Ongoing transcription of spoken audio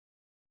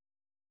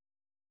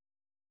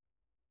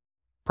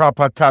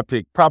Proper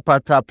topic. Proper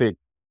topic.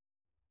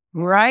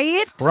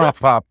 Right?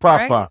 Proper.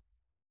 Right?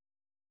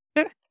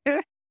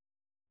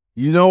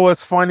 You know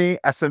what's funny?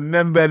 As a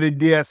member of the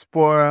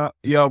diaspora,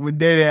 yo, we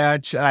did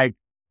it. Like,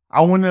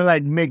 I want to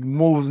like make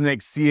moves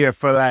next year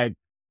for like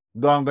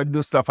going to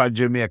do stuff at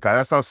Jamaica.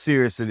 That's how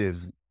serious it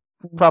is.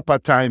 Proper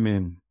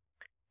timing.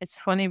 It's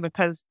funny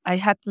because I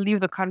had to leave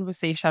the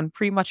conversation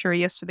premature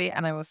yesterday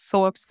and I was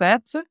so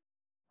upset.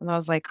 And I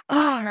was like,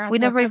 we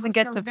never even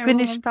get to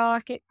finish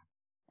talking.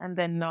 And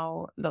then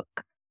now,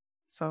 look.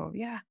 So,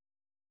 yeah.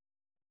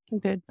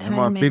 Good I'm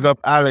gonna timing. pick up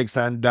Alex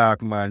and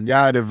Doc, man.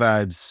 Yaddie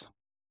Vibes.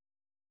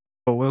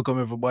 So welcome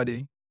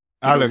everybody.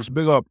 Alex,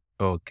 big up.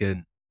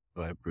 Okay,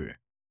 I pray.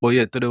 But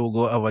yeah, today we'll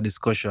go have a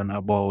discussion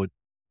about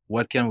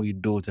what can we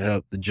do to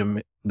help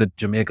the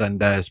Jamaican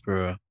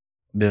diaspora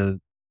build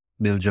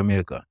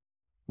Jamaica.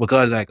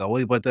 Because like a whole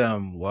heap of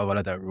time we have a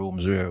lot of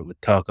rooms where we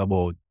talk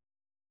about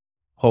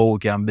how we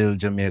can build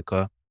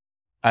Jamaica,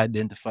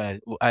 identify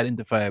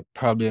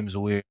problems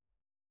with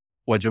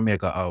what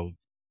Jamaica have.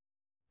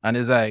 And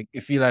it's like,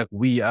 I feel like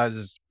we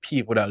as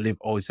people that live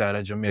outside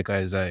of Jamaica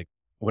is like,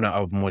 we don't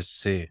have much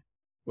say.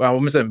 Well,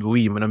 when I say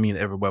we, I don't mean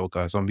everybody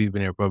because some people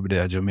here probably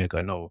there at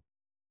Jamaica know.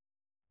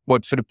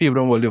 But for the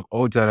people who live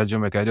outside of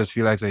Jamaica, I just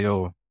feel like, say,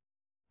 yo,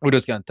 we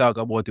just can talk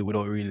about it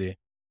without really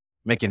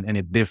making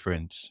any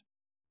difference.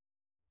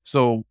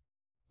 So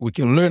we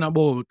can learn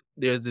about,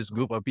 there's this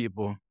group of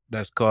people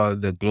that's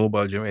called the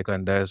Global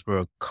Jamaican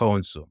Diaspora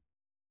Council.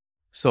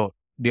 So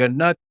they're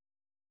not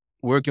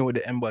working with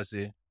the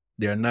embassy.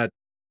 They're not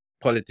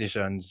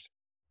politicians.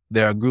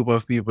 They're a group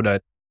of people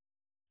that,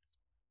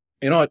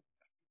 you know what,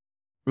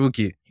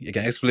 Rookie, you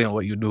can explain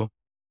what you do.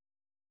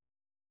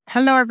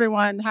 Hello,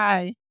 everyone.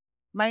 Hi.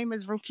 My name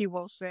is Ruki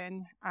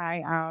Wilson.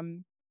 I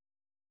am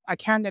a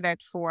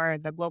candidate for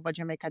the Global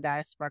Jamaica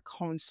Diaspora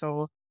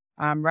Council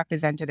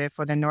representative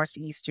for the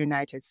Northeast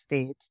United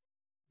States.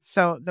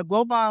 So the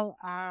Global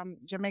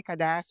Jamaica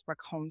Diaspora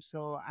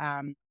Council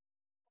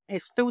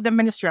is through the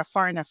Ministry of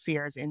Foreign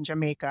Affairs in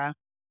Jamaica.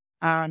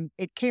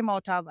 It came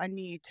out of a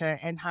need to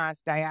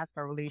enhance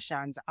diaspora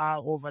relations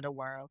all over the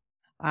world.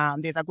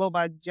 There's a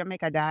Global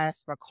Jamaica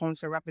Diaspora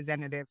Council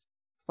representative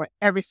for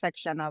every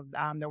section of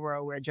the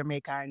world where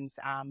Jamaicans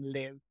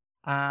live.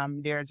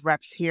 There's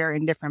reps here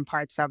in different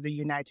parts of the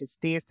United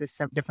States,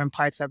 different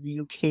parts of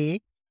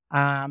UK,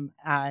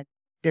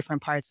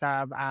 different parts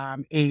of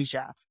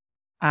Asia.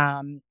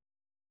 And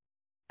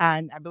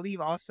I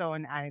believe also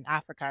in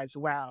Africa as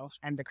well,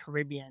 and the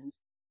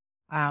Caribbeans.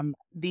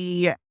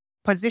 The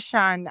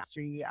position,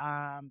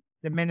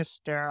 the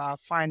Minister of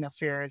Foreign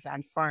Affairs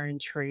and Foreign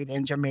Trade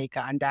in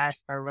Jamaica and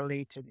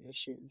diaspora-related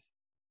issues.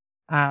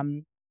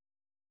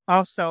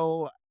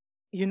 Also,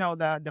 you know,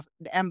 the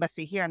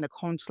embassy here and the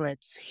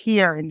consulates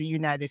here in the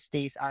United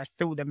States are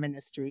through the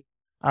Ministry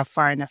of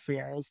Foreign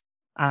Affairs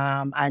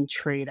and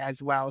Trade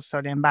as well.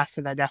 So the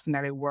ambassador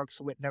definitely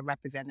works with the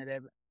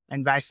representative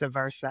and vice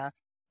versa,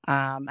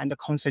 and the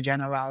consul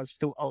generals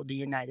throughout the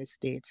United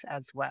States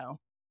as well.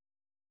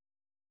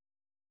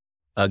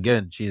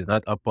 Again, she's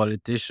not a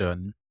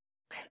politician.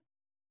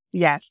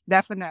 Yes,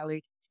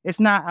 definitely. It's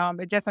not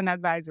it's just an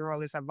advisory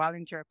role. It's a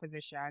volunteer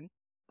position.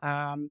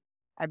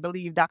 I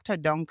believe Dr.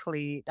 Karen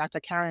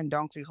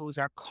Dunkley, who's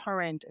our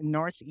current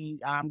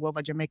Northeast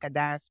Global Jamaica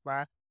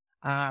Diaspora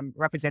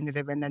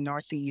representative in the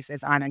Northeast,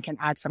 is on and can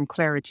add some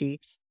clarity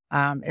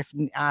if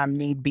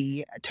need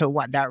be to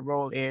what that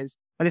role is.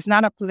 But it's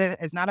not a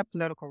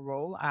political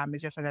role.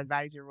 It's just an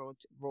advisory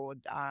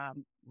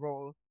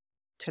role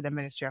to the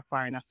Ministry of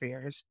Foreign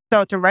Affairs.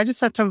 So to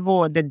register to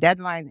vote, the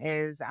deadline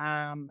is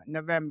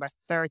November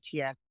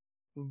 30th.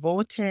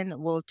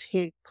 Voting will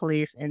take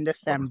place in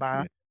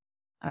December.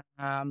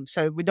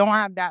 So we don't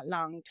have that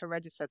long to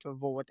register to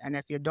vote. And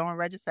if you don't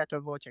register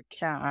to vote, you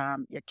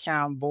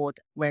can't vote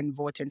when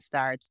voting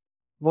starts.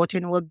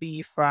 Voting will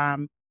be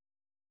from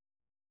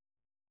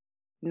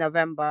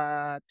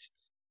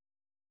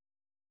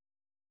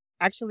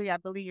I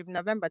believe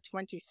November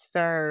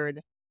 23rd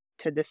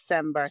to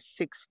December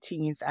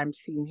 16th. I'm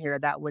seeing here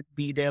that would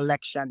be the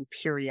election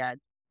period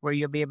where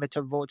you'll be able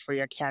to vote for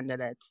your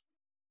candidates.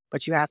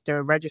 But you have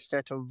to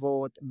register to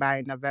vote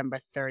by November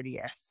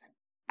 30th.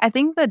 I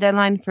think the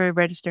deadline for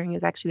registering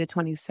is actually the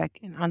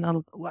 22nd.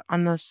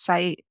 On the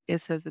site, it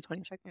says the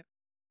 22nd.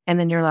 And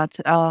then you're allowed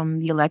to,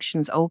 the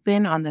elections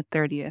open on the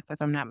 30th,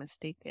 if I'm not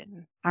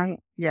mistaken. I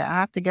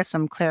have to get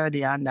some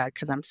clarity on that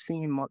because I'm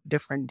seeing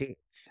different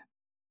dates.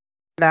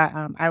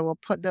 I will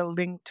put the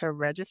link to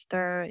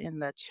register in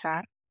the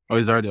chat. Oh,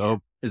 it's already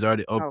up. It's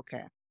already up.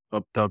 Okay.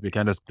 Up top. You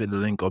can just put the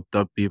link up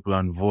top, people,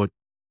 and vote.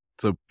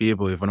 So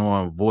people, if you don't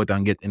want to vote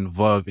and get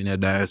involved in the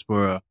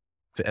diaspora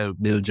to help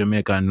build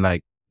Jamaica and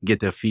like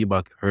get your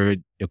feedback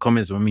heard, your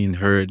comments were being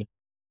heard,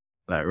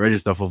 like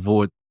register for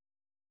vote.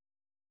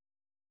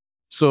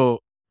 So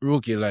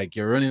Rookie, like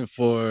you're running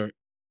for.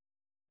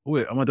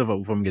 Wait, I'm not talking about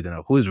before I'm getting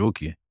up. Who is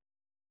Rookie?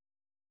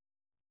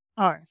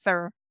 All right,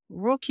 so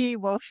Rookie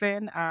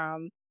Wilson,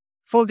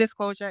 full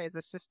disclosure, is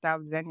a sister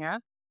of Zenya,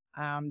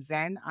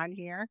 Zen on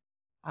here.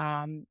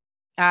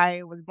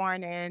 I was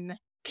born in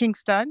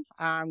Kingston.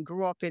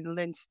 Grew up in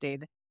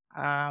Linstead.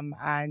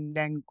 And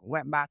then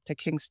went back to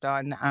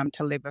Kingston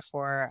to live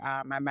before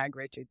I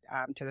migrated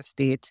to the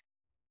States.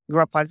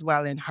 Grew up as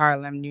well in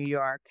Harlem, New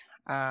York.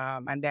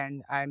 And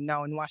then I'm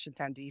now in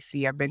Washington,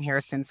 D.C. I've been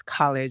here since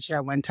college.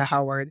 I went to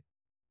Howard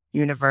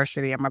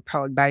University. I'm a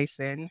proud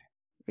Bison.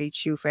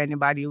 HU for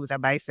anybody who's a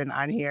Bison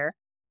on here.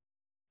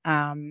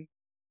 Um,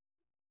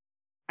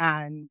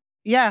 and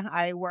yeah,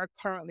 I work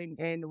currently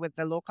with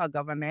the local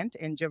government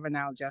in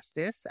juvenile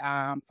justice.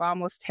 For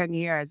almost 10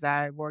 years,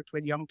 I worked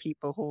with young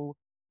people who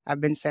have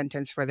been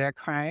sentenced for their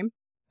crime.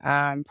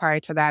 Prior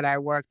to that, I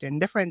worked in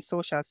different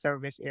social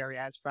service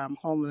areas from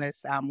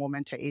homeless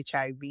women to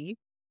HIV,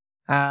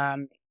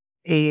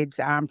 AIDS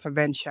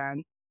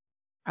prevention.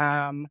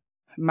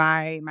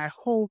 My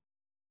hope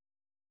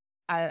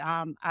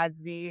as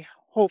the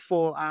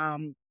hopeful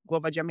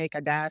Global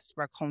Jamaica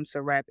Diaspora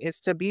Council rep is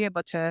to be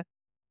able to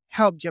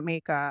help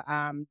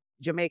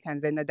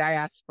Jamaicans in the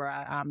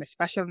diaspora,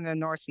 especially in the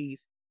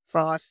Northeast,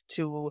 for us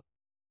to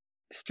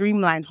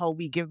streamline how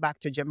we give back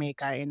to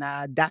Jamaica in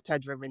a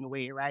data-driven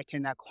way, right?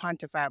 In a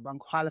quantifiable and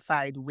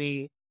qualified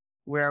way,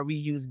 where we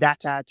use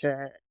data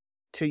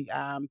to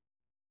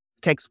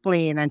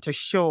explain and to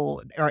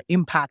show our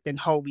impact and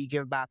how we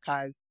give back.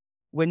 Because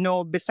we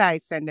know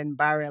besides sending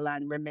barrel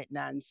and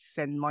remittance,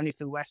 send money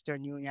through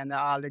Western Union and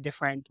all the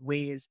different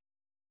ways,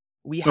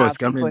 we No, have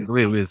people.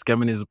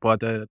 scamming is a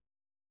part of it.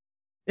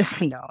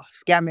 No,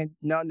 scamming.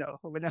 No,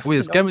 we're not, no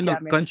Scamming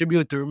not scamming.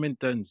 contribute to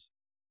remittance.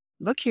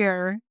 Look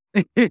here.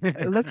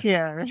 Look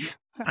here.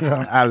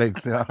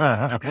 Alex. You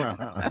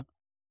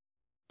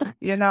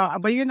know,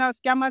 but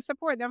scammers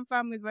support them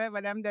families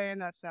wherever them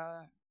there,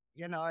 so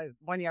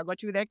money I go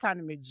through the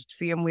economy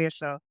same way.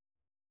 So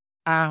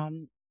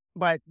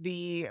but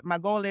my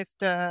goal is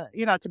to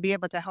be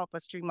able to help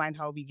us streamline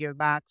how we give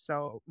back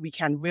so we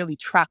can really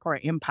track our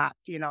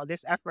impact.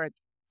 This effort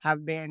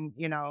have been,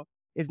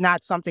 is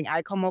not something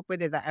I come up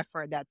with. It's an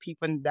effort that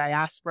people in the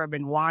diaspora have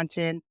been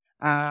wanting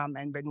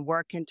and been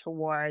working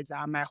towards.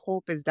 My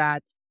hope is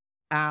that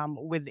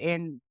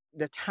within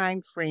the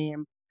time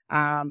frame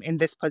in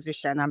this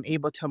position, I'm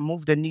able to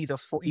move the needle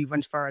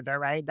even further,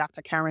 right?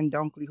 Dr. Karen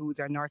Dunkley,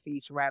 who's our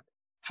Northeast rep,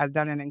 has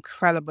done an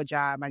incredible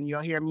job, and you'll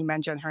hear me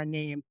mention her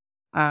name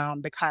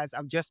because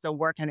of just the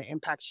work and the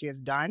impact she has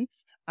done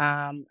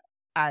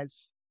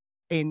as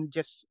in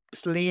just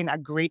laying a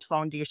great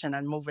foundation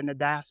and moving the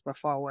diaspora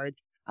forward.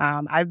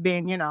 I've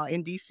been, in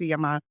DC,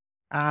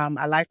 I'm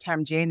a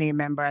lifetime JNA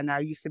member, and I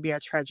used to be a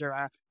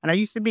treasurer, and I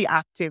used to be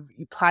active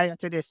prior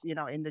to this,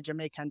 in the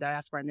Jamaican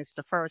diaspora. And it's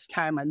the first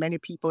time, and many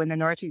people in the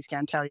Northeast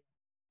can tell you,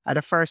 at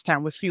the first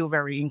time we feel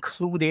very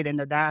included in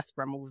the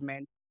diaspora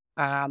movement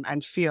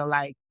and feel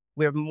like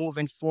we're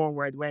moving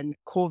forward. When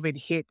COVID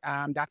hit,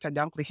 Dr.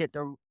 Dunkley hit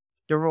the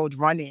road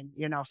running,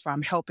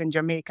 from helping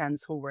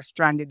Jamaicans who were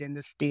stranded in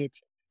the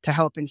States to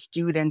helping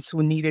students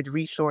who needed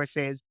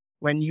resources.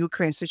 When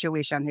Ukraine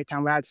situation hit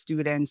and we had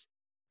students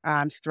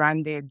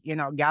stranded,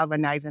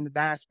 galvanizing the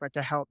diaspora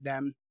to help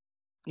them.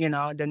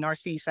 The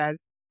Northeast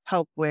has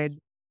helped with,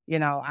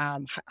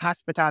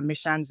 hospital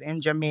missions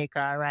in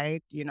Jamaica,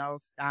 right?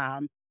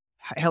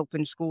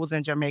 Helping schools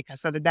in Jamaica.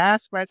 So the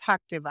diaspora is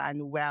active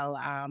and well,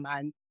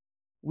 and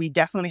we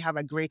definitely have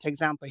a great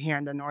example here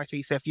in the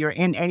Northeast. If you're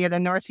in any of the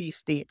Northeast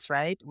states,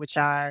 right, which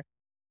are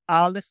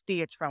all the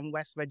states from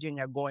West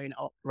Virginia going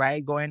up,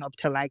 right, going up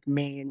to like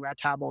Maine, we're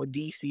talking about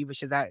DC,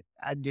 which is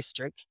a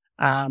district,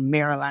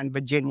 Maryland,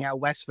 Virginia,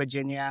 West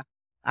Virginia,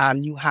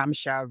 New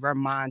Hampshire,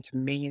 Vermont,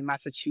 Maine,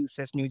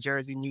 Massachusetts, New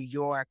Jersey, New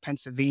York,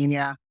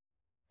 Pennsylvania.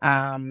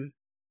 I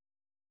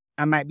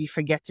might be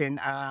forgetting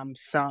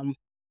some.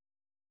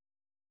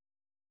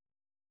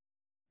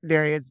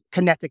 There is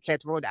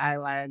Connecticut, Rhode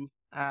Island,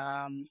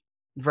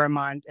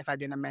 Vermont, if I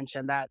didn't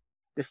mention that,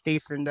 the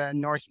states in the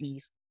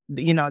Northeast.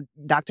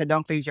 Dr.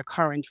 Dunkley is your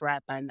current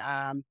rep, and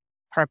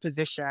her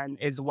position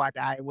is what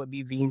I would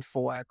be vying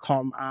for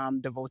come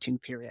the voting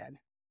period.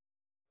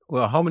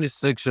 Well, how many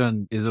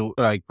sections is it,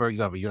 like, for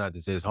example,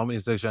 United States, how many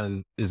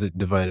sections is it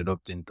divided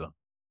up into?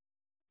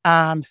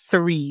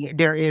 3.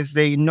 There is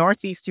the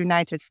Northeast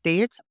United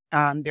States,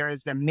 there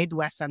is the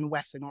Midwest and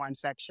West in one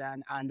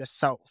section, and the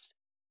South.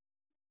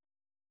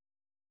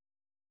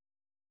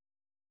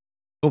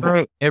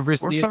 Every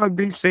What's state. up,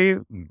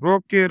 BC?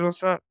 Real kid,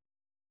 what's up?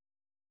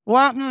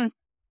 What?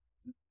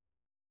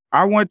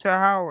 I went to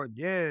Howard,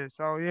 yeah.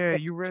 So yeah,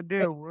 you read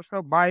there. What's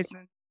up,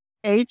 Bison?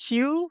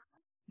 HU?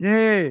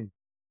 Yeah.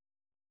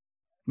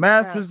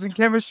 Masters in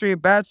chemistry,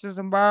 bachelor's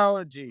in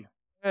biology.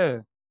 Yeah.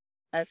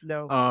 That's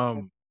dope.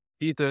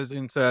 Peter's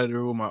inside the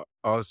room,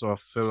 also a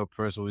fellow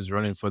person who is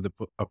running for the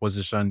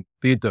opposition.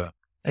 Peter.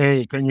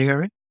 Hey, can you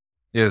hear me?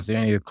 Yes,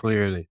 hearing you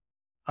clearly.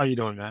 How you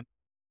doing, man?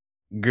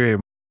 Great.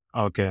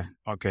 Okay.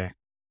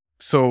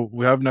 So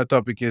we have another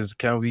topic is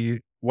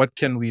what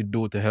can we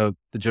do to help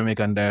the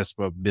Jamaican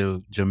diaspora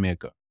build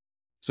Jamaica?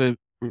 So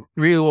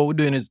really what we're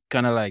doing is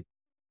kind of like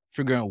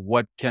figuring out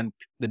what can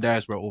the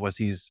diaspora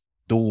overseas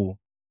do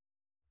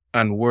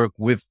and work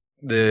with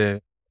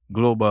the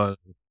global,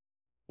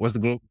 what's the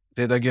global,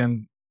 say it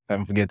again,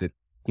 I forget it.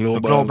 The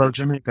Global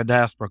Jamaica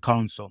Diaspora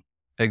Council.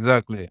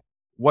 Exactly.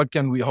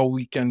 How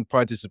we can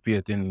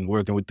participate in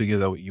working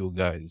together with you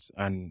guys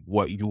and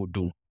what you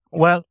do?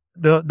 Well,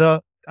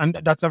 and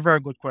that's a very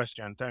good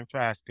question. Thanks for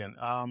asking.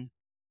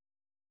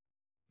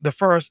 The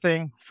first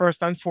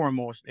and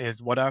foremost,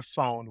 is what I've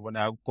found when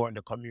I go in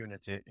the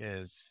community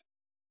is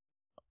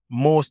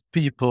most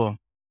people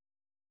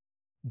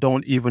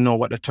don't even know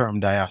what the term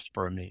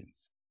diaspora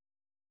means.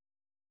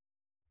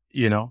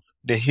 You know,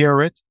 they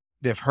hear it,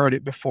 they've heard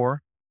it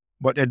before,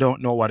 but they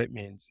don't know what it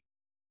means.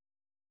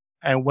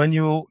 And when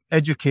you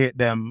educate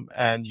them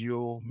and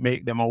you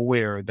make them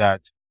aware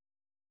that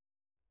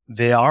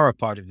they are a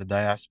part of the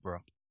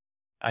diaspora,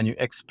 and you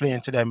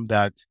explain to them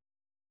that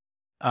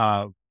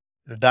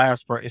the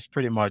diaspora is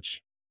pretty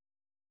much,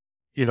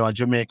 a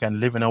Jamaican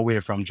living away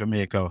from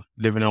Jamaica,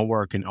 living and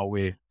working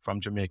away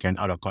from Jamaica and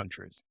other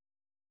countries.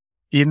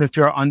 Even if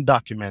you're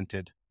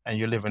undocumented and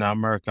you live in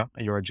America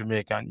and you're a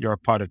Jamaican, you're a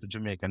part of the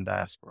Jamaican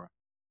diaspora.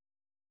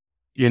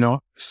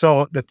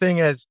 So the thing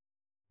is,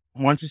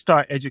 once we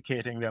start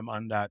educating them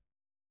on that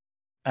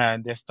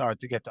and they start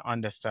to get to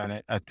understand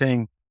it, I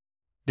think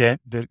the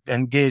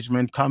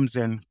engagement comes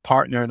in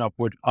partnering up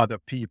with other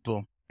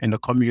people in the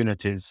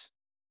communities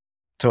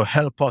to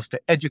help us to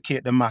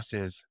educate the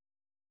masses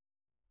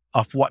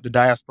of what the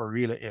diaspora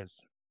really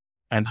is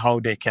and how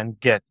they can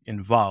get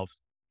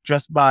involved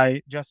just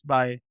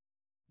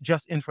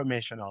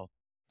informational.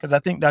 Because I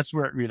think that's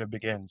where it really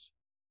begins.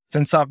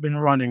 Since I've been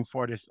running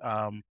for this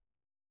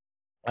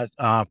as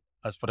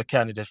for the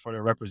candidate for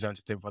the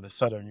representative for the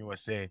Southern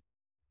USA,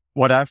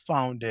 what I've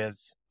found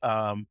is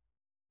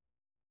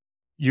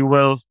you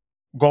will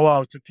go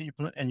out to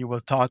people and you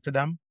will talk to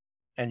them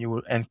and you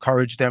will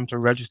encourage them to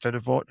register to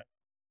vote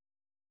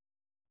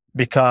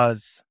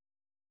because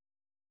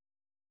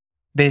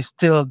they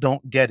still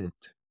don't get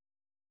it.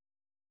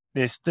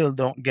 They still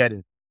don't get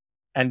it.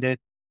 And they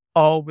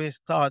always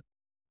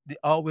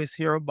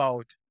hear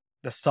about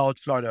the South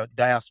Florida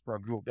diaspora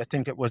group. They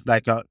think it was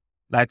like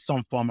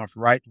some form of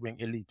right-wing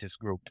elitist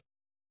group.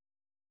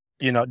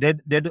 They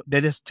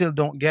just still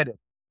don't get it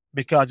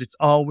because it's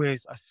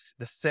always a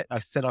set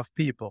of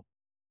people.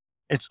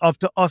 It's up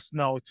to us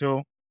now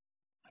to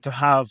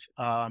have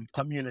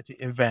community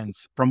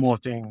events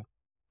promoting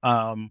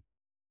our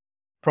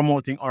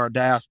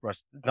diaspora.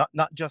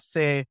 Not just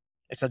say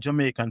it's a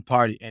Jamaican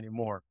party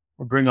anymore.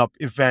 We bring up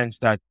events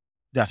that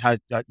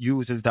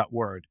uses that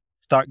word.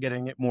 Start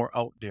getting it more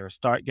out there.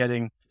 Start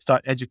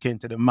educating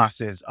to the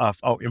masses of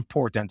how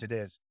important it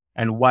is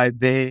and why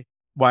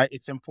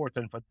it's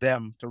important for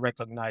them to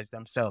recognize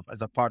themselves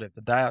as a part of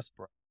the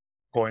diaspora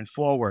going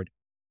forward.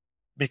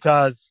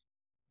 Because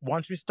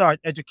once we start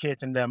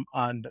educating them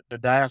on the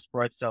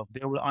diaspora itself,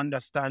 they will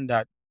understand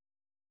that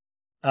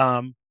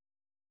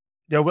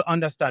they will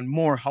understand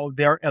more how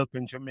they're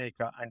helping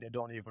Jamaica and they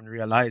don't even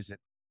realize it.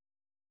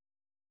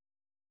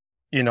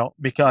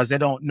 Because they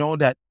don't know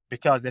that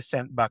because they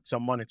sent back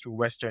some money through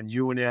Western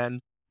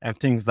Union and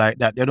things like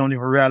that. They don't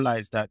even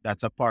realize that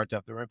that's a part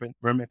of the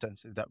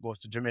remittances that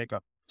goes to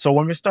Jamaica. So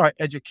when we start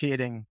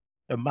educating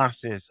the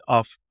masses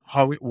of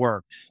how it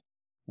works,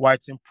 why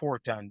it's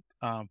important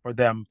for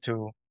them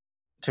to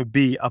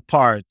be a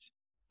part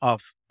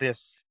of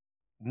this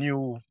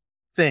new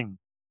thing,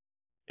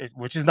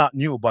 which is not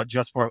new, but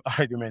just for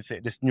argument's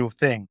sake, this new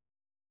thing,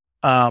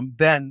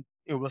 then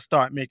it will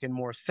start making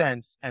more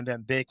sense and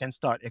then they can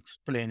start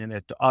explaining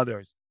it to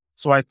others.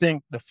 So I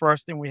think the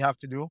first thing we have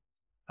to do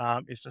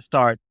is to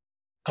start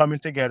coming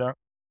together,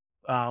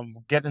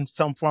 getting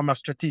some form of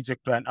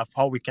strategic plan of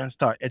how we can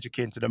start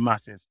educating to the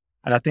masses.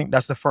 And I think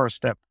that's the first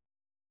step.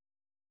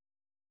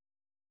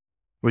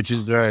 Which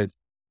is right.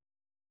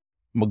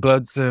 I'm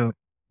glad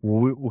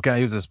we can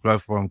use this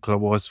platform,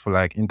 Clubhouse, for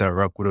like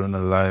interact with on the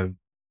live.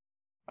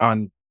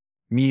 And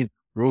me,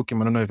 Rokim,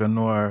 I don't know if you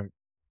know her,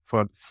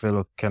 for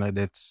fellow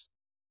candidates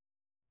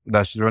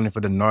that she's running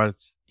for the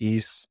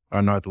Northeast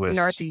or Northwest.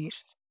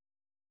 Northeast.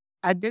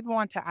 I did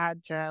want to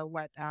add to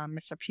what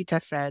Mr. Peter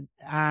said.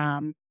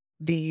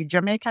 The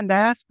Jamaican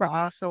diaspora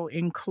also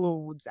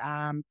includes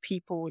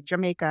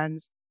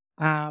Jamaicans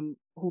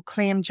who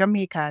claim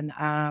Jamaican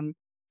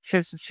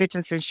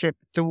citizenship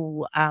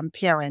through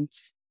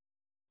parents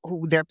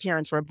who their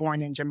parents were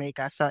born in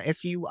Jamaica. So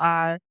if you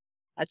are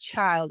a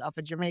child of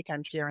a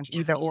Jamaican parent,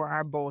 either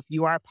or both,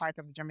 you are part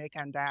of the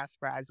Jamaican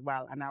diaspora as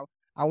well. And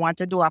I want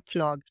to do a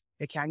plug.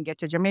 You can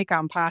get a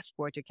Jamaican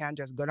passport. You can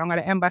just go down to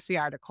the embassy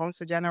or the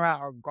consul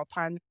general or go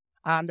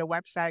on the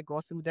website,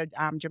 go through the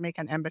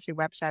Jamaican embassy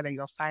website and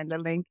you'll find the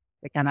link.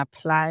 You can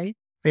apply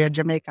for your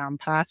Jamaican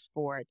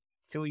passport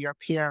through your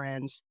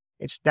parents.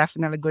 It's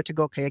definitely good to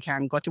go because you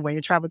can go to, when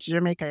you travel to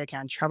Jamaica, you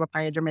can travel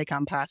by your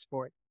Jamaican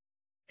passport.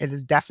 It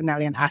is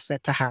definitely an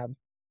asset to have.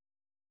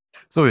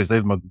 So you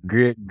said my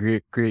great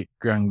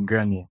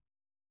granny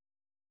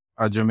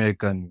a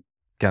Jamaican.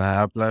 Can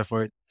I apply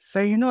for it? So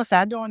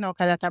I don't know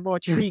because that's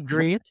about 3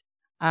 great.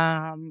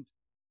 I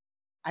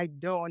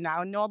don't know.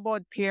 I know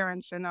about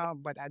parents,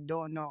 but I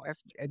don't know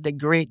if the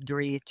great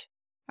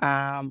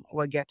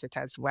will get it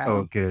as well.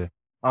 Okay.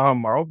 Our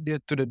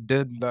update to the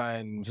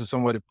deadline. So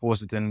somebody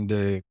posted in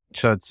the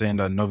chat saying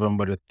that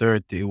November the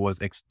 30th it was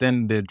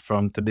extended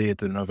from today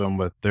to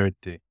November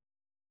 30th.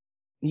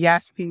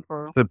 Yes,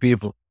 people. So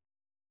people,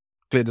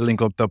 click the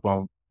link up top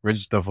and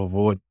register for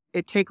vote.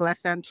 It take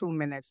less than 2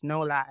 minutes,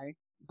 no lie.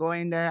 Go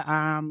in there,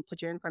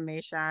 put your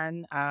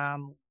information,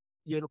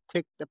 you'll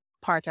click the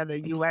part of the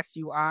US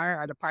you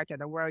are or the part of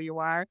the world you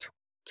are,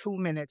 2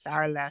 minutes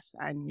or less,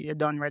 and you're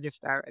done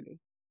register already.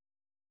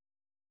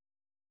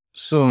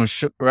 So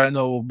right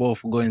now we're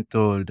both going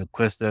to the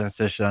question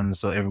session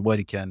so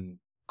everybody can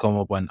come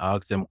up and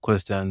ask them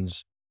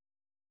questions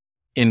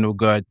in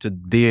regard to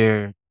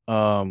their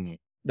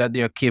that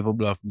they are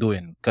capable of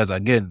doing. Because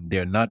again,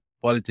 they're not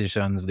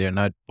politicians, they're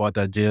not part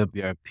of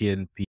JP or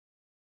PNP.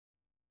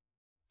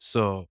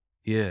 So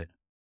yeah.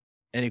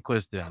 Any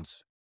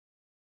questions?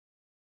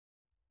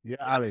 Yeah,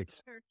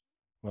 Alex.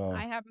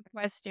 I have a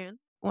question.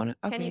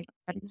 Okay.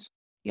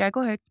 Yeah,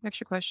 go ahead.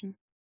 Next your question.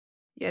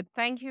 Yeah,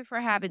 thank you for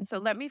having. So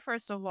let me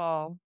first of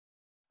all,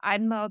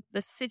 I'm not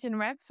the sitting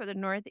rep for the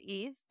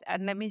Northeast,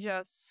 and let me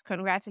just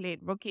congratulate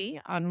Rookie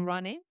on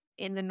running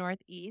in the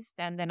Northeast.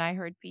 And then I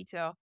heard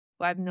Peter,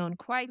 who I've known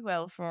quite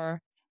well for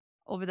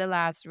over the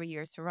last 3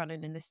 years, to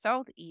running in the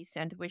Southeast,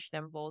 and to wish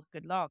them both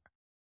good luck.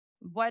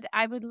 What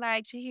I would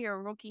like to hear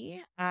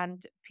Rookie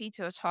and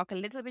Peter talk a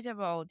little bit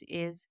about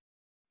is,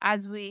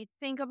 as we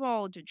think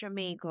about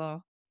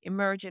Jamaica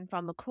emerging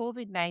from the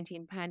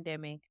COVID-19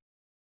 pandemic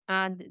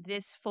and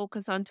this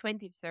focus on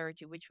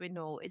 2030, which we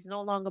know is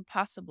no longer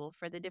possible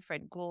for the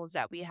different goals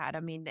that we had. I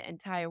mean, the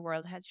entire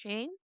world has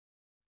changed.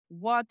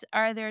 What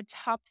are their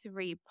top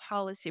three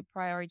policy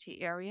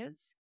priority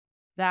areas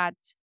that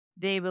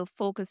they will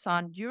focus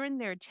on during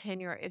their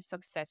tenure, if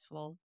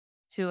successful,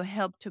 to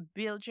help to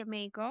build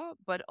Jamaica,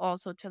 but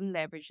also to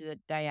leverage the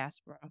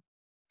diaspora?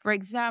 For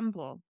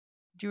example,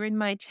 during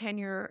my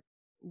tenure,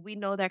 we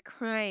know that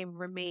crime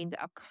remained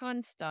a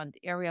constant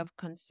area of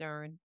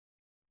concern,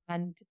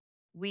 and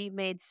we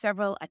made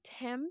several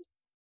attempts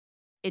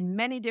in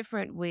many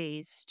different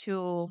ways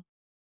to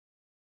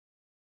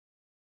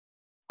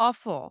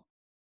offer,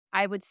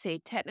 I would say,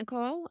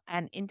 technical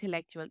and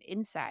intellectual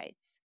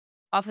insights.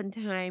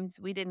 Oftentimes,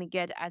 we didn't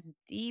get as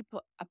deep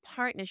a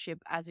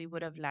partnership as we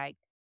would have liked.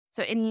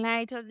 So, in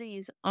light of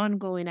these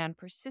ongoing and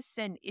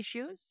persistent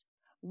issues,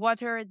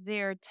 what are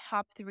their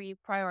top three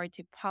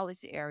priority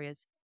policy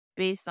areas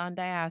based on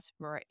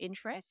diaspora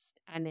interest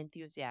and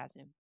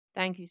enthusiasm?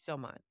 Thank you so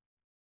much.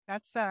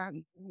 That's a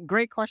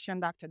great question,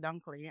 Dr.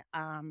 Dunkley.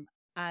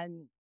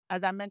 And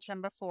as I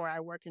mentioned before, I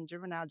work in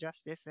juvenile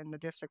justice in the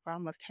district for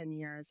almost 10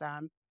 years.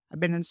 I've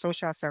been in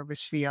social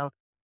service field.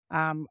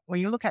 When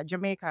you look at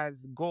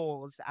Jamaica's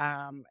goals,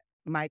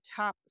 my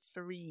top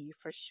three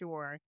for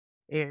sure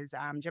is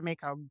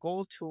Jamaica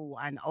Goal 2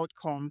 and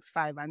Outcome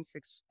 5 and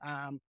 6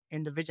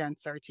 in the Vision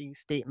 30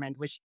 statement,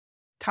 which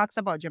talks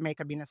about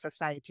Jamaica being a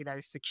society that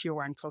is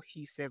secure and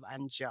cohesive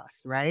and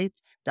just, right?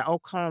 The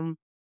outcome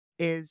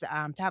is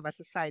to have a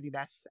society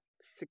that's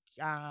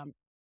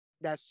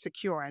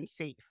secure and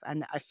safe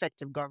and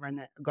effective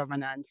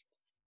governance.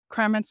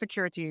 Crime and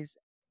security is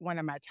one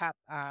of my top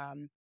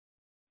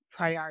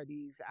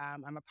priorities.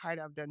 I'm a part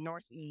of the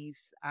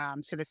Northeast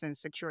Citizen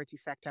Security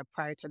Sector.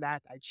 Prior to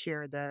that, I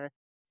chair the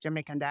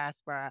Jamaican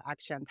Diaspora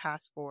Action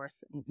Task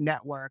Force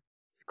Network,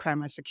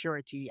 Crime and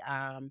Security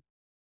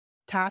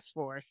Task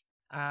Force.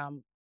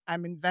 I'm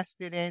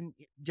invested in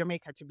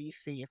Jamaica to be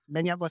safe.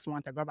 Many of us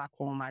want to go back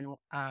home and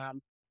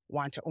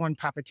want to own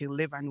property,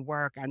 live and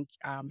work, and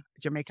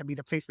Jamaica be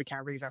the place we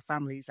can raise our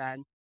families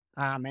and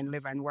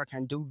live and work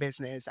and do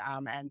business.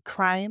 And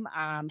crime,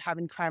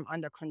 having crime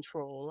under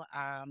control,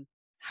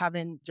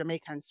 having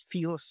Jamaicans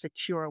feel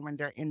secure when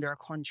they're in their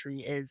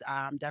country is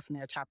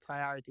definitely a top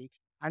priority.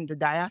 And the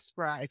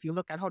diaspora, if you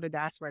look at how the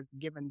diaspora is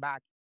given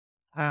back,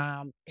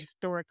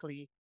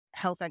 historically,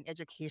 health and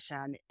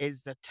education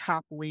is the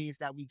top ways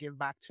that we give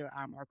back to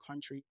our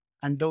country,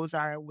 and those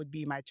would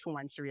be my 2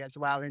 and 3 as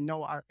well, in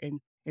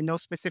no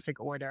specific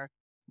order.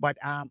 But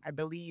I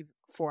believe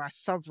for a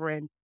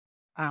sovereign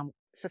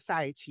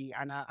society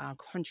and a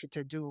country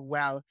to do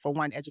well, for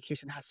one,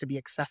 education has to be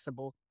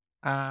accessible,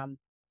 and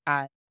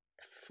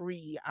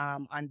free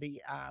on the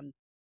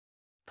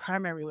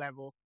primary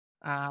level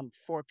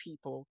for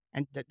people,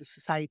 and that the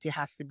society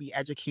has to be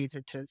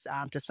educated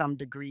to some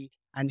degree,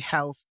 and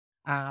health.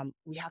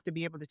 We have to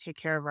be able to take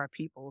care of our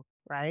people,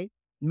 right?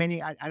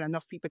 Many and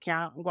enough people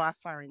can't go out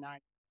foreign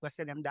and go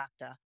see them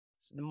doctor.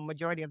 So the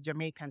majority of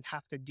Jamaicans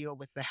have to deal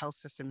with the health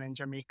system in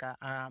Jamaica.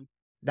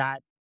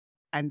 That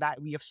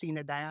we have seen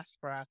the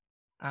diaspora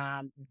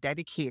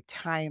dedicate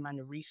time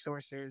and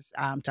resources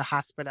to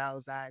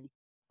hospitals and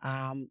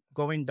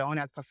going down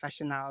as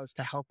professionals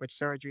to help with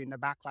surgery and the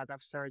backlog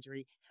of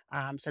surgery.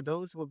 So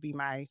those will be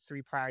my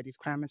three priorities: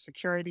 crime and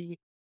security,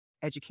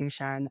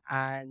 education,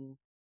 and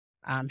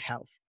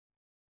health.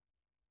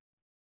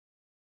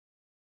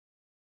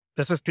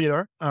 This is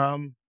Peter.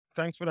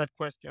 Thanks for that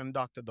question,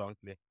 Dr.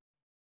 Dunkley.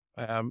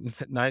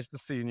 Nice to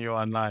see you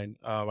online.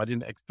 I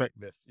didn't expect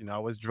this. I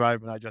was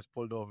driving, I just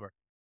pulled over.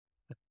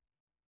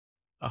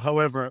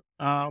 However,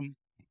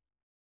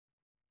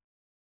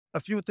 a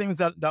few things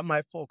that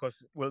my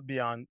focus will be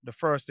on. The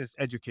first is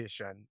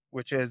education,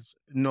 which is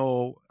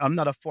no, I'm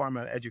not a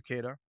formal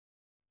educator,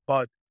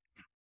 but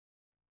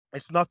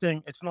it's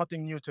nothing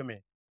new to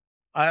me.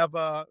 I have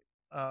a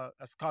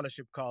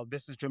scholarship called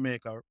This is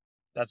Jamaica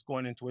that's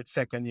going into its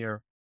second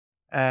year.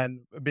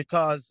 And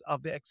because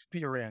of the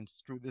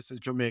experience through This is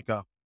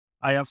Jamaica,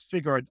 I have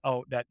figured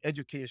out that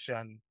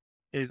education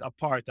is a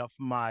part of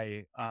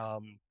my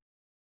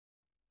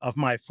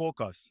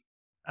focus.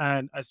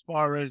 And as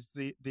far as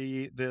the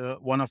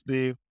one of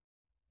the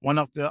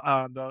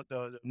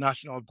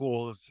national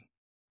goals,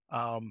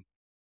 um,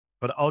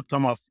 for the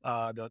outcome of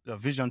the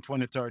Vision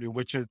 2030,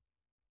 which is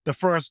the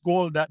first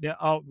goal that they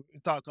out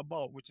talk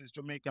about, which is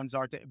Jamaicans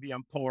are to be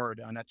empowered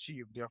and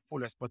achieve their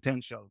fullest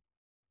potential.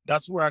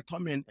 That's where I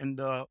come in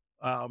the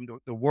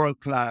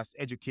world class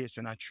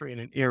education and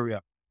training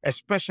area,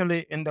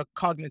 especially in the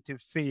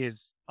cognitive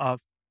phase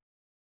of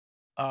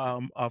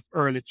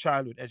early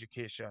childhood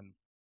education,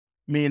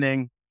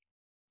 meaning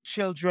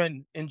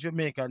children in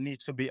Jamaica need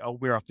to be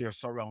aware of their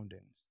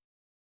surroundings.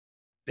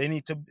 They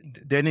need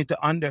to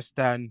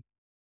understand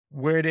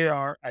where they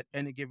are at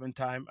any given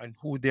time and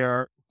who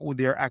they're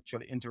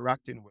actually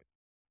interacting with.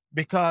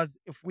 Because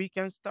if we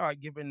can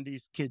start giving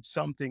these kids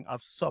something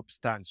of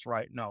substance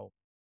right now,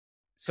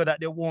 so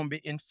that they won't be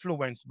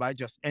influenced by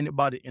just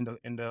anybody in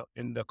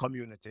the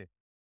community,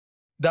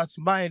 that's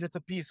my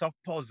little piece of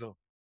puzzle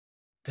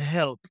to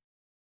help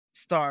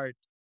start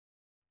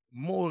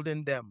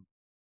molding them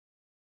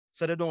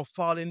so they don't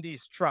fall in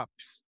these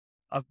traps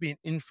of being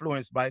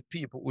influenced by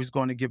people who's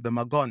going to give them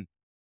a gun.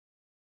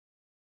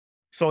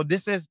 So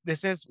this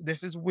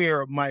is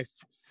where my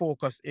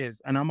focus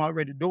is, and I'm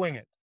already doing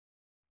it.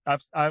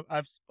 I've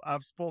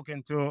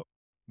spoken to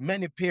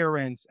many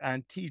parents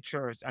and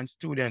teachers and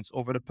students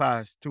over the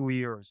past 2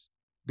 years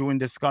doing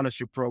the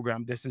scholarship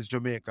program. This is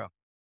Jamaica,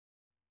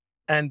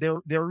 and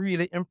they're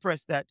really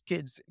impressed that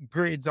kids'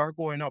 grades are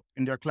going up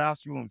in their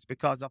classrooms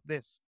because of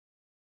this.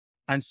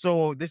 And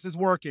so this is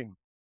working.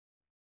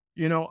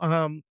 You know,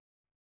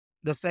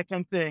 the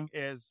second thing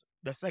is,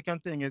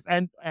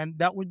 and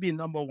that would be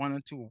number one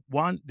and two.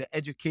 One, the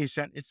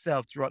education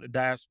itself throughout the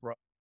diaspora,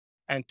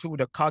 and two,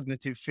 the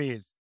cognitive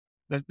phase.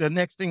 The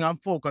next thing I'm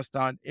focused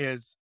on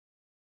is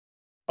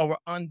our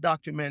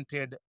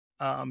undocumented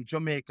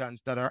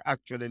Jamaicans that are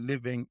actually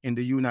living in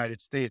the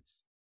United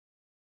States,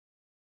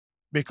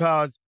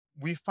 because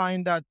we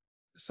find that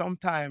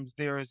sometimes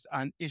there's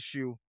an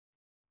issue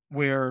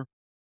where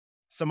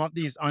some of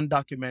these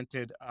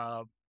undocumented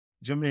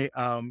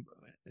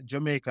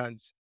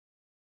Jamaicans,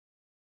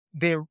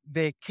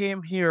 they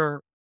came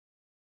here,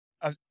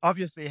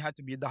 obviously it had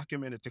to be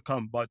documented to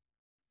come, but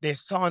they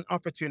saw an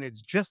opportunity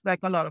just like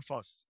a lot of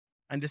us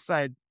and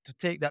decide to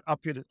take that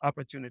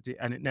opportunity,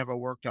 and it never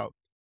worked out.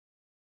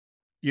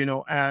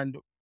 And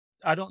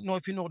I don't know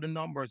if you know the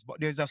numbers, but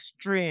there's a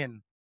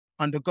strain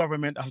on the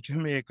government of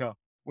Jamaica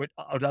with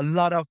a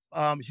lot of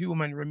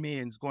human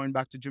remains going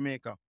back to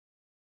Jamaica.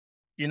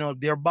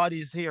 Their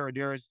bodies here,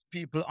 there's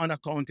people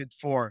unaccounted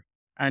for,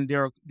 and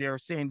they're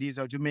saying these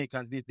are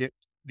Jamaicans,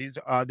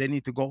 they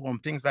need to go home,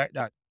 things like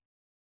that.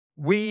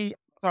 We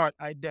start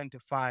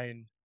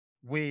identifying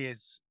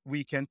ways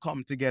we can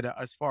come together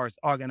as far as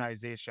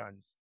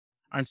organizations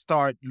and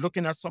start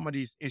looking at some of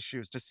these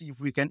issues to see if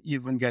we can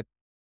even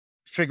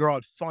figure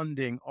out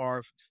funding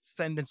or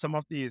sending some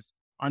of these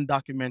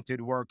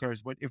undocumented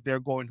workers, but if they're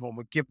going home,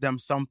 we give them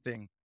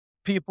something.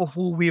 People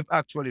who we've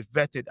actually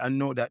vetted and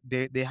know that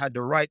they had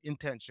the right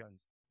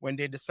intentions when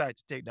they decide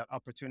to take that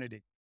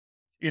opportunity.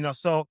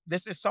 So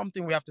this is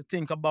something we have to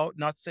think about,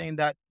 not saying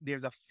that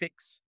there's a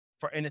fix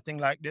for anything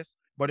like this,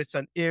 but it's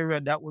an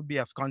area that would be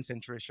of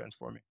concentration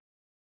for me.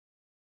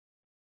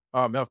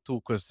 I have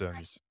two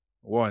questions.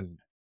 One,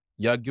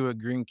 you give a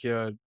green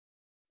card.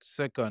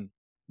 Second,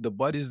 the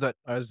bodies that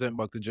are sent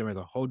back to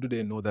Jamaica, how do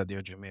they know that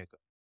they're Jamaica?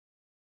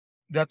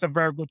 That's a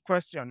very good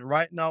question.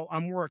 Right now,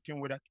 I'm working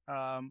with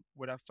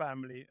a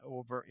family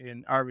over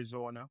in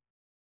Arizona.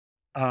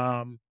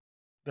 Um,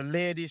 the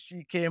lady,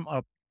 she came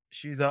up.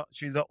 She's a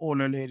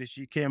older lady.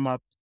 She came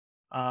up.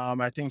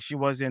 I think she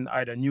was in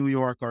either New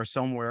York or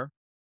somewhere,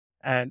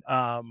 and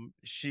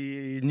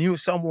she knew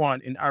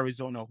someone in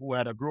Arizona who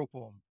had a group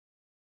home.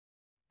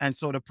 And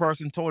so the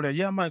person told her,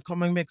 "Yeah, man,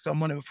 come and make some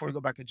money before you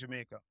go back to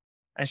Jamaica."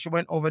 And she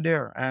went over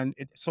there, and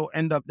it so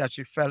ended up that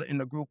she fell in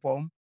the group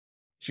home.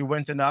 She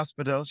went in the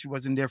hospital. She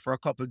was in there for a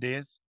couple of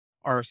days.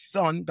 Her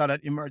son got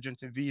an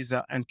emergency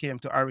visa and came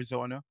to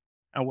Arizona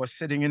and was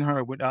sitting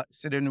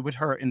with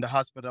her in the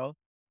hospital.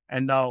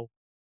 And now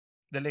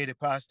the lady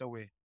passed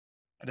away.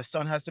 And the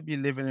son has to be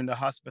living in the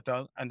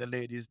hospital, and the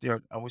lady is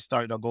there. And we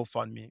started a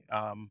GoFundMe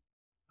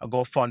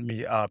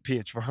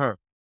page for her.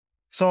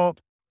 So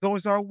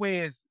those are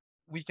ways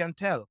we can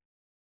tell.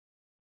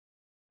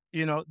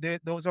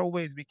 Those are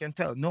ways we can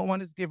tell. No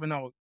one is giving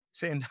out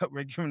saying that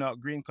we're giving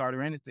out green card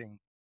or anything.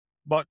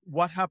 But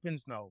what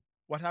happens now?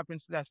 What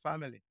happens to that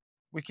family?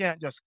 We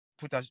can't just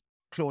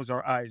close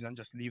our eyes and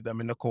just leave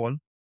them in the cold.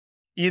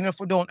 Even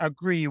if we don't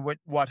agree with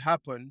what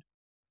happened,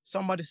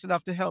 somebody still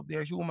have to help.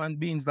 They're human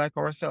beings like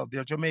ourselves.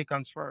 They're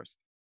Jamaicans first.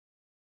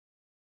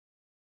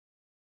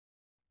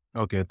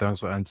 Okay, thanks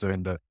for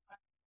answering that.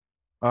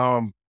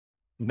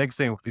 Next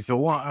thing, if you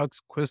want to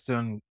ask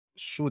question,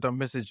 shoot a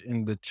message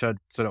in the chat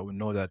so that we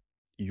know that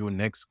you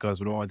next, because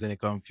we don't want any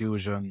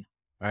confusion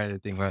or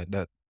anything like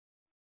that.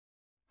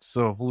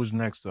 So who's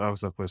next to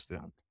ask a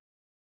question?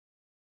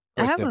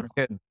 I First have step,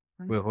 a. Ken.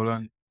 Wait, hold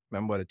on.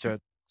 Remember the chat.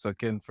 So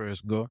Ken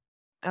first go.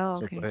 Oh,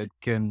 So go okay. ahead,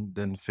 Ken,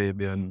 then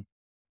Fabian,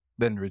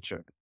 then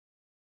Richard.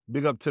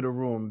 Big up to the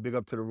room. Big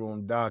up to the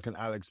room. Doc and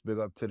Alex, big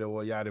up to the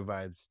whole Yaddie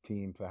Vibes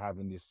team for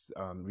having this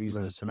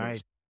reason Bless,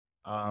 tonight.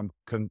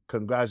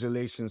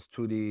 Congratulations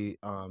to the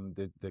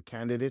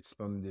candidates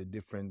from the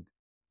different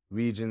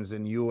regions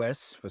in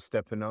US for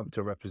stepping up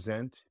to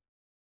represent.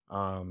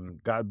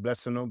 God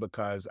bless them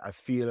because I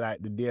feel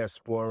like the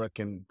diaspora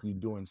can be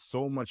doing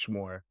so much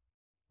more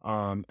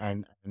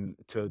and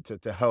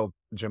to help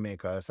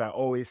Jamaica. As I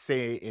always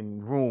say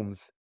in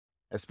rooms,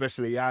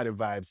 especially Yaddie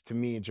Vibes, to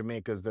me,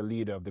 Jamaica is the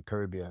leader of the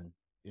Caribbean,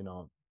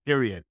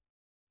 period.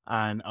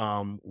 And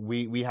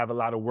we have a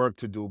lot of work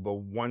to do, but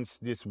once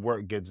this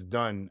work gets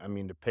done, I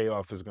mean, the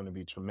payoff is going to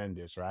be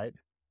tremendous, right?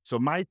 So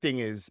my thing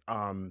is,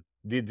 the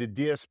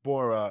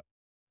diaspora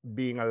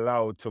being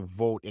allowed to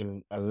vote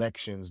in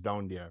elections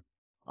down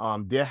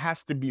there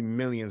has to be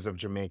millions of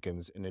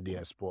Jamaicans in the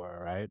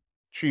diaspora, right?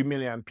 3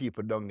 million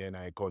people down there in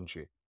our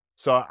country.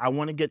 So I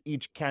want to get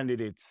each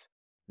candidate's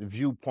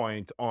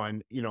viewpoint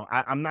on,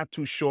 I'm not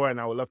too sure, and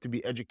I would love to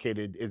be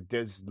educated.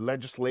 Does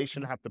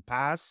legislation have to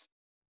pass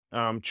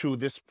through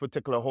this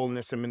particular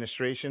Holiness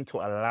administration to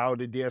allow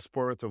the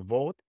diaspora to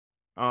vote?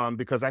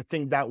 Because I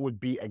think that would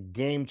be a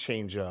game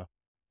changer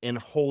in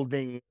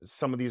holding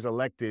some of these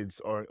electeds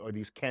or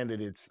these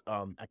candidates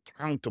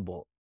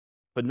accountable,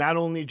 but not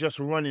only just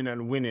running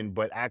and winning,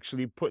 but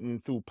actually putting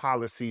through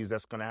policies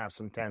that's going to have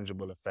some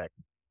tangible effect.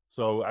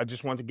 So I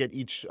just want to get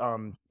each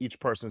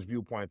person's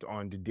viewpoint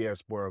on the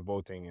diaspora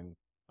voting in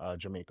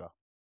Jamaica.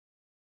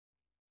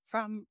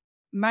 From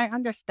my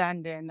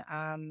understanding,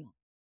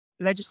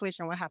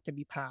 legislation will have to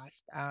be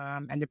passed,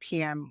 and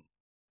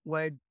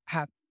would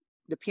have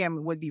the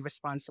PM would be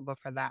responsible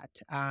for that.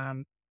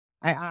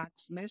 I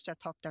asked Minister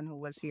Tufton, who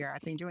was here, I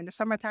think during the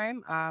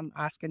summertime,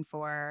 asking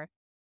for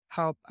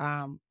help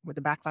with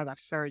the backlog of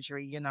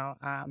surgery.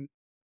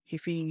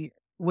 If he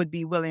would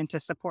be willing to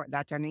support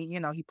that, and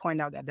he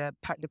pointed out that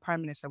the Prime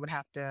Minister would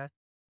have to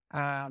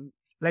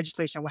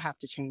legislation would have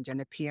to change, and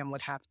the PM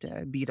would have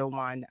to be the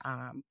one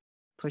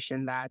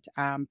pushing that.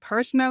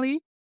 Personally,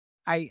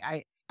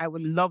 I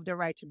would love the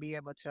right to be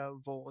able to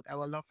vote. I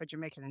would love for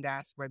Jamaican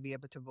diaspora to be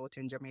able to vote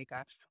in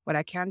Jamaica. But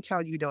I can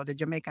tell you, though, the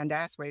Jamaican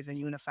diaspora isn't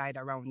unified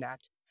around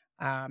that.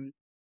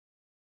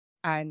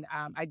 And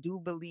I do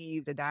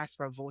believe the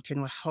diaspora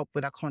voting will help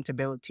with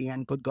accountability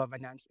and good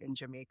governance in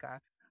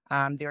Jamaica.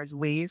 There's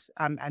ways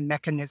and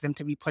mechanisms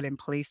to be put in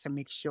place to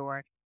make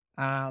sure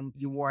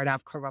you ward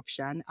off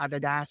corruption. Other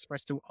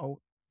diasporas throughout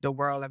the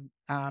world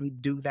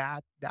do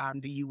that,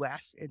 the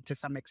US to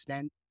some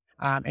extent.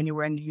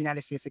 Anywhere in the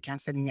United States, you can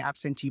send in your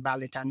absentee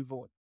ballot and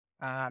vote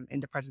in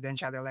the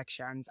presidential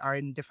elections or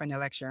in different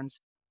elections.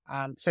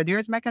 So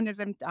there's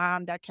mechanism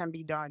that can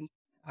be done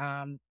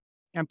and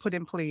put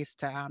in place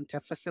to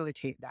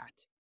facilitate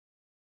that.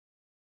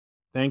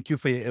 Thank you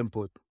for your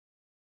input.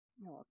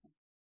 You're welcome.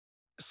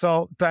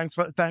 So thanks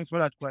for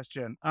that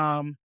question.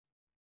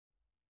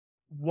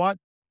 What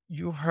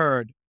you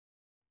heard,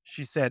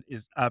 she said,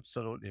 is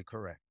absolutely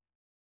correct.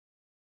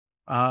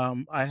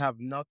 I have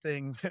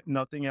nothing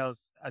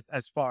else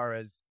as far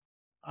as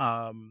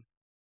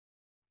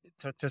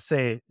to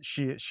say.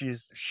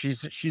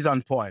 She's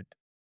on point.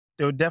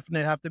 There would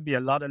definitely have to be a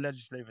lot of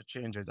legislative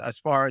changes as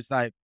far as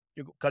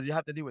because you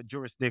have to deal with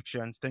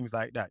jurisdictions, things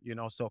like that,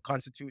 so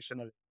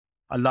constitutional,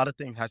 a lot of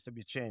things has to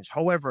be changed.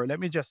 However, let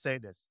me just say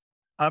this.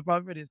 I've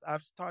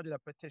started a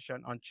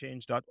petition on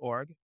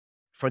change.org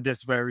for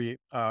this very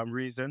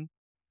reason.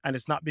 And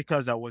it's not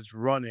because I was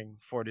running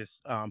for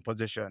this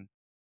position.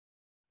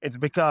 It's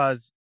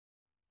because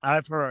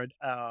I've heard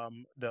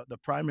the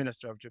Prime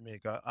Minister of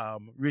Jamaica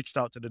reached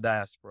out to the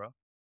diaspora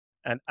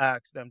and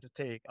asked them to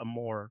take a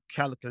more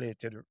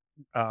calculated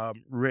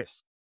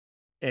risk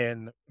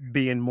in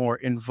being more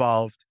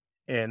involved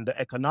in the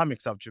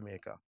economics of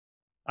Jamaica.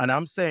 And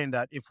I'm saying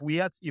that if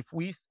we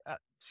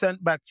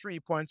sent back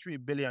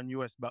 3.3 billion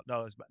US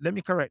dollars, but let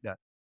me correct that,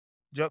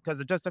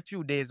 because just a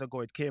few days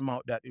ago it came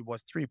out that it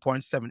was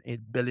 3.78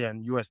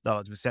 billion US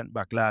dollars we sent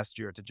back last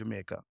year to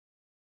Jamaica.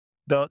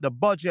 The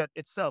budget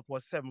itself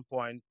was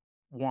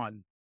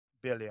 7.1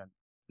 billion.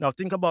 Now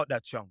think about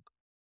that chunk.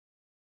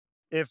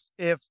 If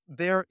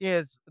there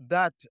is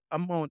that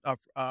amount of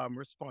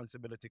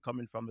responsibility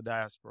coming from the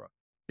diaspora,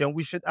 then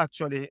we should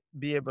actually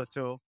be able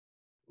to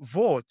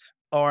vote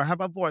or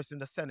have a voice in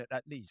the Senate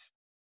at least.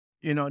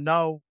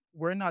 Now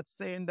we're not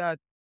saying that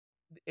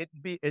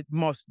it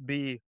must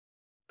be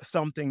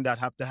something that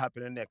have to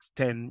happen in the next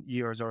 10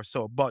 years or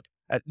so, but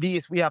at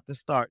least we have to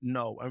start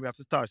now, and we have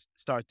to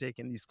start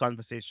taking these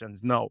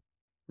conversations now,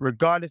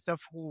 regardless of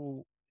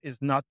who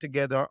is not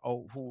together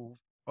or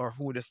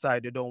who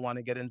decide they don't want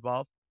to get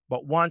involved.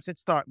 But once it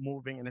start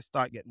moving and it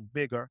start getting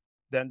bigger,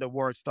 then the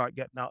word start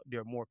getting out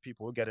there, more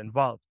people will get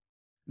involved.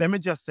 let me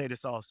just say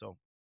this also.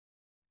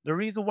 The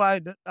reason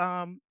why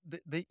I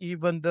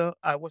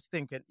was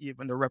thinking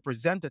even the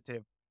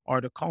representative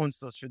or the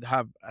council should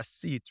have a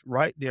seat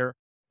right there.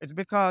 It's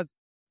because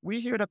we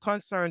hear the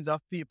concerns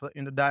of people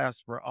in the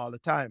diaspora all the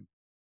time.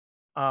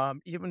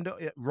 Even though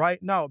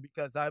right now,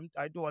 because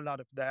I do a lot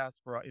of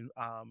diaspora in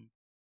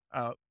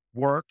uh,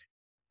 work,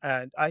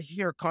 and I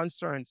hear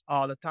concerns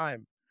all the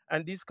time,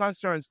 and these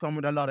concerns come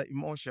with a lot of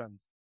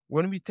emotions.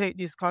 When we take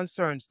these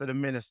concerns to the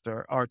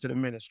minister or to the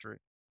ministry,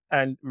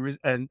 and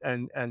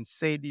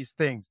say these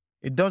things,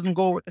 it doesn't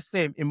go with the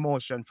same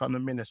emotion from the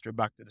ministry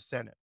back to the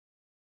Senate.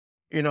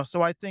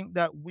 So I think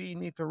that we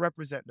need to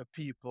represent the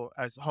people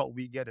as how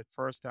we get it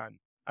firsthand,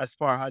 as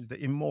far as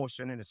the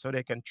emotion in it, so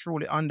they can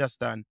truly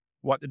understand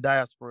what the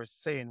diaspora is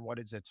saying, what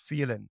is it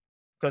feeling.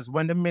 Because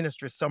when the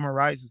ministry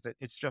summarizes it,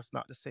 it's just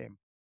not the same.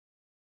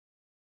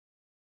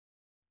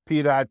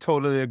 Peter, I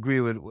totally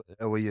agree with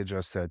what you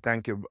just said.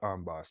 Thank you,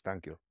 boss.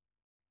 Thank you.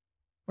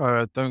 All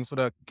right, thanks for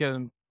that,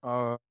 Ken.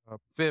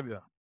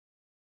 Fabian.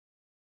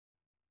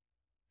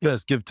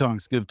 Yes, give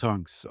thanks, give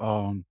thanks.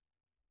 I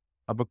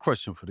have a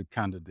question for the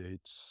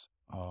candidates.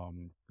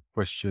 The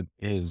question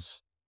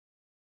is,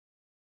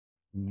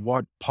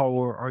 what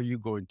power are you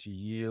going to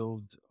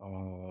yield,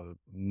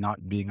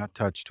 not being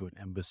attached to an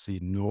embassy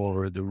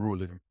nor the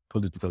ruling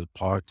political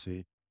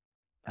party?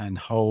 And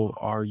how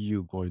are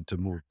you going to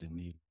move the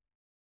needle?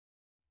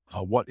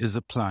 What is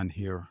the plan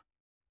here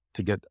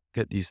to get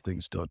these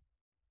things done?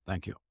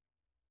 Thank you.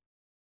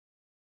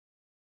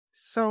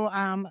 So,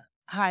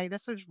 hi,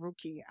 this is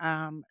Rookie,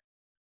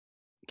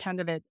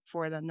 candidate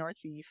for the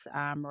Northeast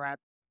rep.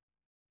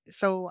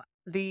 So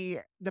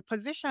the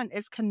position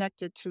is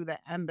connected to the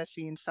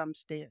embassy in some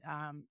state,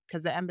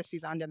 because the embassy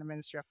is under the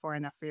Ministry of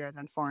Foreign Affairs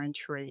and Foreign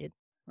Trade,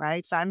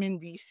 right? So I'm in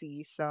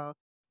DC, so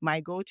my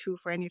go-to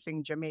for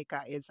anything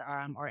Jamaica is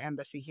our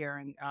embassy here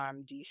in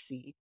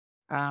DC.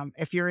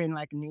 If you're in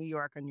like New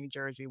York or New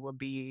Jersey, will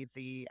be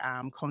the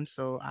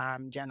Consul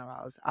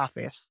General's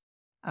office.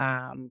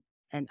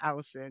 And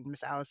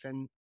Miss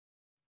Allison,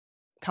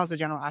 Consul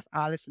General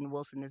Allison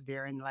Wilson is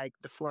there in like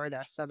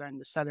the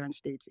southern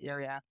states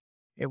area.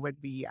 It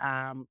would be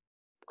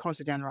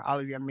Consul General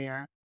Olivia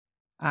Mayer.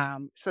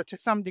 So to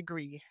some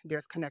degree,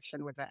 there's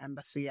connection with the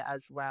embassy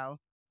as well.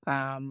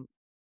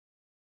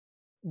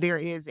 There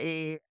is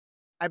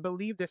I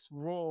believe this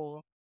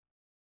role,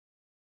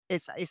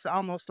 it's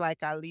almost like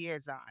a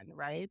liaison,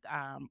 right?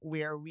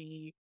 Where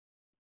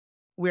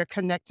we're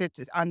connected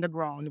on the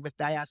ground with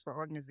diaspora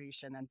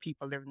organization and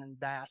people living in the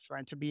diaspora,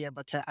 and to be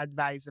able to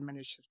advise the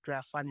Ministry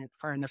of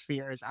Foreign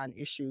Affairs on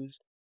issues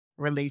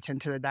relating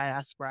to the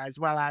diaspora, as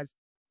well as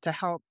to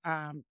help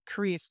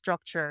create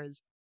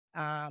structures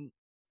and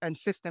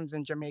systems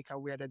in Jamaica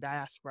where the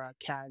diaspora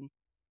can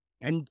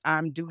and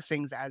do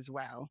things as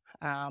well.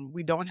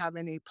 We don't have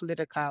any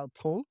political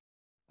pull.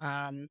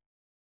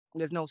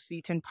 There's no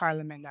seat in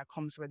Parliament that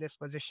comes with this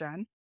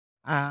position,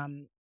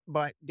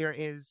 but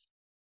there's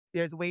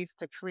ways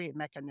to create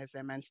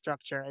mechanism and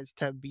structures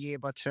to be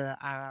able to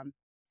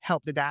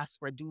help the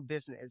diaspora do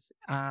business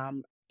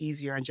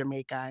easier in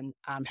Jamaica,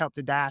 and help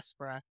the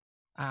diaspora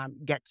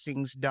get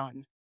things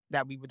done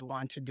that we would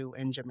want to do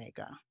in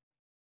Jamaica.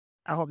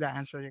 I hope that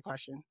answers your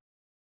question.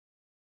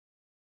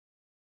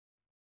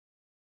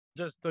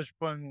 Just touch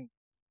upon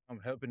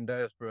helping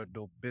diaspora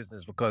do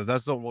business, because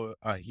that's what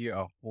I hear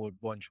a whole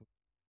bunch.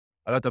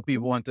 A lot of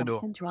people want to do.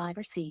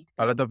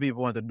 A lot of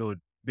people want to do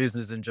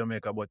business in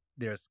Jamaica, but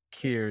they're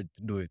scared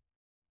to do it.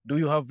 Do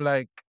you have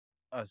like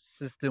a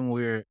system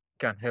where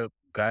can help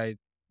guide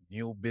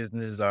new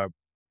business or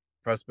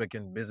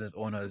prospecting business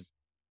owners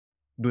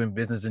doing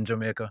business in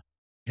Jamaica?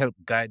 Help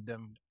guide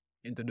them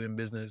into doing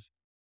business?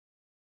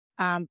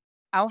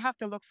 I'll have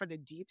to look for the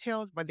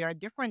details, but there are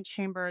different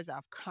chambers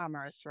of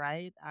commerce,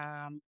 right?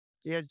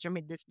 There's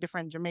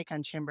different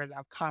Jamaican chambers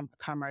of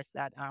commerce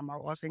that are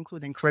also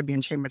including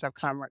Caribbean chambers of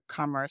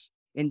commerce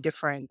in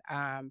different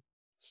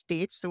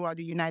states throughout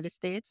the United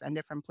States and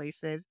different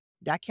places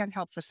that can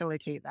help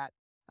facilitate that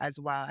as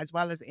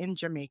well as in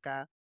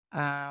Jamaica.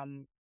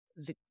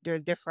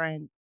 There's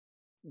different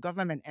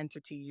government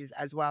entities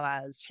as well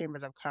as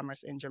chambers of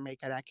commerce in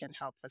Jamaica that can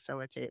help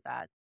facilitate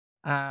that.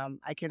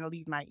 I can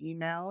leave my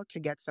email to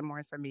get some more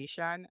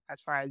information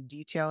as far as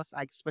details,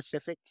 like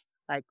specifics,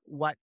 like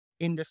what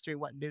industry,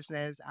 what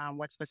business,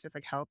 what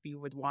specific help you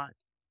would want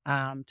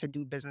to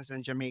do business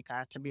in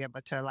Jamaica, to be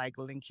able to like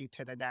link you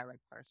to the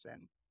direct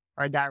person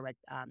or direct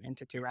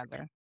entity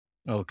rather.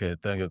 Okay,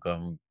 thank you.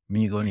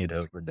 Me gonna need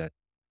help with that.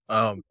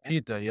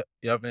 Peter, you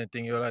have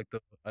anything you would like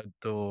to add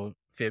to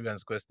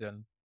Fabian's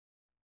question?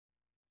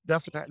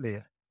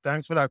 Definitely.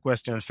 Thanks for that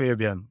question,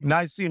 Fabian.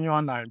 Nice seeing you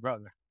online,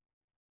 brother.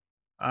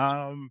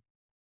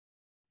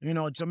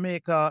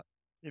 Jamaica,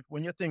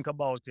 when you think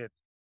about it,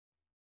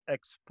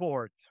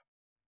 export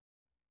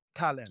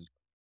talent.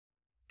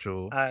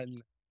 True.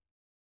 And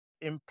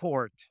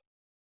import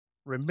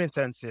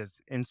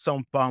remittances in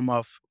some form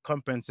of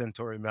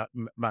compensatory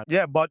manner.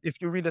 Yeah, but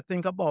if you really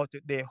think about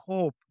it, they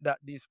hope that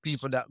these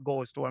people that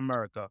goes to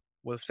America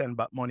will send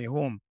back money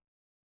home.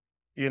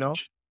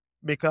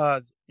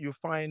 because you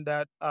find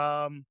that,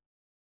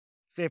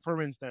 say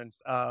for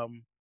instance,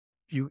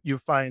 you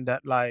find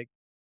that like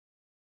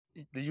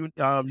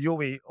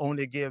UWE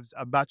only gives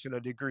a bachelor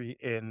degree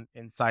in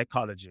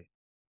psychology,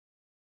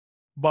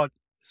 but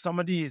some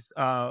of these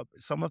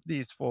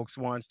folks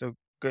wants to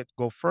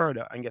go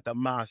further and get a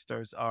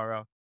master's or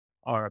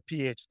a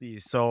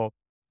PhD. So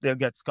they'll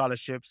get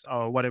scholarships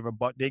or whatever,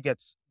 but they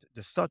get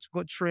such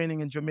good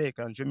training in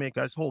Jamaica, and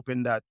Jamaica is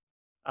hoping that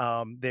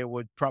they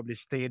would probably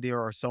stay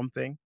there or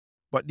something.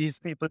 But these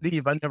people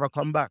leave and never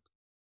come back.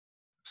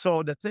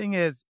 So the thing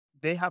is,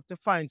 they have to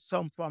find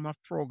some form of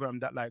program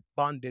that like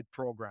bonded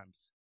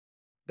programs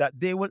that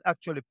they will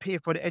actually pay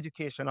for the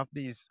education of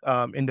these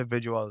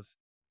individuals.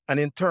 And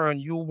in turn,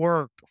 you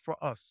work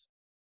for us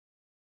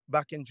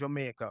back in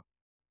Jamaica,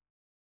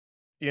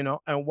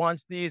 and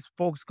once these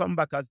folks come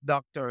back as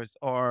doctors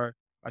or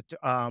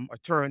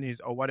attorneys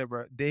or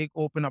whatever, they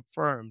open up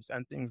firms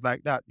and things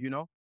like that.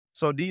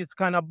 So these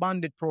kind of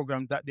bonded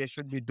programs that they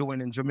should be doing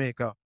in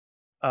Jamaica,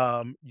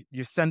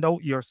 you're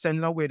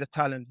sending away the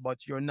talent,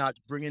 but you're not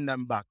bringing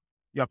them back.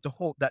 You have to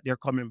hope that they're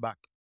coming back.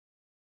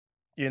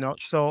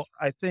 So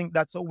I think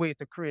that's a way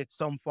to create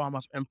some form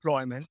of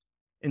employment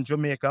in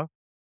Jamaica.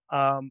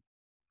 Um,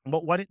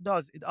 but what it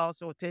does, it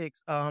also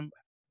takes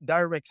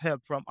direct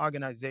help from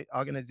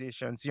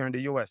organizations here in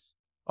the US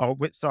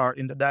or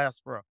in the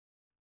diaspora.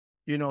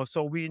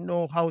 So we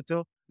know how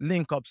to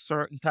link up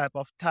certain type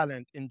of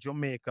talent in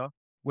Jamaica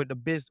with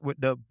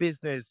the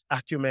business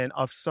acumen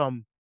of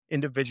some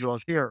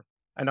individuals here.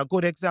 And a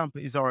good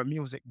example is our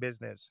music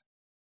business.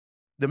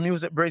 The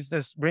music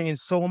business bringing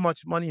so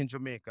much money in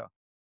Jamaica.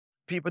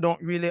 People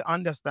don't really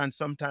understand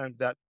sometimes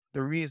that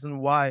the reason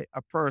why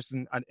a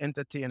person, an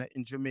entertainer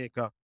in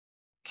Jamaica,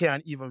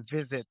 can't even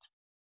visit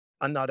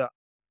another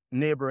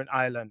neighboring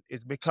island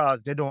is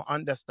because they don't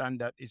understand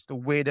that it's the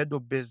way they do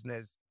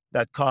business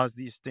that cause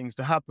these things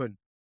to happen.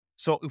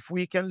 So if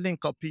we can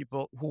link up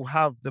people who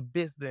have the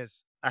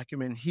business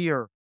acumen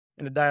here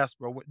in the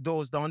diaspora with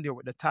those down there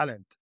with the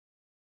talent,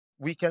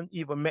 we can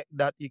even make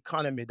that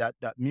economy, that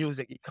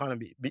music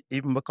economy,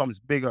 even becomes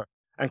bigger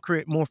and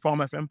create more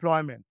form of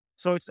employment.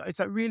 So it's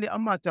a really a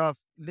matter of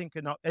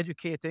linking up,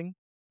 educating,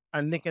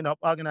 and linking up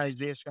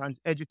organizations,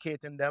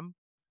 educating them,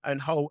 and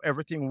how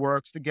everything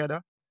works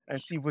together, and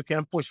see if we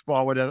can push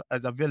forward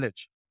as a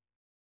village.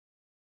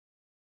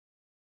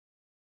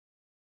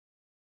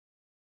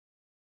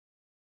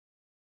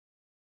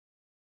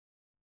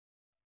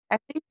 I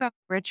think that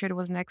Richard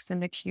was next in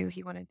the queue.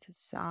 He wanted to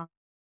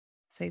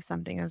say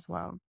something as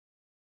well.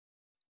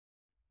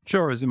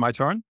 Sure. Is it my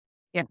turn?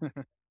 Yeah.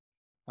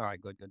 All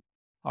right, good.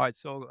 All right,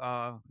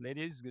 so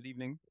ladies, good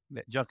evening.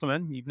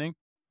 Gentlemen, evening.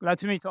 Glad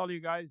to meet all you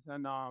guys.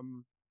 And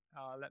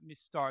let me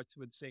start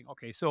with saying,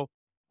 okay, so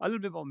a little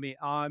bit about me.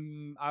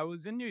 I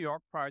was in New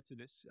York prior to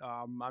this.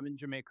 I'm in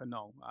Jamaica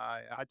now.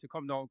 I had to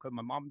come down because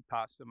my mom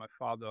passed and my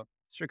father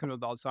stricken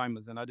with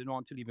Alzheimer's, and I didn't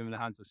want to leave him in the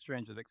hands of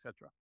strangers,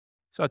 etc.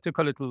 So I took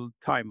a little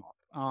time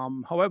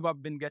off. However,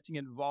 I've been getting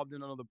involved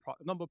in another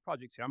number of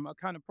projects here. I'm a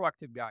kind of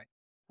proactive guy.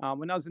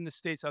 When I was in the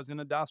States, I was in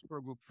a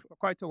diaspora group for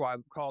quite a while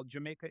called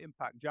Jamaica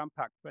Impact,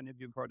 Jam-Packed, if any of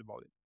you have heard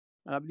about it.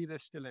 And I believe they're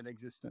still in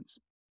existence.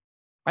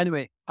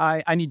 Anyway,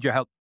 I need your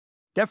help.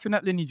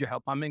 Definitely need your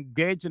help. I'm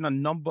engaged in a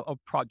number of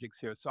projects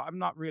here. So I'm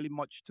not really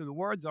much to the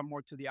words, I'm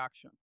more to the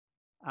action.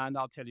 And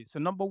I'll tell you. So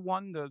number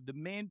one, the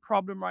main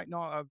problem right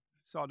now I've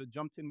sort of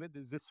jumped in with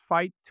is this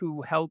fight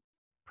to help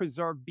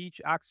preserve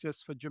beach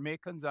access for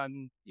Jamaicans,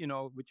 and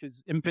which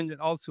is impinging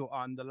also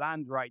on the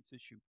land rights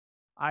issue.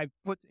 I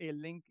put a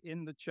link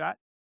in the chat,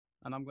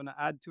 and I'm going to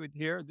add to it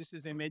here. This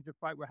is a major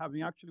fight we're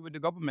having actually with the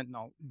government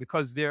now,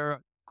 because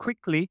they're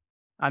quickly,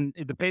 and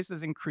the pace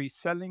has increased,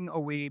 selling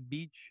away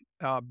beach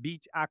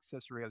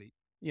access really,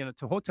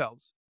 to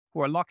hotels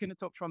who are locking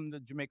it up from the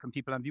Jamaican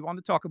people. And if you want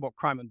to talk about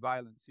crime and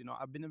violence,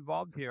 I've been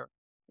involved here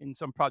in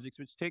some projects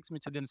which takes me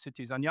to the inner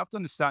cities, and you have to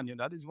understand,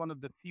 that is one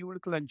of the few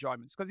little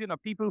enjoyments, because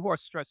people who are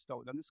stressed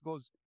out, and this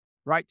goes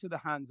right to the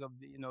hands of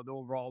the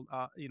overall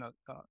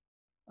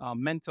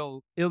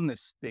mental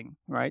illness thing,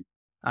 right?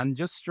 And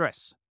just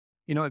stress.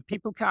 If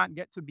people can't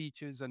get to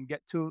beaches and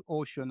get to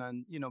ocean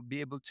and,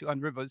 be able to,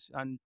 and rivers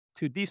and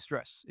to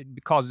de-stress, it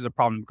causes a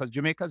problem, because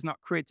Jamaica has not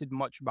created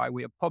much by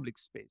way of public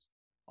space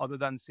other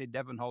than, say,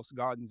 Devon House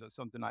Gardens or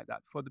something like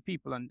that for the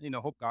people, and,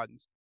 Hope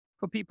Gardens,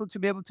 for people to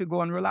be able to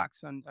go and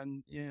relax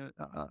and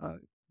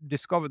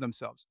discover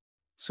themselves.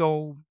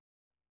 So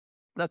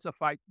that's a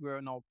fight we're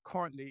now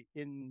currently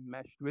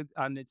enmeshed with,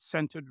 and it's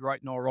centered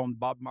right now around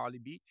Bob Marley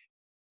Beach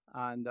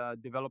and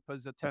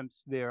developers'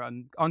 attempts there,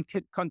 and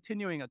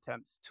continuing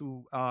attempts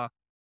to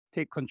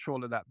take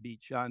control of that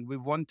beach. And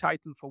we've won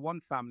title for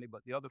one family,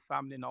 but the other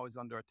family now is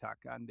under attack,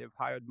 and they've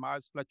hired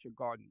Miles Fletcher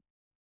Garden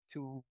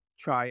to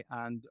try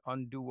and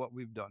undo what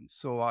we've done.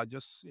 So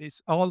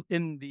it's all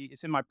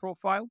it's in my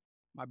profile,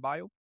 my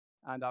bio,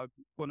 and I'm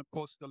going to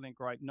post the link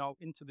right now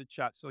into the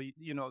chat. So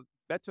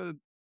better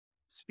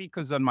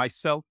speakers than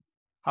myself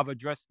have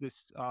addressed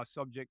this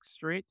subject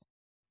straight,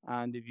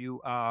 and if you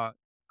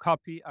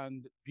copy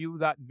and view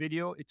that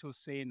video, it will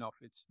say enough.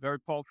 It's very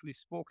powerfully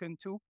spoken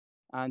to,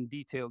 and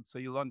detailed, so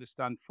you'll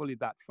understand fully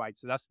that fight.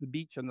 So that's the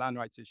beach and land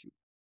rights issue.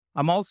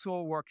 I'm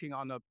also working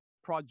on a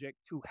project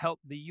to help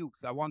the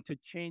youth. I want to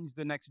change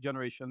the next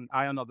generation.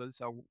 I and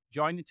others are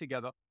joining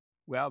together.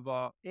 We have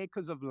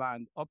acres of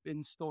land up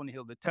in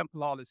Stonehill, the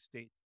Temple Hall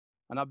Estate.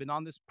 And I've been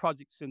on this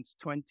project since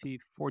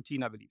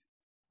 2014, I believe.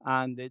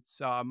 And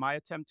it's my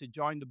attempt to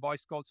join the Boy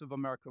Scouts of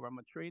America, where I'm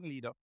a trained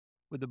leader,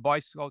 with the Boy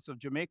Scouts of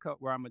Jamaica,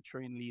 where I'm a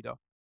trained leader,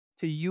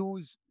 to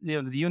use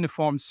the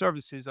uniformed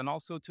services and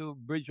also to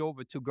bridge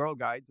over to Girl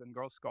Guides and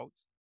Girl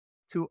Scouts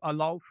to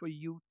allow for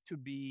youth to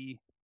be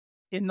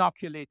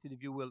inoculated,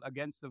 if you will,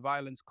 against the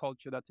violence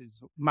culture that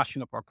is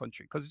mashing up our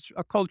country, because it's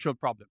a cultural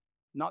problem,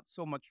 not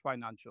so much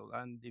financial.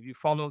 And if you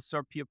follow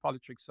Sir Pierre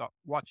Politics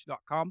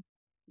watch.com,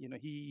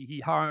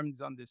 he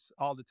harms on this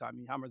all the time.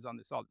 He hammers on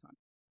this all the time.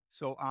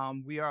 So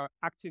we are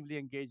actively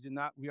engaged in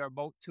that. We are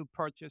about to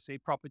purchase a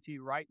property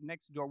right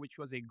next door, which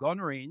was a gun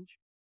range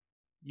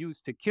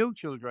used to kill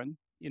children,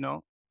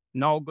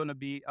 now going to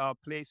be a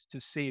place to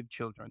save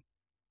children.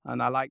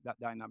 And I like that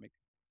dynamic.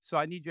 So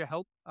I need your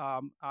help,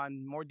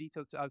 and more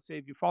details. I'll say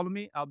if you follow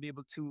me, I'll be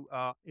able to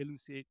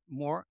elucidate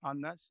more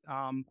on this.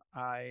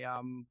 I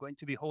am going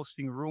to be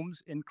hosting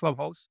rooms in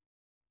Clubhouse,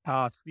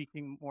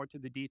 speaking more to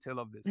the detail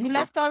of this. You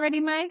left already,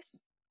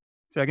 Max?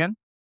 Say again?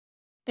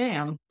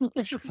 Damn.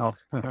 Oh.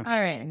 All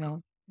right,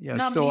 no. Yeah.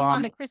 No, So leave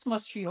on the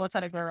Christmas tree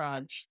outside the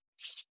garage.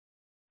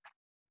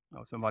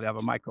 oh, somebody have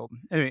a mic open.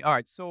 Anyway, all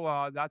right.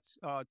 So that's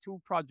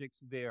 2 projects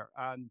there,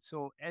 and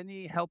so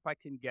any help I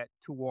can get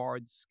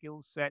towards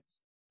skill sets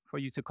for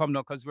you to come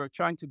now, because we're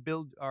trying to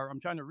build, or I'm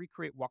trying to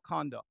recreate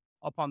Wakanda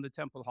up on the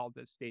Temple Hall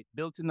Estate,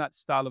 built in that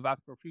style of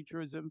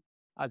Afrofuturism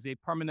as a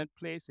permanent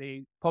place,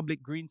 a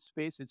public green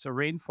space. It's a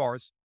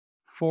rainforest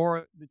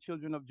for the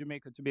children of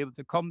Jamaica to be able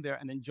to come there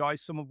and enjoy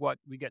some of what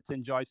we get to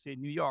enjoy, say,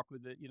 in New York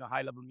with the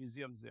high-level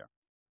museums there.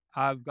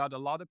 I've got a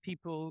lot of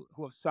people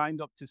who have signed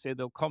up to say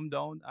they'll come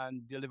down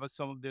and deliver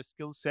some of their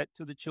skill set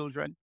to the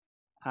children.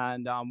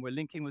 And we're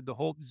linking with the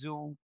Hope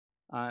Zoo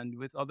and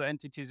with other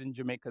entities in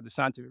Jamaica, the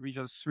Scientific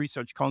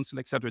Research Council,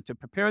 et cetera, to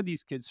prepare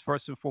these kids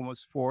first and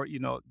foremost for,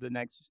 the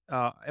next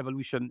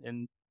evolution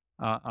in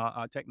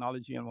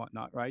technology and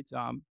whatnot, right?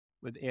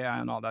 With AI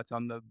and all that's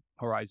on the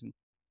horizon,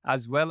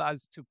 as well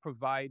as to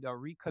provide a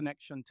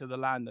reconnection to the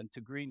land and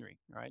to greenery,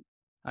 right?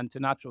 And to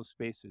natural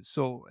spaces.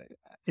 So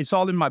it's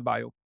all in my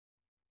bio.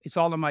 It's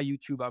all on my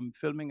YouTube. I'm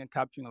filming and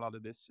capturing a lot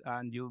of this,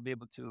 and you'll be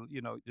able to,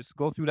 just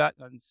go through that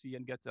and see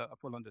and get a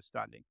full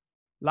understanding.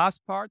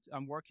 Last part,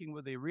 I'm working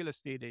with a real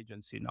estate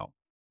agency now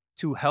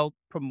to help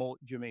promote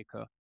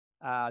Jamaica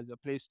as a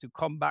place to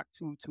come back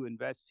to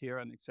invest here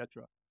and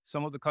etc.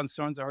 Some of the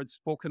concerns I heard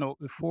spoken out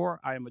before,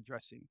 I am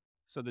addressing.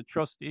 So the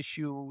trust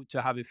issue,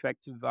 to have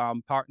effective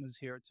partners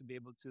here to be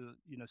able to,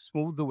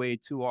 smooth the way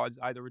towards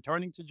either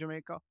returning to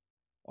Jamaica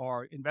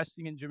or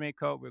investing in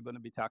Jamaica. We're going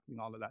to be tackling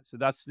all of that. So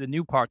that's the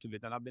new part of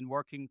it. And I've been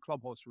working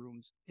Clubhouse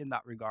rooms in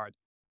that regard.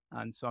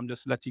 And so I'm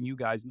just letting you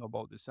guys know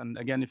about this. And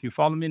again, if you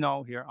follow me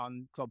now here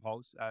on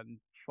Clubhouse and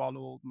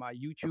follow my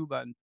YouTube,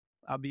 and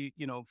I'll be,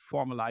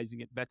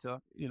 formalizing it better,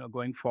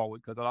 going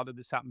forward, because a lot of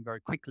this happened very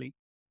quickly.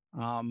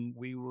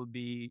 We will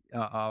be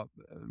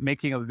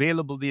making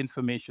available the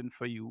information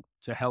for you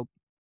to help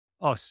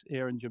us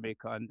here in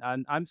Jamaica.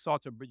 And I'm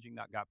sort of bridging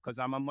that gap, because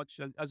I'm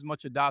as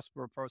much a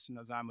diaspora person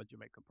as I'm a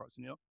Jamaican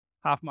person.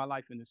 Half my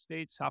life in the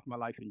States, half my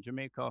life in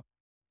Jamaica,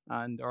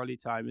 and early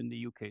time in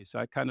the UK. So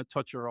I kind of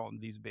touch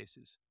around these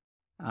bases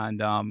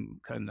and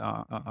can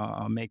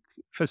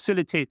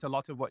facilitate a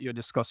lot of what you're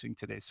discussing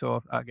today.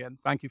 So again,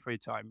 thank you for your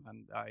time,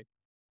 and I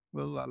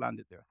will land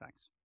it there.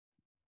 Thanks.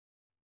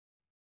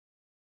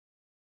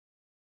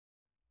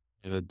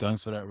 Yeah,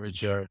 thanks for that,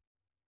 Richard.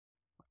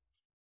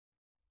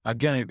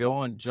 Again, if you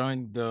want to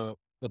join the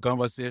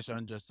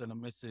conversation, just send a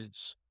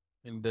message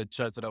in the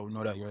chat so that we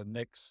know that you're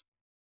next.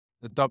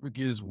 The topic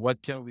is,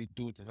 what can we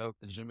do to help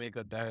the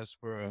Jamaica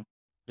diaspora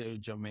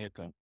build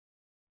Jamaica?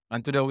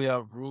 And today we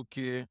have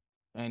Rookie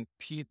and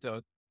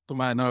Peter, to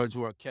my knowledge,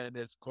 who are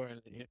candidates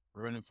currently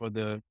running for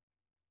the...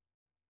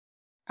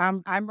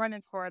 I'm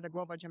running for the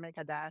Global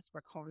Jamaica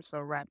Diaspora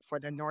Council rep for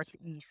the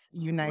Northeast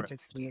United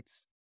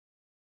States.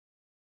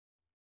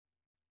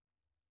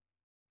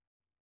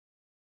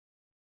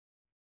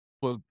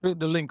 We'll put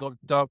the link up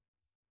top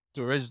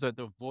to register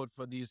to vote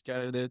for these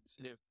candidates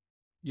if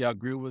you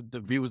agree with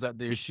the views that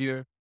they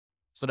share,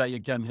 so that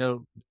you can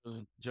help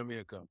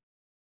Jamaica.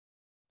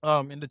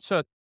 In the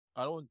chat,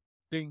 I don't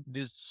think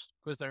this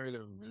question really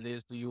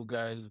relates to you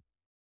guys.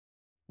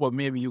 Well,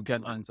 maybe you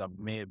can answer,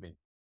 maybe.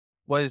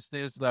 But it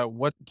says like,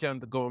 what are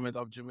the government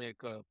of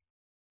Jamaica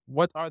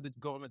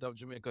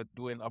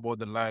doing about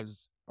the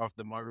lives of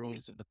the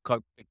Maroons in the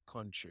cockpit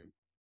country?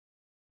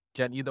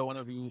 Can either one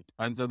of you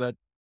answer that?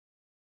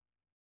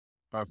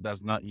 Or if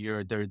that's not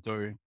your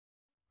territory?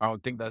 I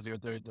don't think that's your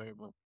territory,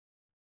 but...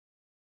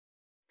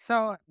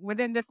 So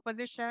within this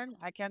position,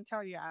 I can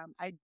tell you,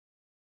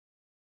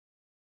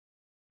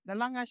 the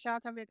long and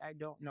short of it, I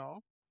don't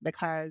know,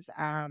 because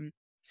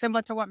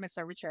similar to what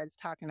Mr. Richard is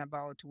talking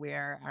about,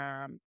 where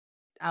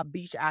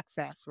beach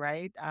access,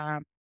 right?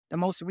 The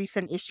most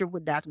recent issue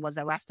with that was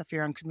a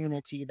Rastafarian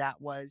community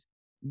that was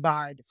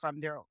barred from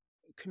their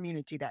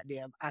community that they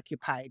have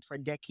occupied for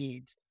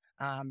decades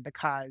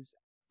because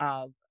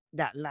of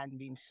that land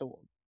being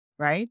sold,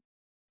 right?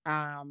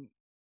 Um,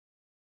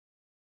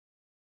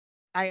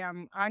 I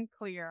am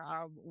unclear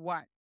of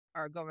what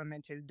our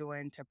government is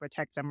doing to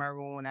protect the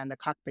Maroon and the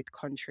cockpit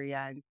country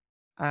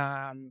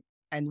um,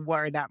 and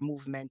where that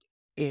movement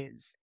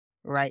is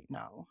right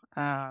now.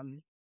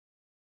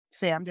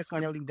 So I'm just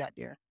going to leave that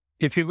there.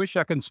 If you wish,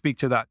 I can speak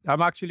to that.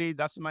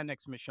 That's my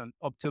next mission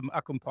up to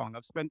Akumpong.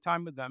 I've spent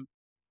time with them.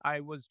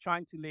 I was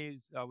trying to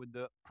liaise with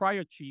the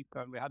prior chief,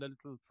 and we had a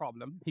little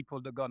problem. He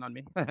pulled the gun on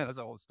me. That's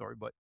a whole story,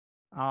 but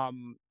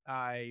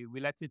we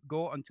let it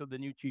go until the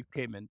new chief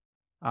came in.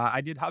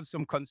 I did have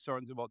some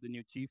concerns about the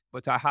new chief,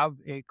 but I have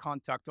a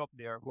contact up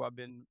there who I've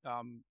been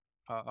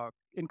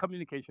in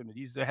communication with.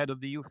 He's the head of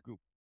the youth group.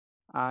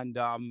 And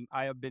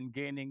I have been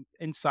gaining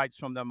insights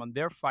from them on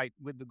their fight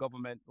with the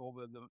government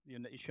over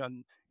the issue.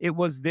 And it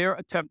was their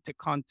attempt to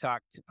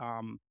contact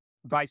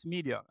Vice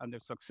Media and their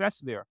success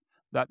there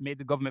that made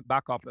the government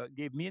back up.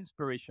 Gave me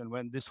inspiration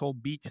when this whole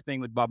beach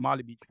thing with Bob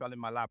Marley Beach fell in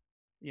my lap.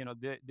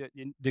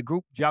 The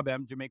group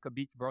JABEM, Jamaica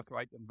Beach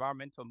Birthright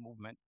Environmental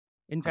Movement,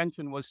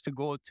 intention was to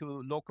go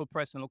to local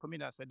press and local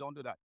media. I said, don't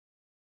do that.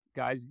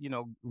 Guys,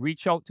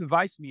 reach out to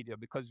Vice Media,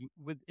 because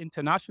with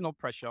international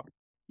pressure,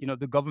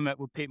 the government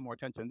will pay more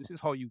attention. This is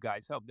how you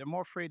guys help. They're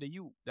more afraid of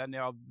you than they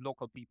are of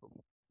local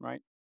people,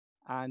 right?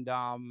 And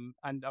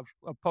of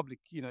public,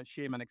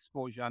 shame and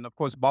exposure. And of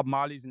course, Bob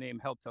Marley's name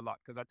helped a lot,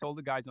 because I told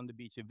the guys on the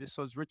beach, if this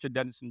was Richard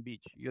Dennison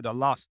Beach, you'd have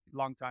lost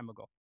long time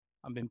ago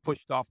and been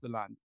pushed off the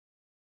land.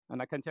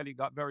 And I can tell you, it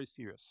got very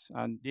serious.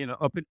 And,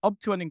 up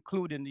to and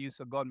including the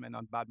use of gunmen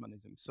on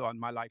badmanism. So, on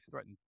my life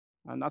threatened.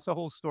 And that's a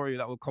whole story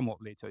that will come up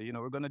later.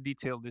 We're going to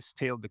detail this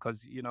tale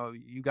because,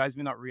 you guys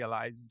may not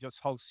realize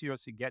just how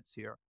serious it gets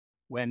here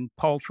when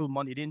powerful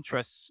moneyed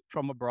interests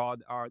from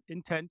abroad are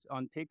intent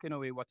on taking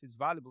away what is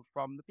valuable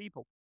from the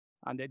people.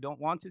 And they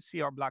don't want to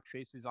see our black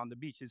faces on the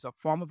beach. It's a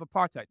form of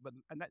apartheid. But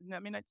I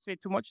may not say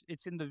too much.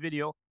 It's in the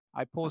video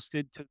I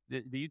posted, to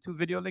the YouTube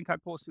video link I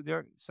posted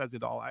there. It says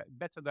it all.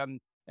 Better than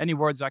any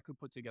words I could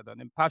put together. An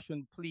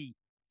impassioned plea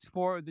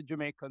for the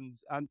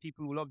Jamaicans and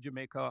people who love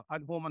Jamaica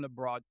at home and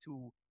abroad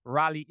to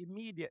rally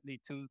immediately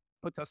to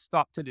put a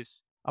stop to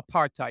this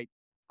apartheid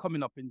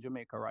coming up in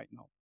Jamaica right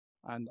now.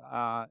 And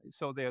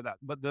so there that.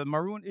 But the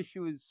Maroon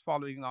issue is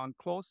following on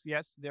close.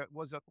 Yes, there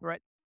was a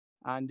threat,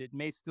 and it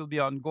may still be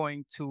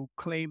ongoing to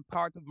claim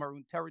part of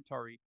Maroon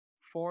territory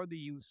for the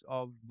use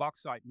of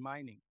bauxite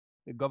mining.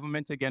 The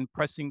government again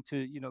pressing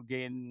to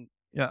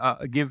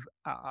give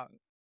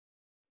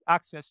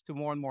access to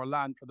more and more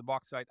land for the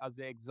bauxite as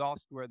they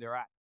exhaust where they're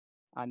at.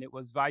 And it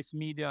was Vice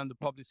Media and the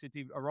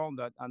publicity around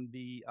that and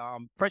the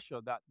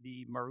pressure that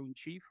the Maroon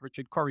chief,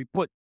 Richard Curry,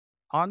 put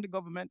on the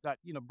government that,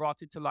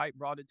 brought it to light,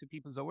 brought it to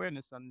people's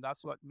awareness. And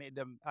that's what made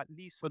them, at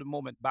least for the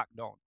moment, back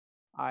down.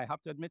 I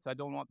have to admit, I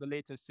don't know what the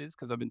latest is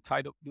because I've been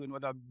tied up doing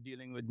what I'm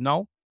dealing with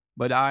now.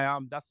 But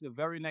that's the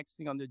very next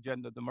thing on the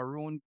agenda. The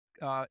Maroon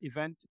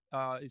event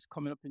is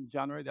coming up in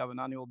January. They have an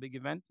annual big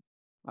event.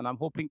 And I'm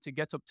hoping to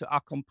get up to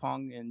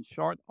Akumpong in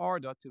short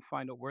order to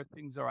find out where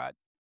things are at.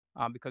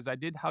 Because I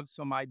did have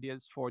some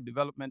ideas for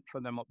development for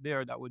them up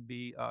there that would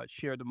be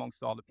shared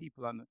amongst all the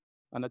people, and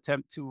an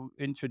attempt to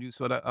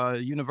introduce a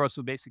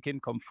universal basic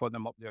income for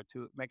them up there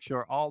to make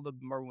sure all the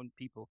Maroon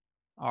people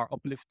are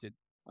uplifted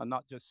and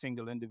not just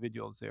single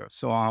individuals there.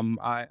 So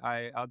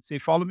I'd say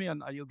follow me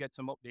and you'll get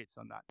some updates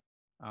on that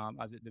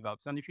as it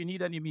develops. And if you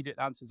need any immediate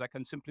answers, I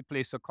can simply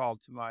place a call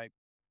to my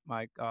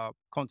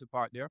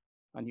counterpart there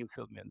and he'll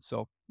fill me in.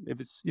 So if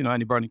it's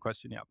any burning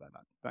question you have about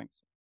that.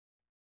 Thanks.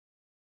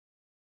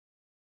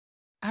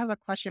 I have a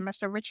question,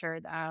 Mr.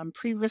 Richard.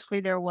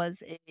 Previously, there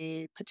was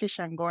a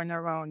petition going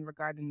around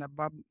regarding the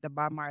Bob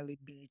Marley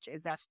Beach.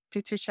 Is that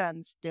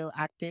petition still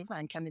active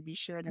and can it be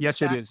shared? Yes,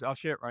 it is. I'll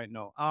share it right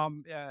now.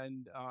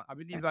 And I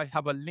believe I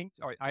have a link.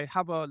 Or I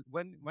have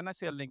when I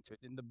say a link to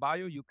it in the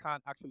bio, you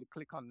can't actually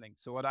click on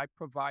links. So what I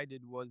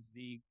provided was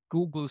the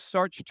Google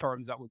search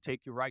terms that will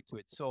take you right to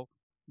it. So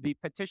the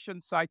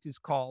petition site is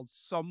called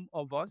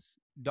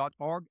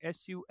sumofus.org,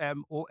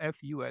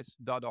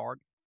 SUMOFUS.org.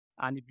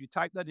 And if you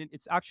type that in,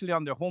 it's actually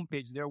on their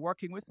homepage. They're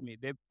working with me.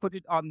 They put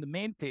it on the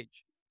main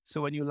page.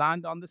 So when you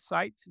land on the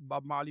site,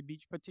 Bob Marley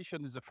Beach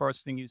petition is the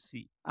first thing you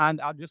see. And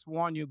I'll just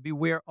warn you,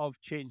 beware of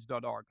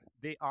change.org.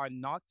 They are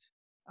not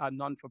a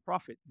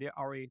non-for-profit. They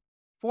are a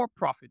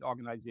for-profit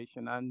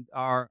organization. And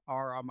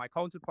my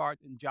counterpart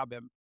in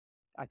JABEM,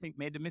 I think,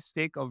 made the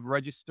mistake of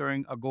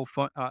registering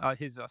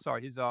his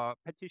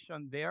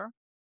petition there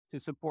to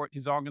support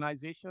his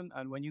organization.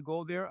 And when you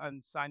go there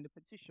and sign the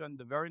petition,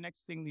 the very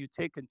next thing you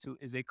take into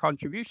is a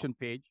contribution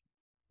page,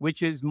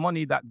 which is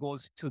money that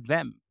goes to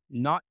them,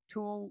 not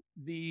to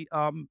the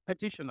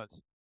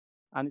petitioners.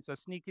 And it's a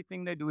sneaky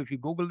thing they do. If you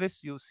Google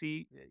this, you'll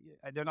see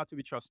they're not to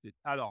be trusted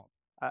at all.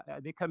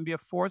 They can be a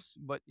force,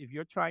 but if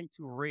you're trying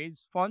to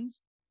raise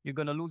funds, you're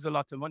going to lose a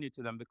lot of money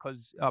to them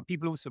because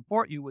people who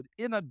support you would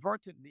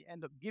inadvertently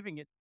end up giving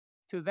it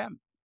to them.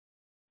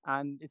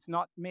 and it's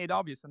not made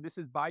obvious. And this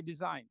is by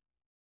design.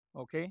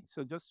 Okay,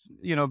 so just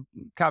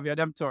caveat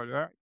emptor,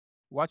 right?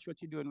 Watch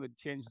what you're doing with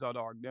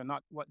change.org. They're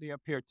not what they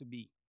appear to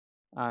be.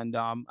 And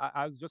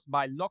I was just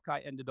by luck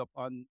I ended up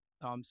on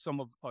some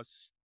of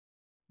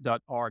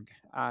us.org,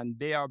 and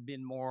they are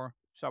being more,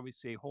 shall we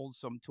say,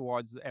 wholesome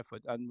towards the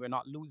effort, and we're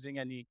not losing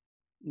any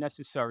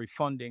necessary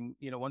funding.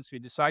 Once we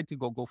decide to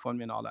go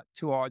GoFundMe and all that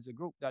towards a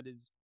group that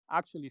is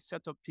actually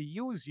set up to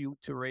use you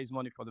to raise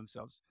money for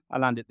themselves.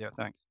 I'll land it there.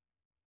 Thanks.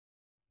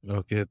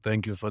 Okay,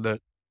 thank you for that.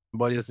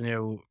 Anybody else in here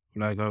who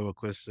like have a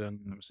question?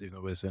 Let me see if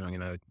nobody's saying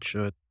anything in the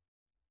chat.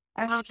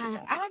 I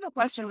have a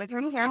question. Like,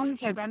 can you hear me?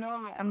 Because I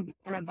know I'm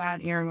in a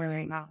bad area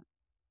right now.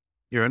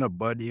 You're in a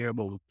bad ear,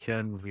 but we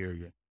can hear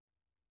you.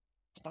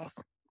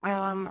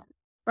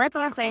 Right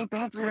now, thank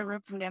you for the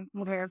rip from them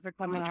for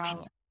coming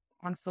out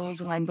on stage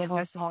and like giving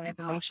us all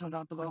information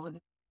about the global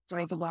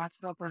Jamaica Black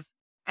because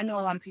I know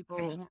a lot of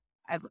people,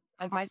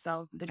 like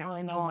myself, didn't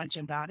really know much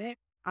about it.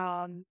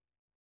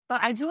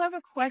 But I do have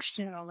a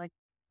question. Like,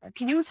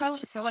 can you tell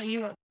us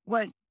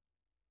what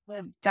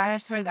the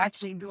diaspora is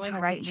actually doing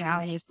right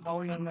now is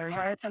voting their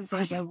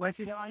what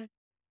you're doing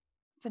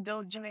to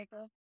build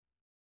Jamaica?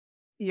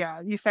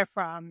 Yeah, you said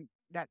from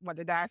that what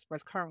the diaspora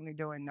is currently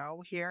doing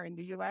now here in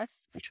the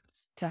U.S.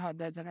 To help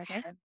build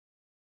Jamaica?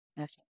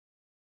 Yes.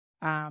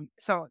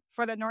 So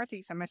for the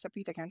Northeast, and Mr.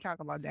 Peter can talk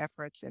about the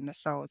efforts in the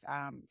South.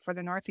 For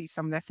the Northeast,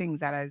 some of the things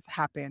that has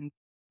happened,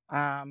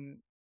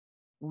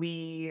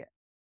 we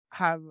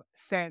have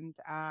sent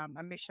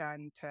a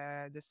mission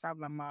to the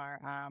Sablamar,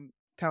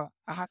 to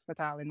a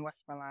hospital in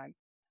Westmoreland,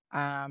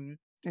 in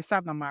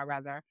Sablamar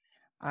rather,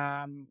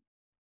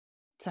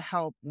 to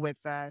help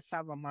with the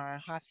Sablamar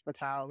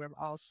Hospital. We've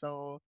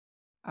also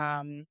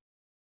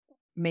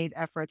made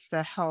efforts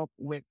to help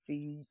with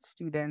the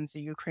students,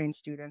 the Ukraine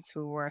students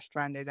who were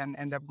stranded and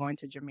end up going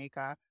to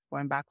Jamaica,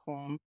 going back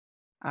home,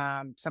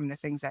 some of the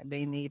things that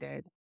they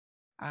needed.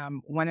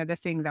 One of the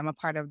things, I'm a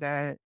part of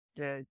the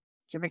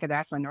Jamaica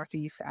Diaspora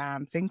Northeast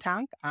think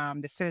tank,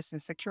 the citizen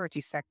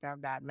security sector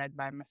of that, led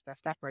by Mr.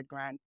 Stafford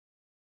Grant.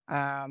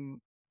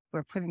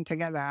 We're putting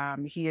together,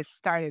 he has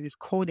started his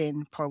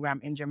coding program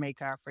in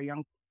Jamaica for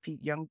young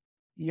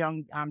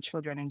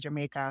children in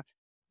Jamaica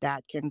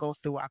that can go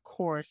through a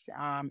course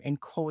in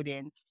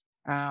coding.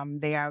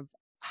 They have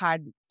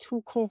had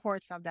 2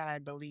 cohorts of that, I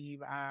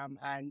believe,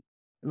 and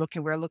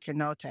we're looking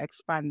now to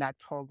expand that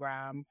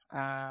program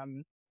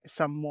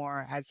some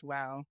more as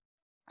well.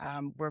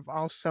 We've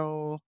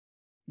also,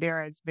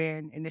 there has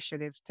been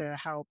initiatives to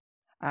help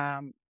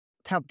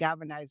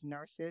galvanize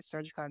nurses,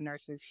 surgical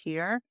nurses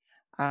here,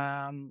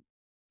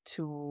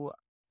 to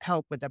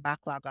help with the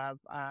backlog of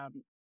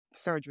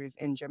surgeries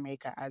in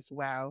Jamaica as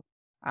well.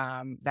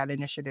 That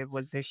initiative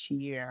was this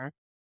year.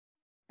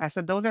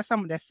 So those are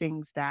some of the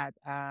things that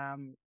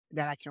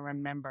that I can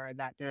remember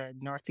that the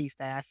Northeast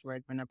diaspora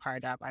has been a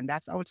part of, and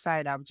that's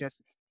outside of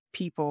just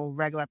people,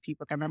 regular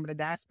people. I remember the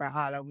diaspora,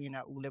 all of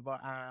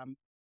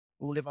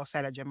who live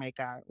outside of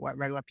Jamaica, what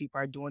regular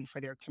people are doing for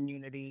their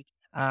community,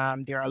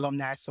 their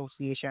alumni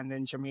association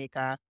in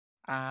Jamaica,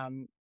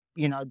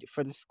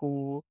 for the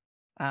school.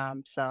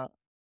 So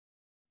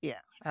yeah,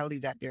 I'll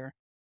leave that there.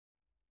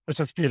 This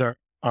is Peter,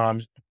 for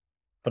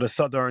the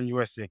Southern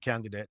USA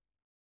candidate.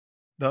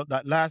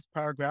 That last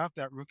paragraph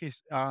that Rookie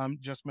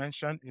just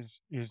mentioned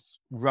is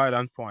right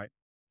on point.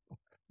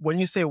 When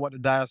you say what the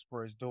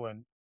diaspora is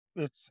doing,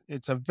 it's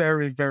a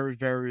very, very,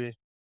 very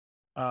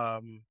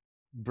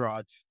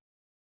broad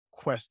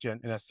question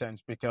in a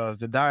sense, because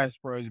the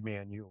diaspora is me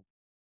and you.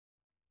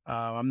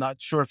 I'm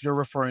not sure if you're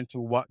referring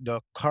to what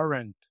the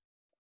current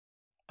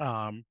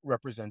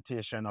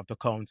representation of the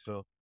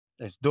council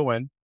is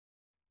doing,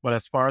 but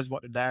as far as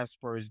what the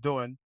diaspora is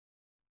doing,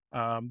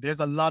 there's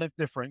a lot of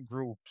different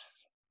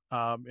groups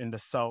in the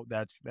South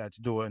that's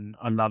doing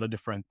a lot of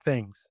different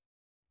things.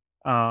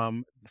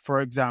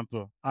 For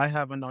example, I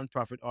have a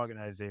nonprofit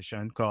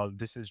organization called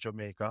This Is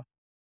Jamaica.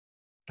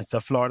 It's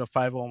a Florida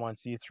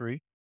 501c3,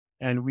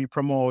 and we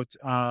promote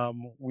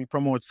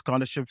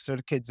scholarships to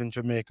the kids in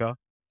Jamaica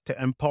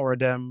to empower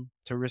them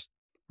to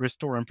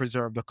restore and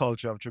preserve the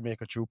culture of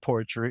Jamaica through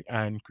poetry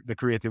and the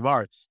creative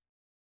arts.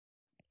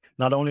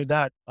 Not only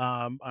that,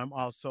 I'm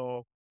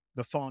also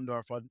the founder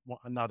of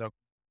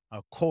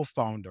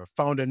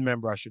founding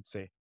member, I should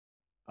say,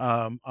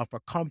 of a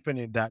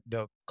company that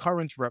the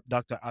current rep,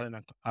 Dr.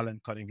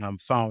 Alan Cunningham,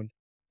 found,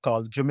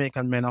 called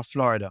Jamaican Men of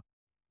Florida,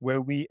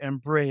 where we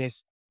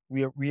embrace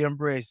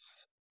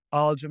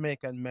all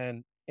Jamaican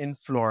men in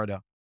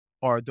Florida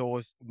or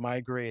those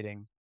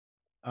migrating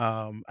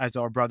as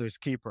our brother's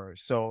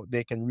keepers. So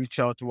they can reach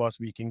out to us,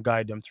 we can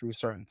guide them through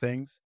certain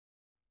things.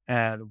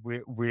 And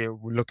we're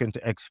looking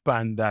to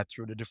expand that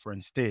through the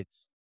different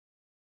states.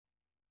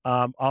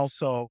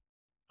 Also,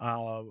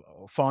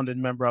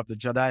 founding member of the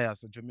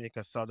JADIAS, the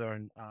Jamaica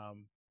Southern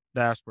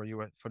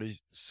Diaspora for the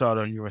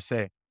Southern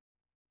USA.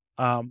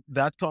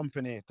 That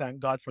company, thank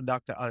God for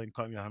Dr. Alan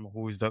Cunningham,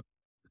 who is the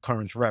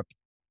current rep,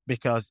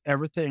 because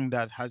everything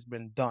that has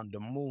been done, the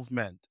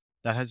movement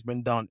that has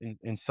been done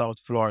in South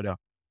Florida,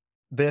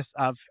 this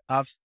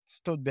I've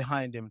stood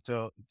behind him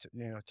to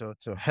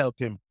help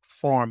him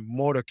form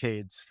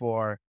motorcades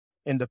for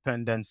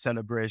independence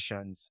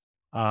celebrations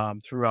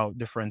throughout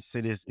different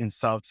cities in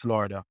South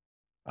Florida.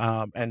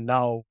 And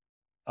now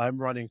I'm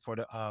running for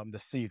the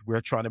seat.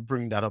 We're trying to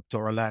bring that up to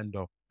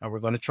Orlando, and we're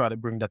going to try to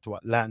bring that to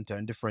Atlanta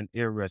and different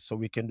areas so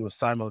we can do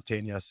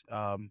simultaneous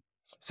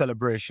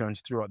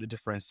celebrations throughout the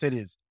different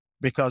cities.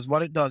 Because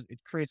what it does, it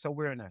creates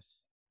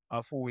awareness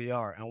of who we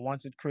are, and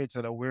once it creates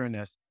that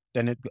awareness,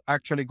 then it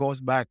actually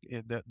goes back.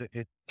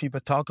 People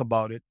talk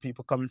about it.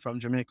 People coming from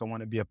Jamaica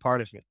want to be a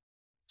part of it.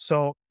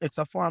 So it's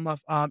a form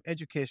of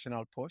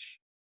educational push,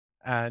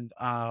 and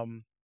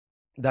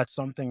that's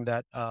something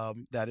that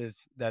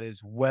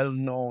is well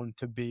known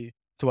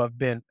to have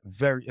been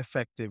very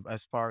effective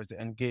as far as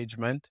the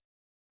engagement.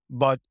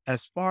 But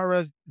as far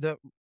as the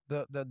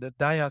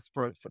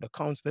diaspora for the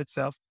council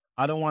itself,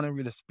 I don't want to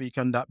really speak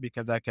on that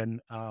because I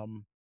can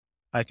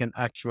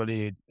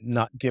actually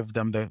not give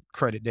them the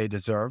credit they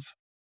deserve.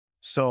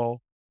 So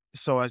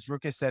as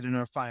Rookie said in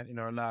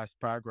our last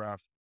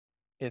paragraph,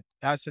 it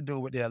has to do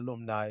with the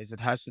alumni. It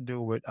has to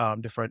do with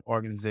different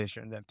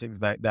organizations and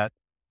things like that.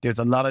 There's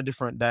a lot of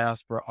different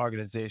diaspora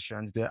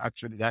organizations. They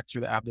actually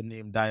have the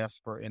name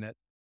diaspora in it,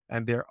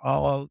 and they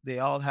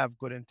all have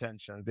good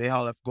intentions. They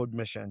all have good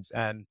missions,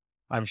 and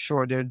I'm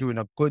sure they're doing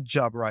a good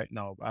job right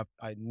now.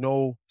 I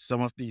know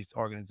some of these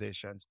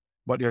organizations,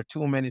 but there are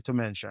too many to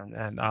mention,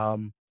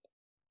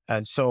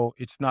 and so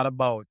it's not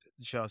about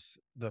just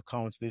the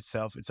council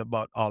itself. It's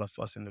about all of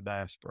us in the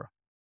diaspora.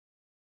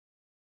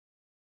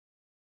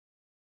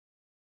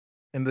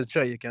 In the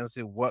chat, you can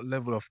see what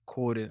level of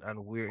coding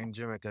and where in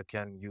Jamaica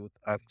can youth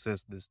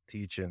access this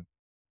teaching.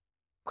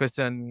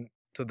 Question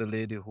to the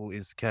lady who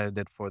is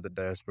candidate for the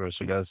diaspora.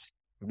 So guys,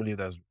 I believe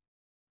that's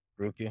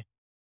Rookie.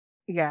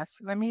 Yes,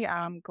 let me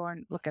go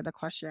and look at the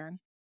question.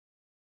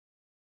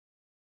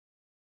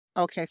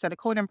 Okay, so the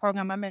coding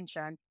program I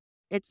mentioned,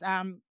 it's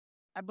I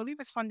believe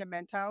it's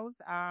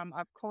fundamentals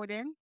of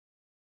coding.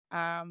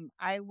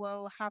 I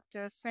will have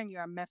to send you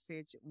a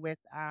message with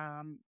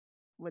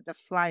the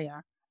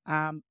flyer.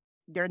 Um,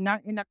 they're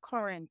not in a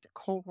current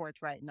cohort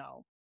right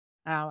now.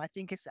 I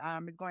think it's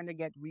going to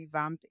get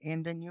revamped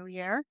in the new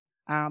year.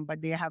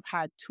 But they have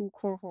had two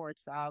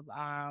cohorts of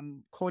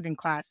coding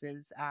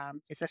classes.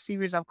 It's a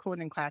series of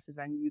coding classes,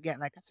 and you get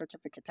like a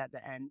certificate at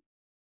the end.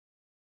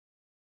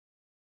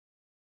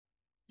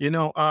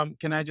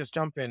 Can I just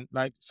jump in?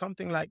 Like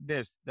something like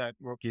this that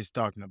Rookie is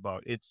talking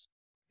about. It's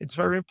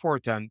very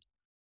important.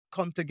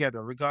 Come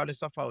together,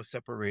 regardless of how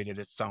separated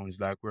it sounds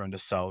like we're in the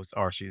south,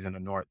 or she's in the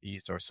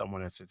northeast, or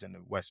someone else is in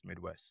the west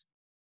Midwest.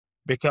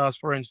 Because,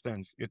 for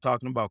instance, you're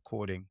talking about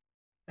coding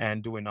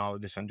and doing all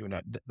of this and doing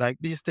that. Like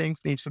these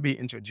things need to be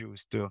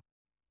introduced to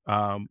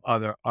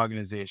other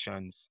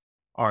organizations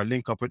or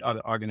link up with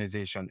other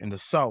organizations in the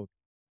south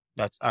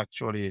that's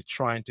actually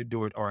trying to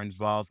do it or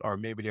involved, or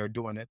maybe they're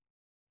doing it.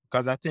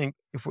 Because I think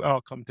if we all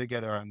come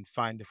together and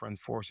find different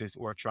forces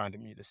who are trying to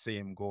meet the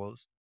same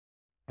goals,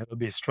 it'll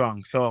be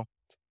strong. So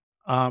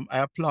I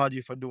applaud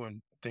you for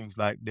doing things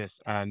like this.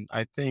 And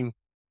I think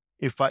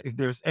if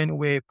there's any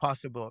way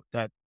possible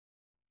that,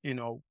 you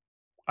know,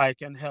 I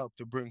can help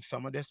to bring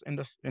some of this in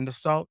the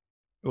South,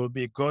 it will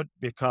be good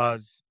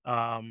because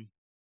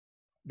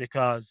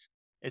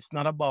it's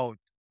not about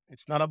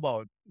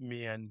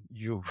me and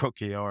you,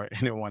 Rookie, or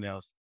anyone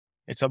else.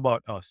 It's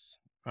about us.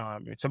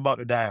 It's about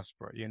the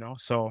diaspora.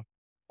 So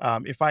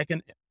if I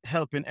can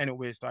help in any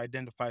ways to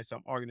identify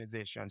some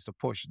organizations to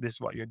push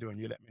this, what you're doing,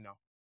 you let me know.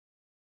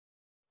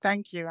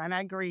 Thank you, and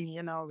I agree.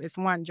 It's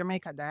one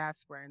Jamaica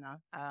diaspora,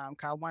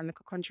 'cause one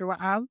little country we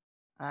have,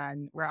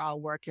 and we're all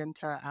working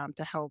to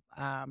help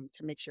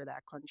to make sure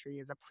that country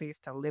is a place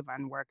to live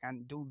and work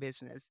and do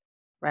business,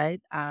 right?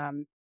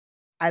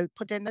 I'll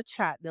put in the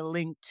chat the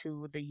link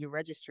to the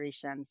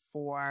registration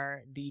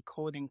for the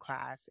coding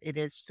class. It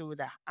is through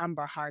the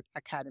Amber Heart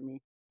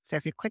Academy. So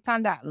if you click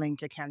on that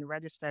link, you can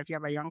register. If you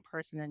have a young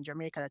person in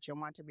Jamaica that you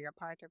want to be a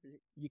part of,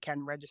 you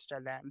can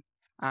register them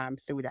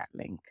through that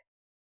link.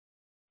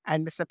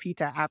 And Mr.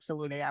 Peter,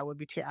 absolutely. I will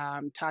be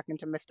talking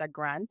to Mr.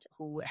 Grant,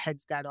 who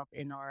heads that up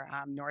in our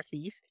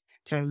Northeast,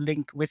 to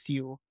link with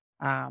you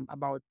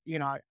about,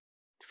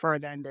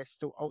 furthering this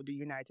throughout the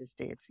United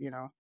States.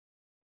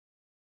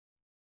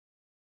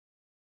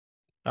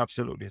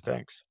 Absolutely.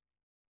 Thanks.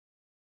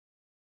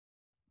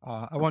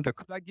 I wonder,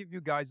 could I give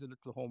you guys a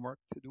little homework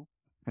to do?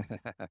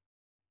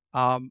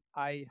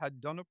 I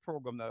had done a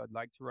program that I'd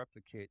like to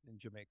replicate in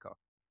Jamaica.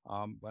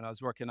 When I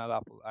was working at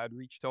Apple, I had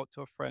reached out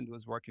to a friend who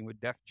was working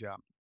with Def Jam.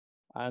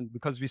 And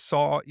because we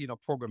saw,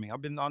 programming,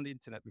 I've been on the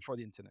internet before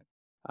the internet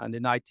and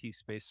in IT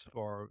space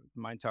for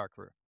my entire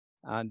career.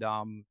 And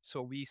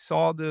so we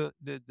saw the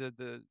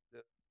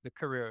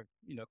career,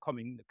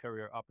 coming, the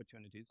career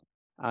opportunities.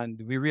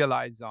 And we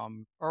realized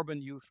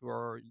urban youth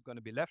were going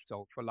to be left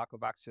out for lack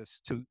of access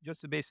to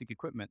just the basic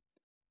equipment.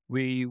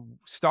 We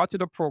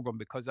started a program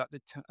because at the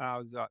I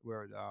was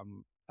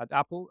at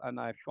Apple, and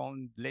I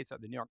found later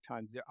at the New York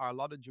Times there are a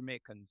lot of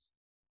Jamaicans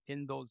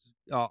in those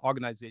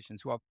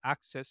organizations who have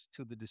access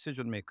to the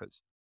decision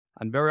makers.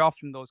 And very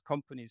often those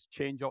companies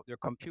change out their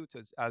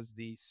computers as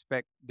the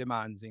spec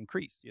demands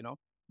increase,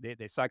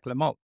 they cycle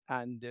them out.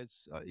 And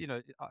there's,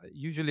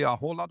 usually a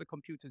whole lot of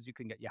computers you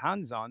can get your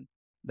hands on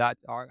that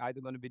are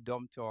either going to be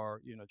dumped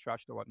or,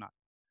 trashed or whatnot.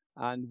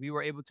 And we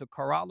were able to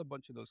corral a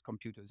bunch of those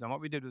computers. And what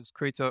we did was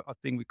create a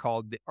thing we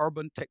called the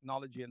Urban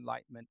Technology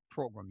Enlightenment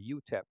Program,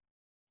 UTEP.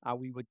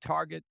 We would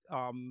target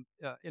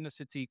inner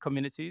city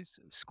communities,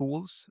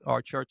 schools,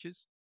 or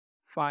churches,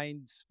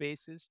 find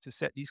spaces to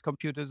set these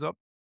computers up,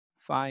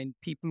 find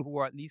people who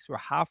are at least were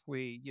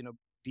halfway,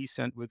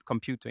 decent with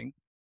computing,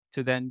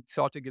 to then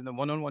sort of give them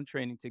one-on-one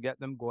training to get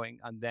them going,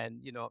 and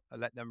then,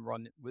 let them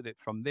run with it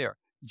from there,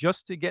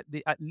 just to get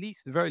the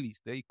very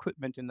least, the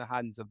equipment in the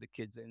hands of the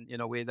kids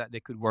in a way that they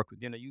could work with,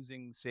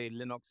 using, say,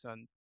 Linux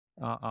and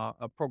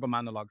a program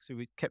analog. So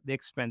we kept the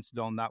expense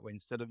down that way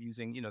instead of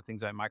using,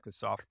 things like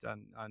Microsoft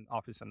and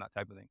Office and that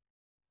type of thing.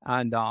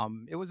 And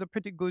it was a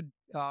pretty good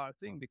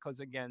thing because,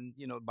 again,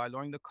 by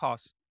lowering the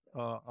cost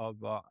of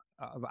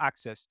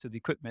access to the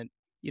equipment,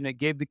 it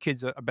gave the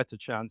kids a better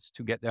chance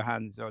to get their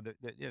hands or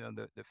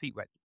the feet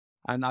wet.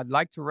 And I'd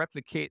like to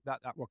replicate that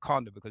at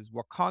Wakanda, because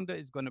Wakanda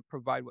is going to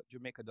provide what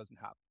Jamaica doesn't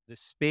have: the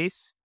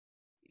space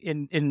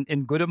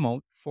in good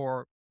amount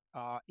for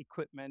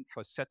equipment,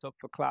 for setup,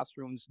 for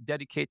classrooms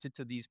dedicated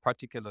to these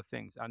particular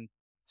things, and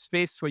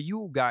space for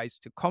you guys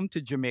to come to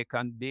Jamaica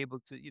and be able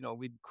to,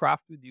 we'd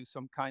craft with you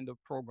some kind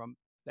of program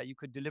that you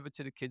could deliver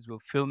to the kids. We'll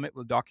film it,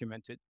 we'll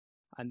document it,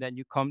 and then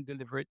you come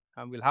deliver it,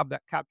 and we'll have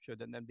that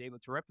captured and then be able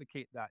to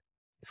replicate that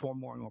for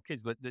more and more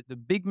kids. But the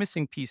big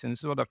missing piece, and this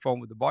is what I found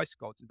with the Boy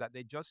Scouts, is that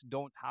they just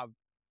don't have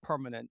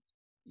permanent,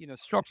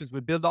 structures. We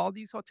build all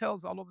these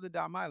hotels all over the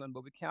damn island,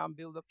 but we can't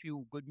build a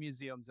few good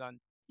museums and,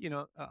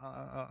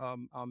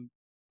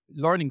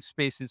 learning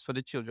spaces for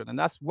the children. And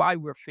that's why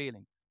we're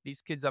failing.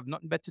 These kids have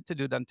nothing better to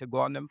do than to go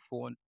on them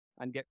phone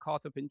and get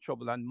caught up in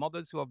trouble. And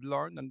mothers who have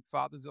learned and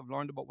fathers who have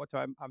learned about what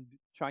I'm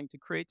trying to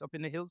create up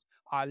in the hills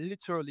are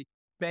literally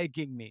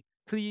begging me,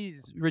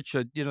 please,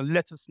 Richard,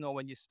 let us know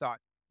when you start.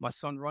 My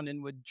son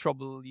running with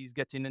trouble, he's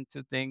getting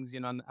into things,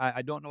 and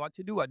I don't know what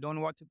to do. I don't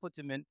know what to put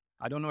him in.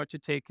 I don't know where to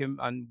take him,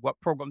 and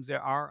what programs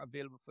there are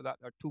available for that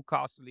are too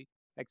costly,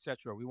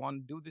 etc. We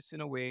want to do this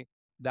in a way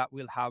that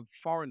will have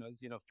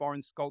foreigners,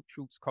 foreign scout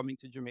troops coming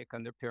to Jamaica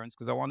and their parents,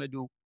 because I want to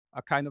do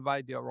a kind of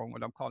idea around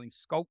what I'm calling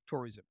scout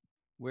tourism,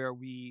 where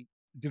we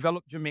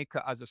develop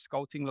Jamaica as a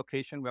scouting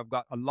location. We've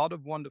got a lot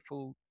of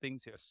wonderful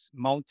things here: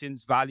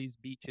 mountains, valleys,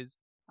 beaches,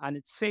 and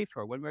it's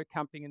safer. When we're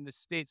camping in the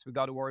States, we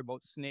got to worry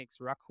about snakes,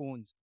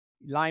 raccoons,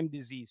 Lyme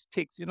disease,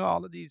 ticks,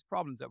 all of these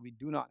problems that we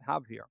do not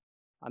have here.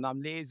 And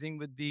I'm liaising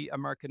with the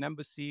American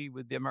Embassy,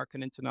 with the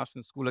American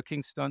International School of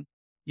Kingston,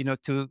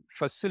 to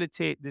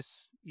facilitate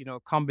this,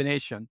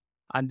 combination,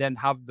 and then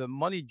have the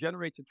money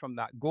generated from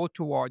that go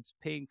towards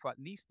paying for at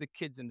least the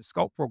kids in the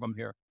Scout program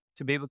here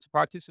to be able to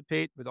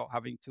participate without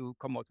having to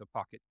come out of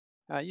pocket.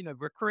 If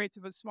we're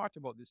creative and smart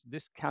about this,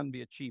 this can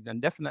be achieved,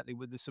 and definitely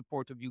with the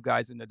support of you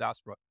guys in the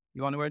diaspora.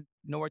 You want to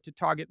know where to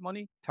target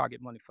money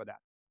for that,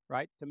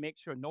 right? To make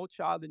sure no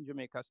child in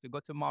Jamaica has to go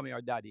to mommy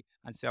or daddy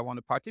and say, I want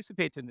to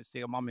participate in this.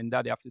 Say, mom and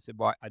daddy have to say,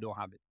 boy, I don't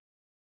have it.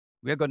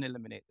 We're going to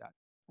eliminate that.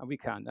 And we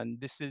can. And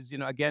this is,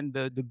 again,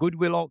 the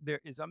goodwill out there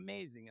is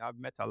amazing. I've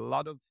met a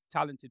lot of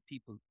talented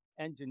people,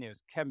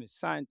 engineers, chemists,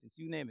 scientists,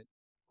 you name it,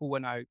 who,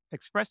 when I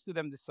express to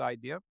them this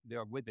idea, they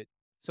are with it.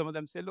 Some of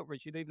them say, look,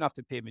 Rich, you don't even have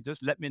to pay me.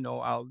 Just let me know.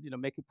 I'll,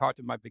 make it part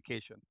of my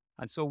vacation.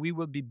 And so we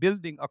will be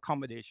building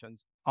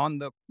accommodations on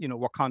the,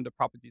 Wakanda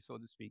property, so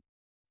to speak,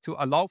 to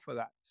allow for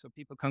that. So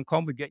people can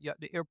come, we get you at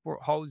the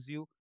airport, house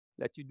you,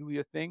 let you do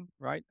your thing,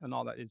 right? And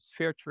all that is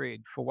fair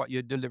trade for what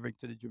you're delivering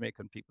to the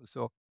Jamaican people.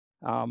 So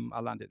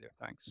I'll land it there.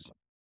 Thanks.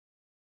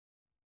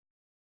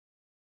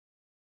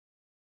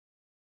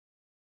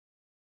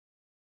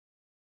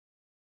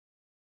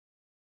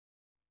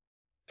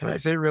 Can I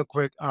say real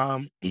quick,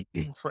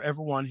 for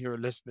everyone here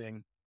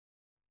listening,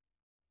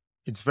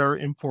 it's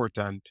very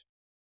important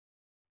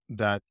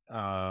that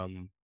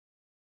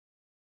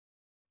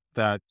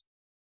that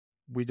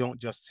we don't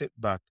just sit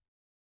back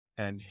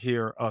and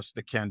hear us,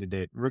 the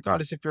candidate,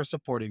 regardless if you're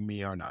supporting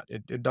me or not.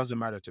 It doesn't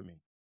matter to me.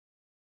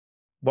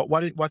 But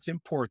what's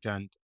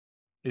important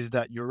is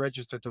that you're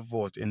registered to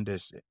vote in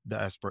this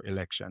diaspora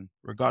election,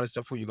 regardless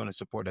of who you're going to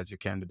support as your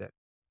candidate.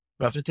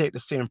 We have to take the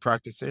same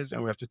practices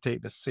and we have to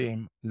take the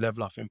same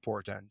level of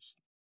importance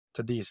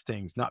to these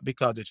things, not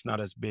because it's not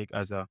as big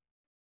as a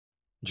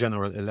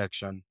general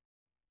election,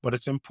 but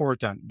it's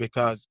important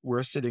because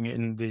we're sitting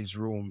in these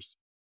rooms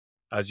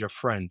as your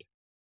friend,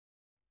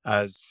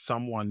 as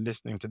someone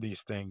listening to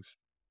these things,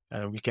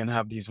 and we can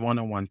have these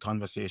one-on-one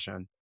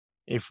conversation.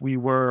 If we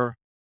were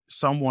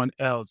someone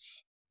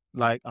else,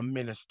 like a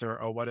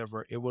minister or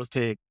whatever, it will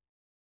take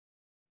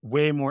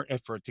way more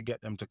effort to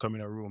get them to come in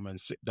a room and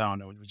sit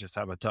down and we just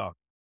have a talk.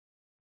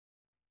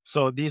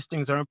 So these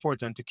things are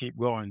important to keep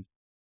going.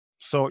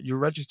 So you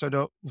register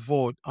to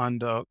vote on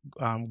the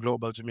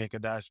Global Jamaica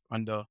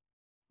Diaspora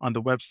on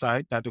the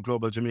website that the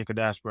Global Jamaica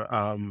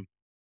Diaspora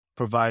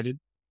provided,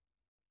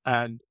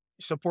 and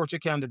support your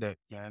candidate,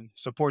 man.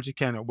 Support your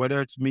candidate, whether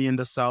it's me in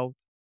the South,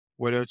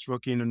 whether it's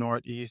Rookie in the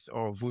Northeast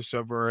or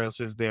whosoever else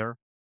is there,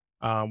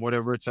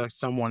 whatever it's like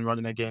someone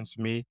running against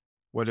me,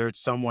 whether it's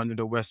someone in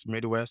the West,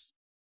 Midwest,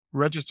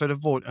 register to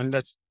vote and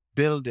let's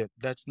build it.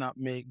 Let's not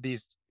make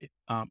these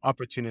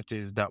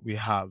opportunities that we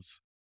have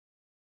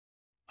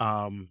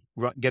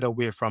get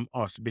away from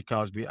us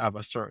because we have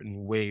a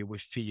certain way we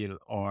feel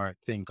or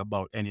think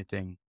about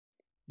anything,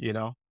 you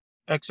know.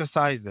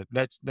 Exercise it.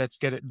 Let's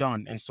get it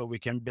done. And so we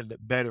can build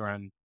it better.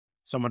 And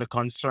some of the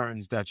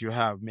concerns that you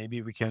have,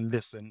 maybe we can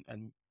listen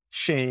and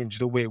change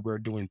the way we're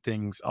doing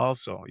things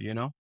also, you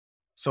know.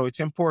 So it's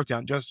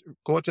important. Just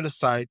go to the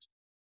site,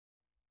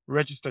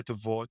 register to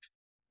vote,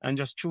 and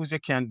just choose your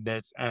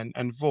candidates and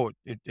vote.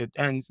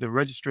 The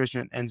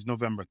registration ends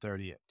November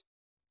 30th.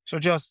 So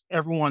just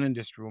everyone in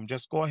this room,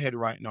 just go ahead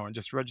right now and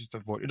just register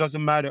to vote. It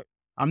doesn't matter.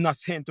 I'm not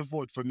saying to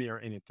vote for me or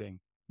anything,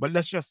 but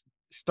let's just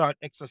start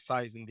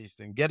exercising these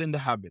things. Get in the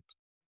habit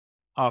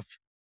of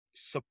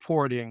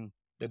supporting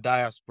the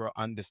diaspora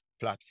on this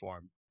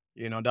platform.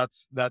 You know,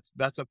 that's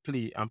a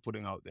plea I'm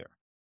putting out there.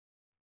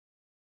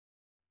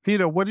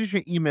 Peter, what is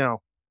your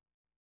email?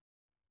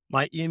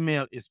 My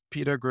email is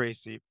Peter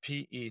Gracie,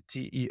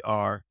 PeterGracey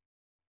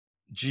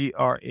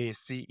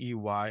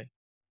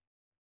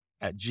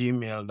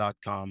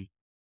 @gmail.com.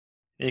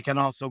 You can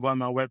also go on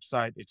my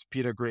website. It's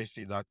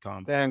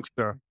petergracey.com. Thanks,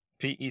 sir.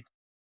 PeterGracey.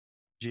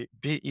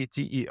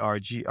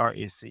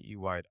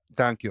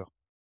 Thank you.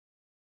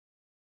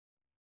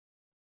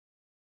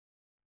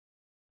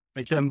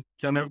 And can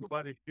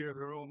everybody hear the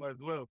room as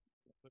well?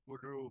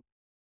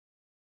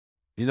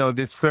 You know,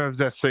 this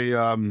serves as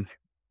a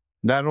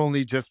not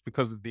only just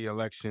because of the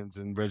elections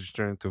and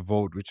registering to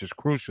vote, which is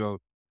crucial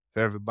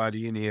for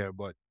everybody in here,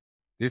 but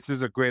this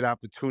is a great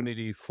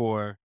opportunity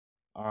for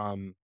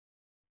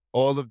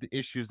all of the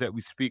issues that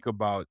we speak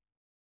about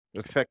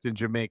affecting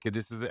Jamaica.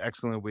 This is an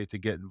excellent way to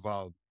get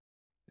involved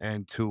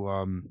and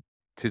to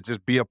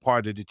just be a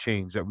part of the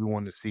change that we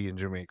want to see in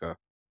Jamaica.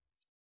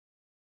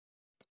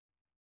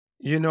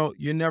 You know,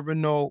 you never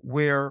know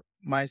where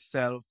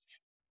myself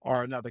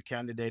or another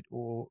candidate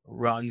who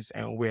runs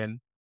and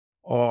win,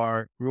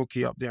 or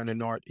Rookie up there in the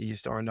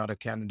Northeast or another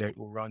candidate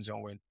who runs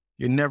and win.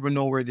 You never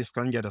know where this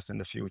can get us in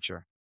the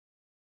future.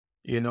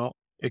 You know,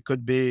 it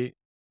could be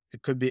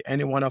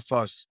any one of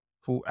us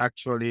who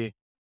actually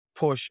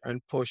push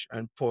and push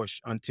and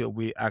push until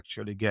we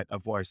actually get a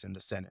voice in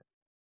the Senate.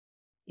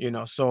 You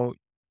know, so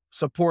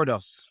support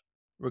us,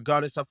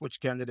 regardless of which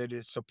candidate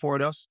is,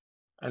 support us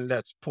and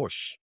let's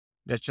push.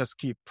 Let's just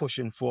keep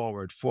pushing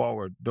forward.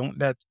 Don't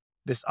let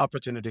this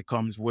opportunity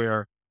comes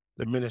where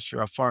the Ministry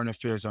of Foreign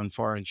Affairs and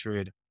Foreign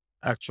Trade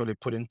actually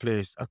put in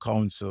place a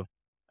council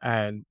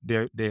and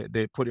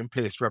they put in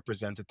place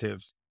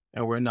representatives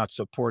and we're not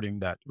supporting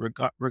that.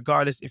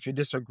 Regardless if you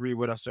disagree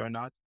with us or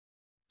not,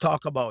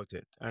 talk about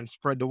it and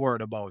spread the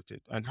word about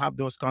it and have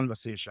those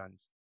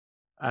conversations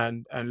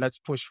and let's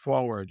push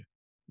forward,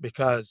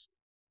 because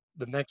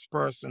the next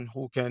person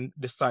who can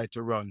decide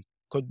to run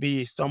could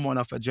be someone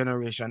of a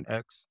Generation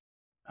X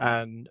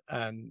and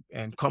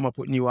come up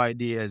with new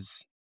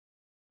ideas,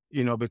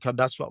 you know, because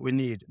that's what we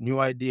need, new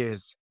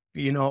ideas.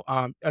 You know,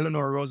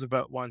 Eleanor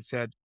Roosevelt once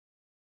said,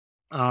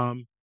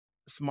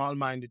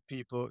 small-minded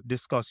people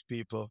discuss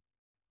people,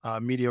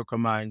 mediocre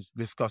minds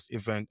discuss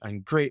event,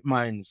 and great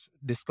minds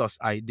discuss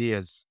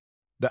ideas.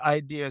 The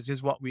ideas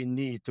is what we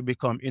need to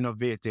become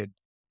innovative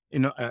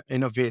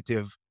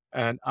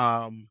and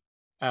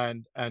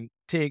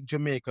take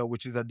Jamaica,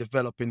 which is a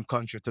developing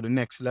country, to the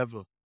next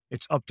level.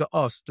 It's up to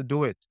us to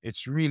do it.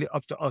 It's really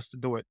up to us to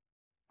do it.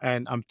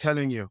 And I'm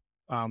telling you,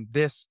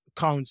 this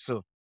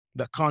council,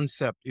 the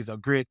concept is a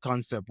great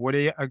concept.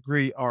 Whether you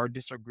agree or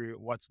disagree with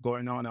what's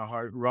going on or how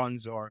it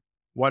runs or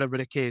whatever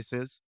the case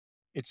is,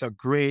 it's a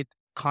great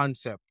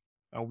concept.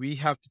 And we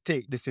have to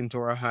take this into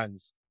our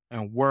hands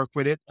and work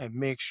with it and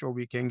make sure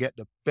we can get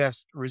the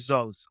best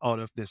results out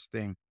of this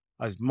thing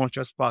as much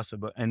as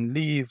possible and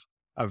leave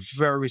a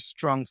very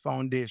strong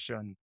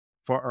foundation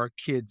for our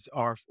kids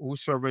or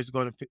whosoever is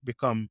going to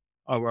become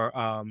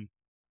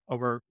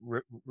our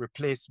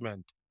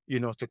replacement, you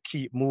know, to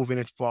keep moving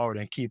it forward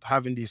and keep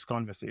having these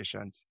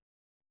conversations.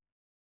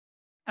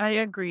 I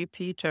agree,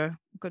 Peter.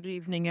 Good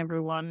evening,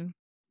 everyone.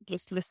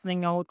 Just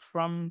listening out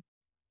from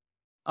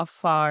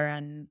afar,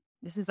 and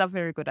this is a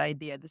very good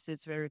idea. This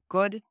is very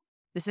good.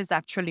 This is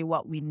actually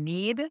what we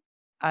need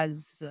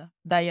as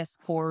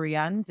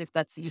diasporians, if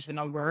that's even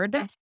a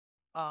word.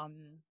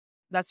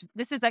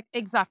 This is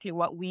exactly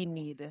what we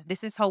need.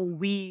 This is how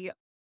we,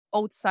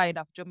 outside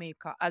of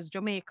Jamaica, as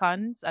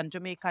Jamaicans and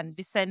Jamaican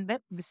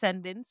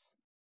descendants,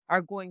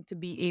 are going to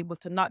be able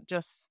to not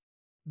just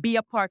be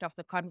a part of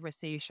the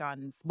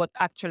conversations, but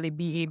actually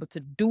be able to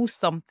do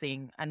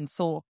something. And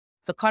so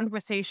the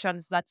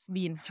conversations that's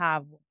being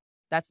held,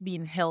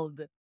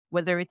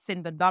 whether it's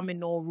in the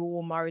domino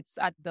room or it's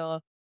at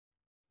the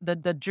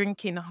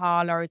drinking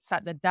hall or it's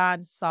at the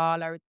dance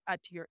hall or at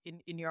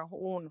in your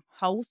own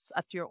house,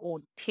 at your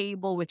own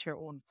table with your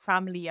own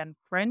family and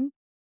friend.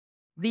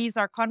 These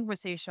are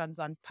conversations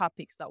on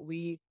topics that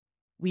we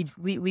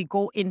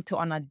go into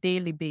on a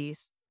daily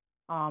basis.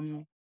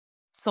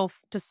 So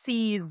to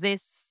see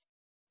this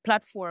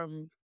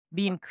platform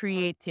being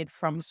created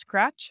from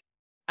scratch,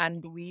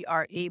 and we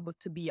are able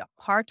to be a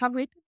part of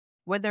it,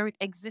 whether it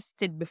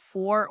existed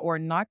before or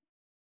not.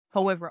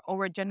 However,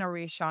 our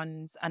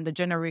generations and the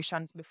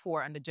generations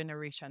before and the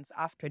generations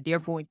after, they're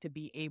going to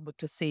be able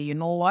to say, you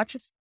know what?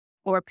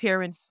 Our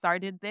parents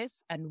started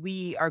this and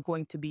we are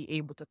going to be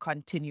able to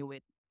continue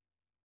it.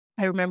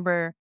 I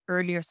remember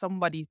earlier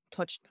somebody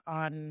touched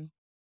on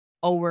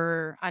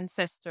our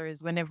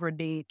ancestors whenever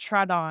they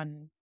trod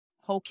on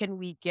how can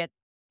we get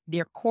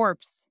their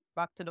corpse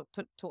back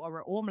to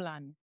our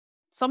homeland.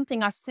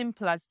 Something as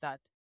simple as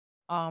that.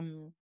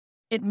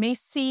 It may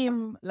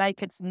seem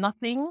like it's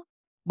nothing,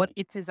 but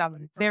it is a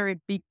very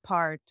big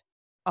part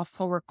of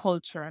our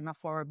culture and of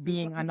our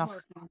being and of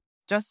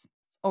just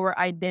our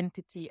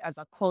identity as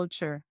a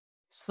culture.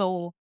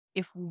 So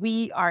if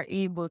we are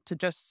able to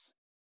just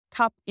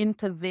tap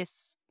into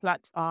this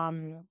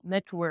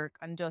network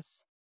and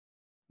just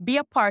be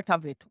a part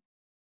of it,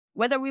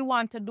 whether we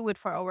want to do it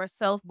for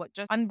ourselves, but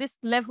just on this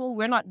level,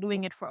 we're not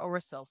doing it for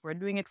ourselves. We're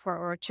doing it for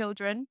our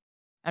children,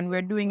 and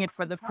we're doing it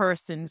for the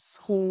persons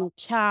who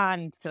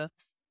can't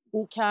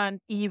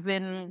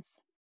even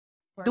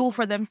do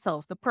for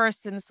themselves, the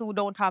persons who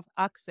don't have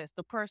access,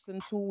 the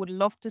persons who would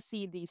love to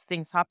see these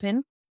things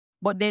happen,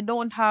 but they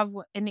don't have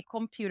any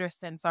computer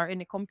sense or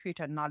any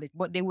computer knowledge,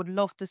 but they would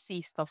love to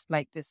see stuff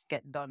like this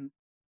get done.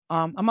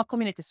 I'm a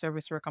community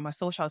service worker. I'm a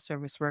social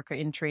service worker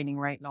in training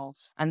right now.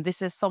 And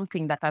this is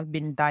something that I've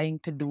been dying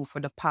to do for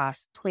the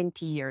past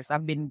 20 years.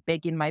 I've been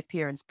begging my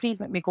parents,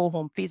 please let me go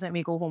home. Please let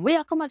me go home. We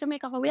are come to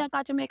Jamaica for, we are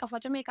got Jamaica for.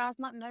 Jamaica has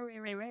nothing.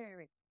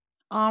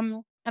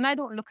 And I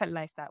don't look at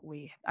life that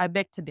way. I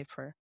beg to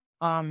differ.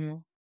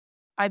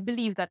 I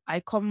believe that I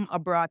come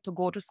abroad to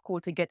go to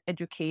school to get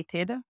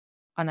educated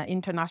on an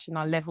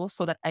international level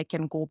so that I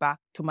can go back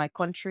to my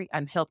country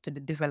and help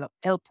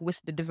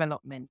with the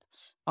development.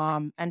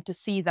 And to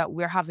see that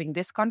we're having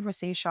this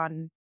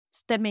conversation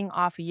stemming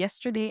off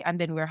yesterday, and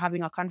then we're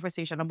having a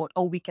conversation about,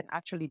 we can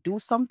actually do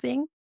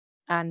something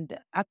and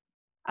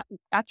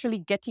actually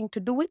getting to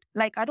do it.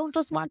 Like, I don't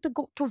just want to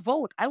go to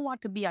vote. I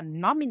want to be a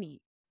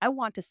nominee. I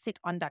want to sit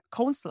on that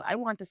council. I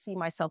want to see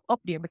myself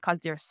up there because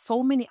there are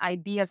so many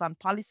ideas and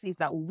policies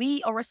that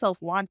we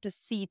ourselves want to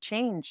see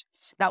change,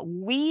 that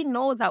we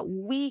know that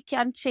we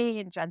can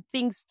change, and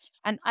things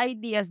and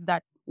ideas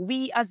that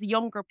we as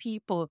younger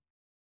people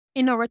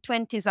in our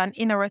 20s and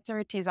in our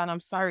 30s, and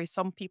I'm sorry,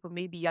 some people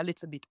may be a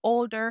little bit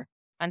older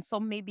and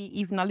some maybe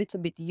even a little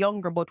bit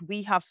younger, but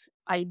we have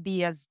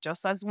ideas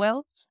just as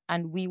well.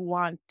 And we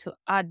want to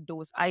add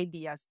those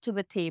ideas to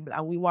the table,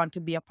 and we want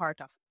to be a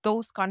part of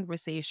those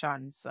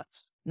conversations,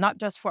 not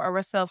just for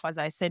ourselves, as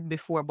I said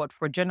before, but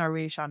for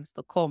generations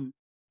to come.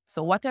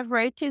 So whatever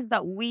it is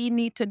that we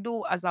need to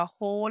do as a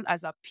whole,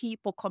 as a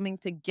people coming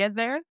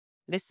together,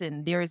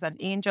 listen, there is an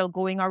angel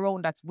going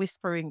around that's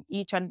whispering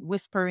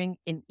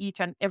in each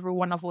and every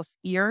one of us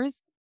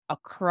ears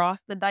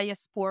across the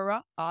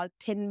diaspora, all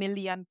 10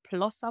 million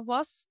plus of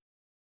us.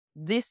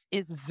 This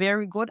is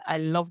very good. I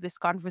love this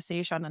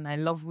conversation and I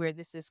love where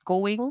this is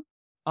going.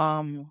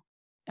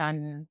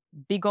 And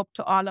big up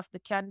to all of the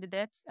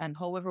candidates, and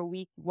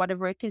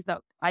whatever it is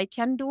that I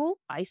can do,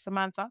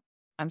 Samantha,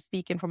 I'm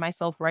speaking for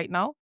myself right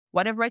now,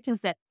 whatever it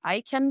is that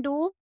I can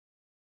do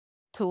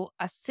to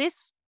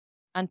assist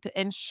and to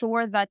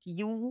ensure that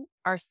you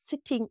are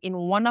sitting in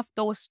one of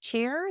those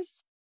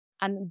chairs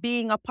and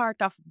being a part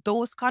of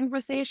those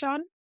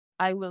conversations,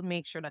 I will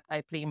make sure that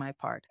I play my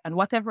part. And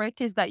whatever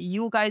it is that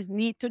you guys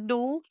need to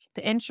do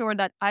to ensure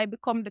that I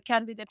become the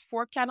candidate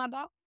for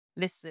Canada,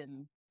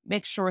 listen,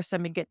 make sure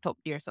me get up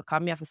there. So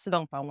come here to sit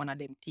down on one of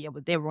them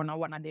tables. They run on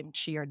one of them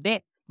chair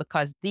there,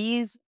 because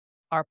there's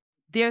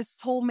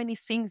so many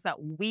things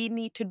that we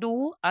need to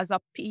do as a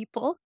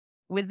people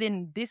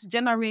within this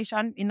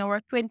generation, in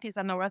our 20s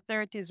and our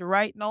 30s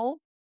right now.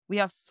 We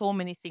have so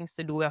many things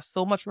to do. We have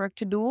so much work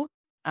to do.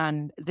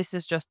 And this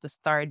is just the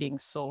starting.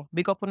 So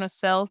big up on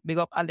yourself, big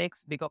up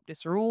Alex, big up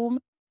this room.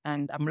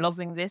 And I'm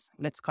loving this.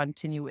 Let's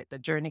continue it. The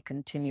journey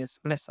continues.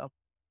 Bless up.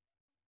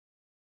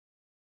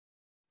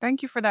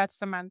 Thank you for that,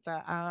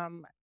 Samantha.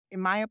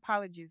 My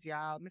apologies,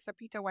 y'all. Mr.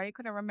 Peter, why you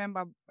couldn't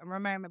remember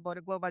about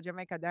the Global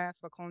Jamaica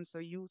Diaspora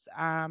Council youth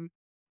arm.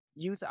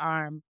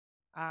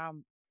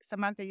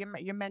 Samantha,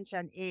 you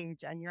mentioned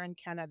age, and you're in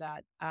Canada.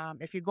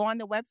 If you go on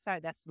the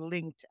website that's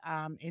linked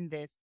in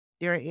this,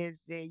 there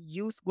is the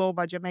Youth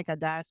Global Jamaica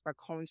Diaspora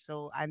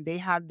Council, and they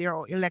have their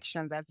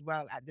elections as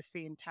well at the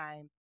same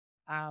time.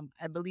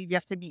 I believe you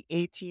have to be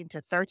 18 to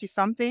 30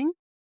 something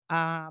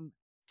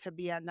to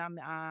be a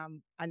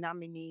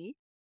nominee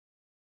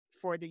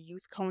for the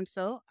Youth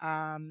Council.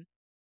 And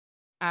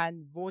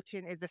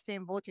voting is the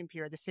same voting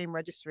period, the same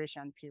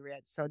registration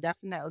period. So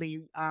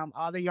definitely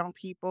all the young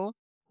people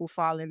who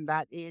fall in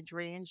that age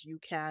range, you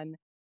can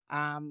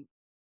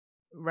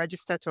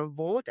register to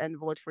vote and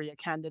vote for your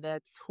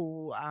candidates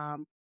who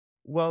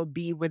will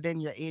be within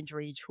your age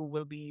range, who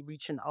will be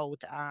reaching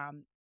out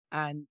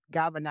and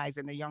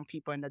galvanizing the young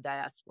people in the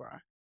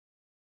diaspora.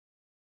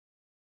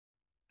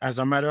 As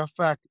a matter of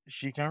fact,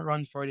 she can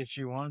run for it if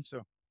she wants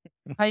to.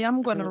 I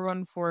am going to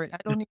run for it. I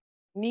don't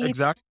Need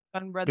Exactly.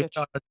 and brother.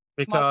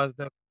 Because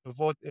the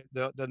vote,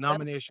 the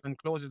nomination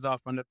closes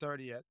off on the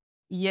 30th,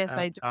 Yes, and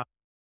I do.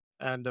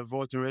 and the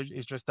voting rate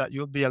is just that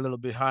you'll be a little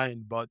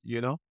behind, but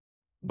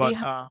but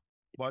Behind,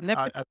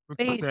 never as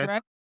Ricky late, said,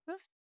 right?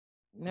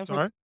 Never.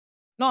 sorry.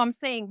 No, I'm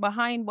saying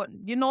behind, but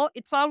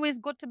it's always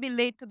good to be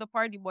late to the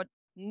party. But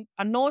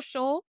a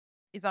no-show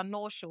is a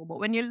no-show. But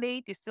when you're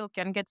late, you still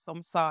can get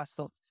some sauce.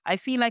 So I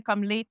feel like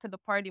I'm late to the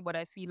party, but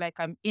I feel like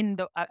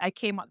I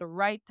came at the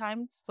right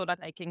time so that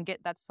I can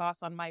get that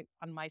sauce on my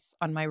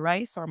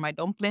rice or my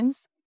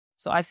dumplings.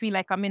 So I feel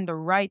like I'm in the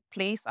right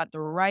place at the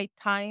right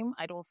time.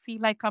 I don't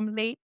feel like I'm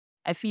late.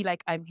 I feel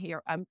like I'm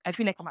here. I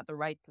feel like I'm at the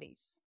right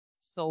place.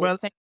 So Well,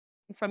 thank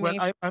you for well,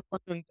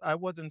 information. I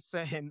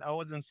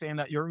wasn't saying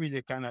that you're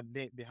really kind of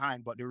late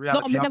behind, but the No,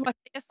 reality me of never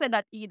say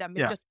that either.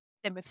 Me yeah, just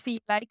say me feel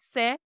like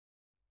say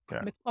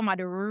yeah. me come at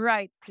the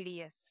right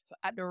place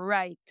at the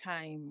right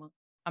time.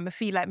 And me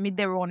feel like me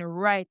there on the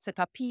right set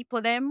of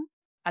people them.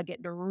 I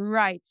get the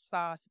right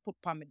sauce put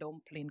on my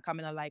dumpling,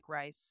 coming I like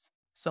rice.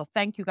 So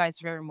thank you guys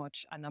very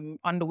much. And I'm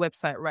on the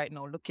website right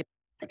now. Look it.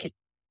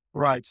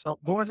 Right. So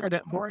go ahead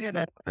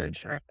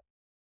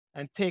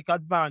and take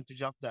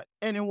advantage of that.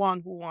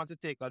 Anyone who wants to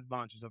take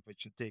advantage of it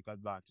should take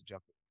advantage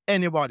of it.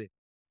 Anybody,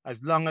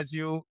 as long as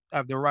you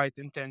have the right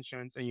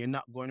intentions and you're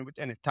not going with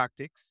any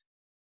tactics,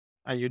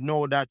 and you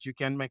know that you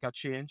can make a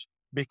change,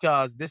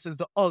 because this is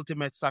the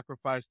ultimate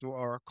sacrifice to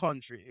our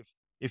country,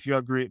 if you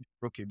agree,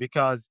 Rookie.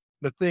 Because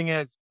the thing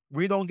is,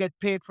 we don't get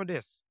paid for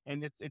this,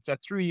 and it's a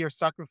 3-year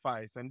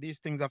sacrifice, and these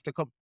things have to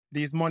come.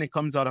 These money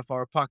comes out of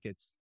our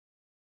pockets,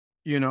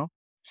 you know.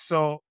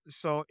 So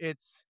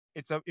it's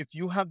a if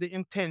you have the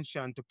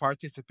intention to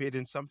participate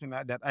in something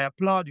like that, I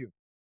applaud you.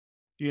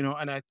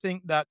 And I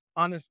think that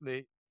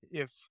honestly,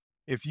 if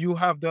if you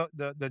have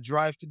the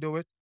drive to do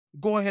it,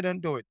 go ahead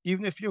and do it.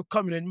 Even if you're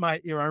coming in my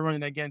ear and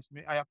running against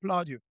me, I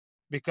applaud you,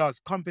 because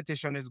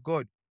competition is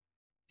good.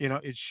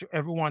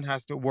 Everyone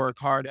has to work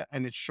hard,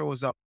 and it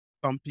shows up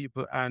some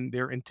people and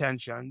their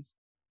intentions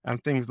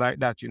and things like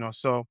that.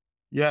 So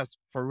yes,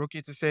 for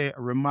Rookie to say,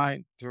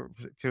 remind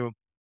to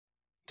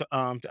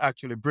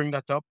actually bring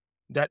that up,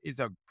 that is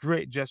a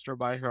great gesture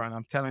by her, and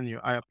I'm telling you,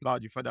 I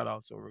applaud you for that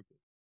also, Rookie.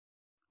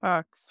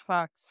 Facts,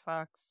 facts,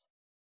 facts.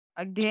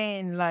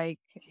 Again, like,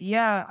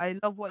 yeah, I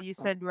love what you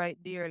said right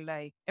there.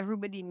 Like,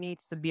 everybody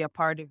needs to be a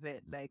part of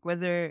it. Like,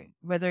 whether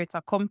it's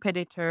a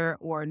competitor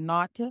or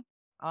not.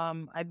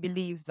 I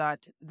believe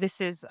that this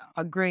is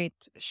a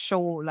great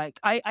show. Like,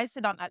 I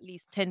sit on at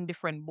least 10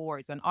 different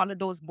boards, and all of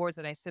those boards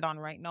that I sit on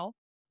right now,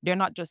 they're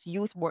not just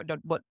youth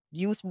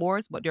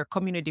boards, but they're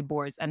community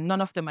boards, and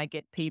none of them I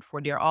get paid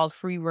for. They're all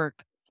free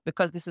work,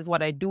 because this is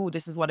what I do.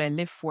 This is what I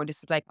live for.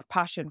 This is like a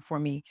passion for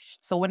me.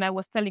 So when I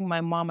was telling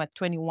my mom at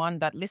 21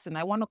 that, listen,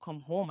 I want to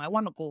come home. I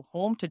want to go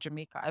home to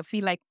Jamaica. I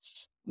feel like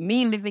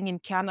me living in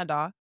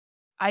Canada,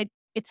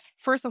 it's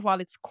first of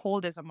all, it's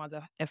cold as a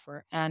mother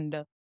effer.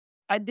 And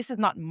this is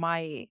not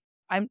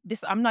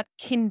I'm not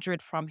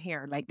kindred from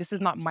here. Like, this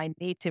is not my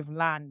native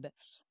land.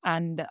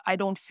 And I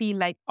don't feel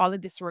like all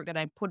of this work that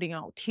I'm putting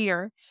out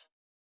here,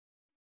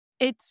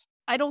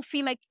 I don't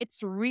feel like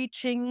it's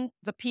reaching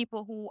the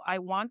people who I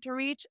want to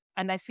reach.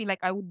 And I feel like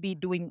I would be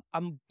doing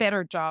a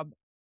better job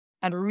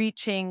and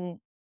reaching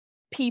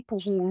people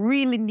who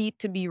really need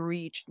to be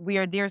reached,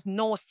 where there's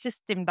no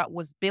system that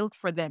was built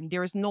for them.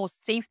 There is no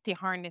safety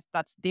harness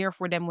that's there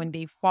for them when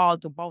they fall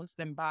to bounce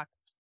them back.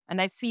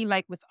 And I feel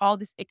like with all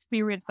this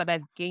experience that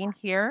I've gained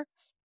here,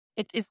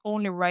 it is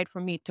only right for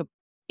me to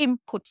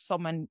input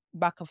someone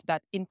back of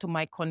that into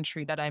my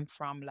country that I'm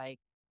from. Like,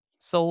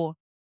 so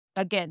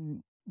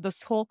again,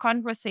 this whole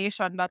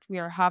conversation that we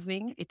are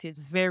having, it is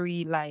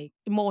very like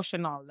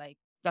emotional. Like,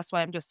 that's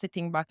why I'm just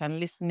sitting back and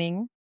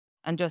listening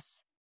and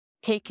just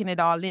taking it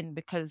all in,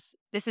 because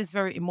this is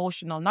very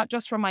emotional, not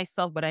just for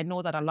myself, but I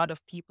know that a lot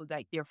of people,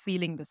 like, they're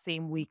feeling the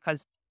same way,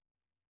 because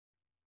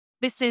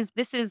this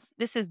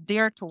is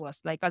dear to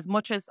us. Like, as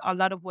much as a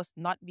lot of us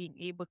not being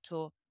able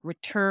to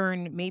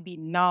return maybe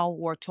now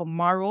or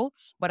tomorrow,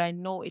 but I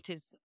know it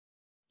is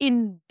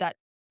in that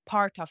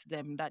part of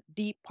them, that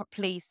deep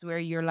place where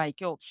you're like,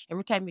 yo,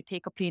 every time you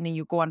take a plane and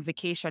you go on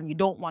vacation, you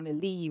don't want to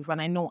leave.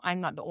 And I know I'm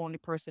not the only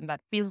person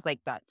that feels like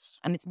that.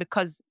 And it's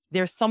because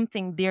there's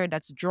something there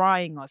that's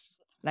drawing us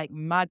like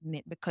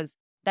magnet, because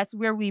that's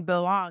where we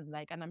belong.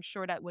 Like, and I'm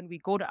sure that when we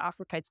go to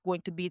Africa, it's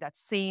going to be that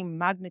same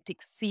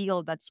magnetic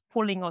seal that's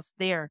pulling us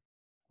there,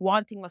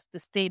 wanting us to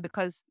stay,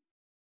 because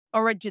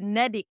our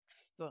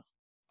genetics,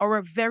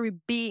 our very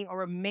being,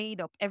 our made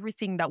up,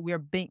 everything that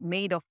we're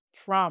made of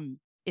from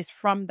is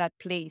from that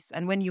place.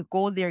 And when you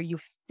go there, you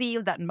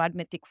feel that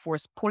magnetic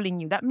force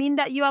pulling you. That means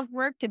that you have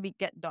work to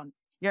get done.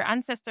 Your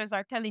ancestors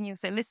are telling you,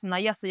 say, listen,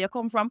 yes, you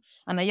come from,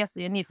 and yes,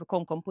 you need to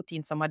come put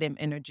in some of them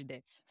energy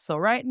there. So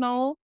right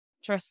now,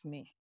 trust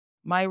me,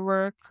 my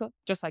work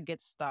just a get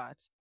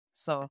started.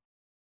 So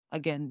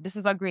again, this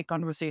is a great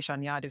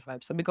conversation, Yaddie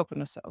Vibes. So big up on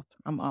yourself.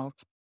 I'm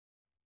out.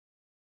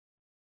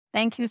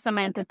 Thank you,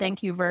 Samantha.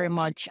 Thank you very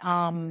much.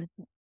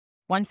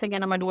 Once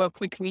again, I'm going to do a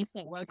quick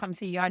reset. Welcome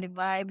to Yaddie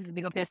Vibes.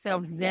 Big up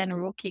yourself, Zen,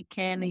 Rookie,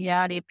 Ken,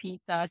 Yaddie,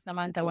 Pizza,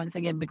 Samantha. Once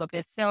again, big up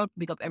yourself.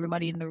 Big up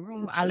everybody in the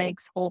room.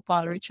 Alex, Hope,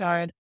 Paul,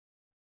 Richard,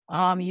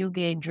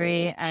 Yuge,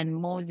 Dre, and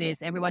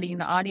Moses. Everybody in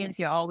the audience,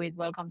 you're always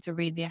welcome to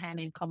raise your hand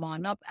and come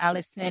on up.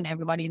 Allison,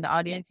 everybody in the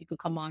audience, you could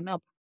come on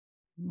up.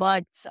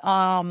 But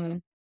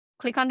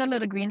click on the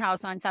little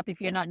greenhouse on top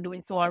if you're not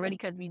doing so already,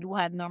 because we do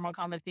have normal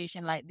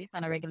conversation like this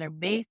on a regular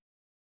base.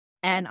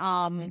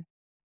 And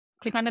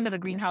click on the little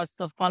greenhouse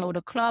to follow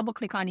the club.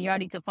 Click on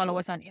Yaddie to follow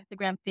us on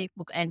Instagram,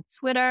 Facebook, and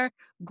Twitter.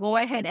 Go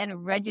ahead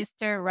and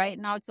register right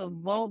now to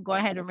vote. Go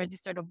ahead and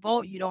register to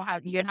vote. You're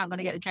not going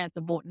to get a chance to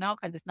vote now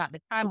because it's not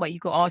the time, but you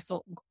could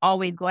also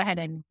always go ahead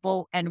and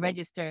vote and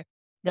register.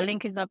 The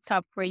link is up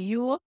top for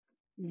you.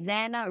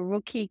 Zana,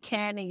 Rookie,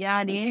 Ken,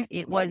 Yaddie.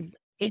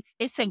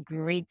 It's a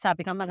great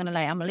topic. I'm not gonna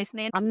lie. I'm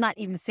listening. I'm not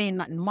even saying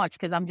nothing much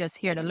because I'm just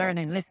here to learn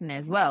and listen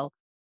as well.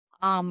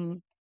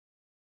 And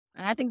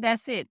I think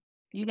that's it.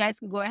 You guys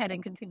can go ahead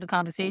and continue the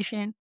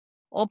conversation.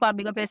 Opa,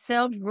 big up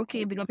yourself.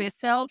 Rookie, big up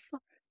yourself.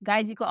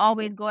 Guys, you can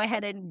always go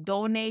ahead and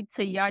donate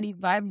to Yaddie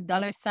Vibes,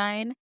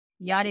 $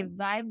 Yaddie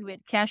Vibes with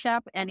Cash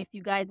App. And if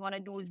you guys want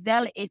to do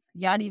Zelle, it's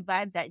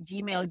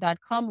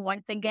yaddivibes@gmail.com.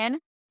 Once again,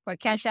 for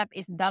Cash App,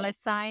 it's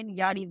 $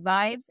 Yaddie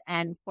Vibes.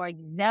 And for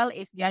Zelle,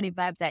 it's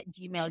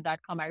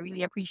yaddivibes@gmail.com. I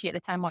really appreciate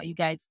the time out you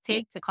guys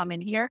take to come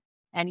in here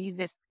and use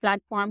this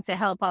platform to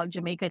help out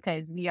Jamaica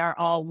because we are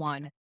all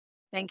one.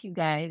 Thank you,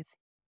 guys.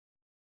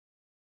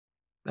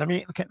 Let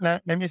me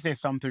say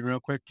something real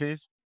quick,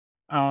 please.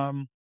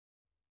 I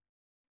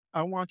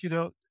want you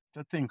to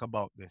think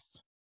about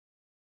this.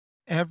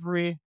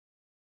 Every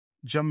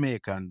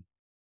Jamaican,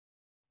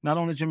 not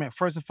only Jamaica,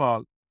 first of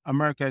all,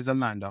 America is a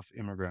land of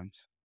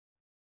immigrants.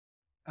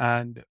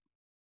 And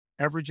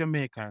every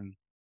Jamaican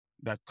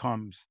that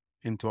comes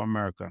into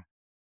America,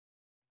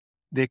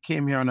 they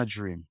came here on a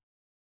dream.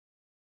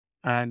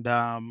 And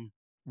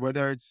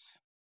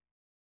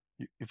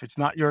if it's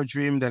not your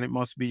dream, then it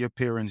must be your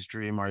parents'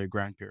 dream or your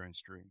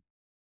grandparents' dream.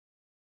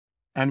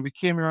 And we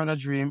came here on a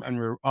dream and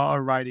we're all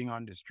riding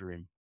on this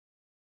dream.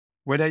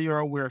 Whether you're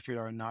aware of it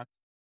or not,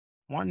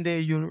 one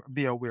day you'll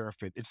be aware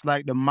of it. It's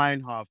like the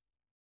Meinhof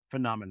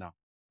phenomena.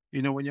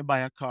 You know, when you buy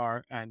a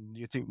car and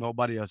you think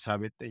nobody else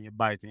have it, then you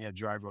buy it and you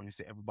drive around and you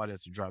say everybody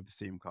else to drive the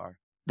same car.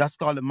 That's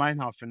called the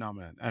Meinhof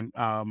phenomenon. And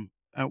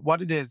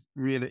what it is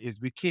really is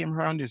we came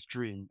here on this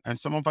dream, and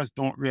some of us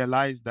don't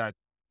realize that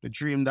the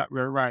dream that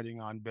we're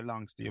riding on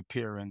belongs to your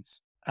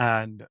parents.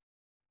 And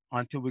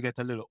until we get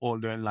a little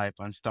older in life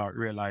and start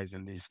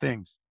realizing these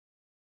things.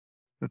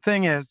 The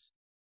thing is,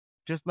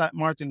 just like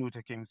Martin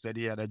Luther King said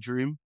he had a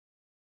dream,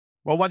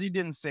 well, what he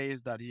didn't say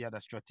is that he had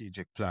a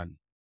strategic plan.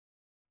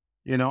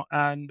 You know,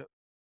 and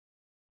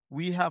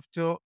we have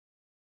to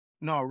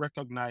now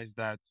recognize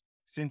that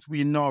since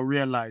we now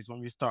realize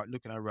when we start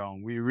looking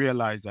around, we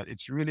realize that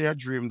it's really a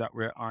dream that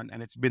we're on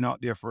and it's been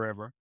out there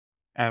forever.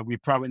 And we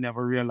probably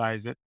never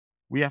realize it.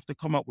 We have to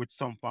come up with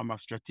some form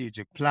of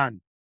strategic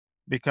plan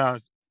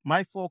because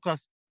my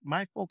focus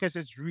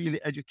is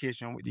really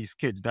education with these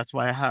kids. That's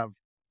why I have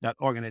that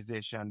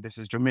organization, This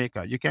is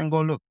Jamaica. You can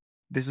go look,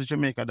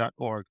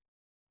 thisisjamaica.org.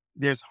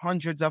 There's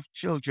hundreds of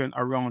children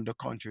around the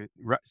country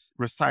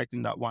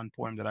reciting that one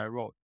poem that I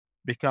wrote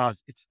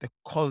because it's the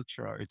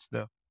culture.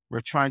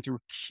 We're trying to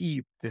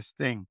keep this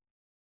thing.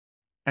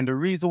 And the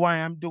reason why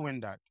I'm doing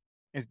that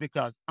is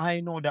because I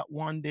know that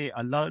one day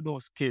a lot of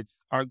those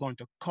kids are going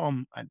to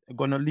come and are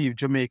going to leave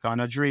Jamaica on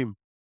a dream.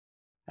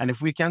 And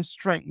if we can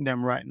strengthen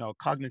them right now,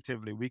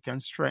 cognitively, we can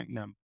strengthen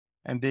them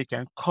and they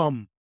can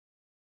come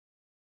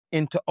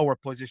into our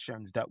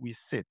positions that we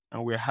sit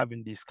and we're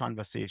having these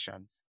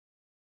conversations.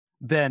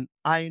 Then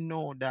I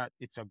know that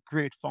it's a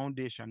great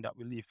foundation that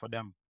we leave for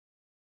them.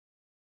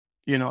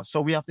 You know, so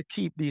we have to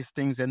keep these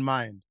things in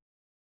mind.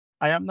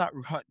 I'm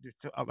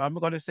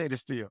going to say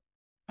this to you.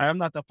 I am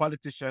not a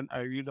politician. I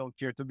really don't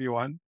care to be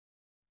one.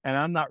 And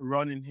I'm not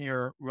running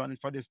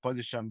for this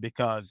position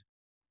because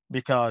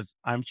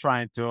I'm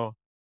trying to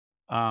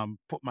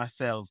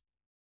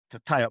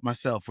tie up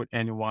myself with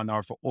anyone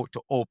or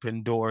to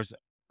open doors.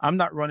 I'm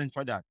not running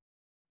for that.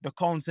 The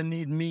council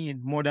need me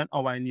more than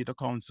I need the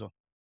council.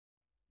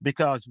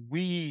 Because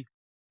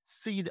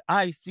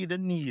I see the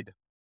need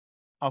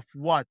of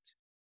what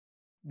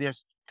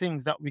there's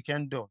things that we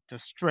can do to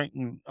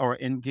strengthen our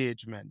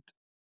engagement.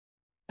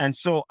 And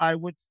so I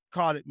would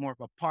call it more of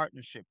a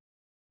partnership.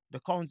 The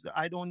council,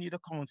 I don't need a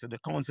council. The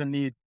council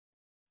need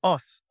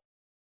us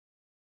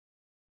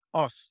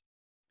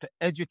to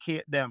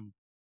educate them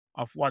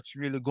of what's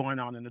really going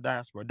on in the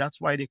diaspora.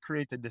 That's why they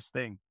created this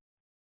thing.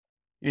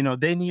 You know,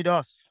 they need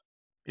us.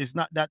 It's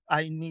not that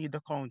I need the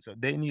council.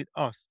 They need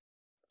us.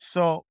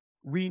 So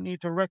we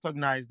need to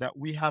recognize that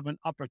we have an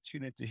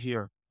opportunity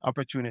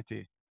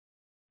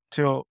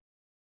to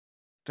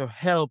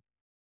help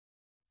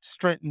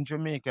strengthen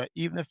Jamaica,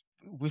 even if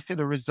we see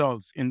the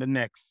results in the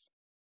next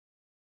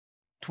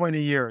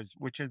 20 years,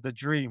 which is the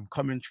dream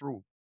coming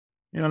true.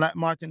 You know, like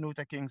Martin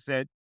Luther King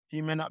said,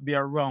 he may not be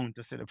around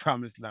to see the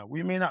promised land.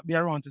 We may not be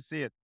around to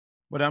see it,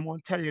 but I'm going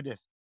to tell you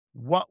this.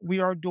 What we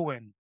are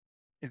doing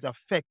is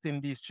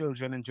affecting these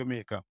children in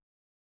Jamaica.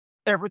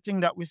 Everything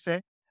that we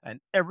say and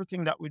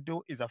everything that we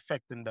do is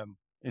affecting them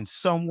in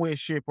some way,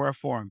 shape, or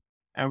form.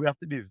 And we have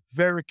to be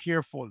very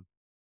careful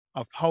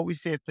of how we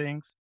say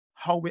things,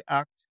 how we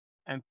act,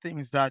 and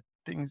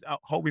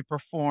how we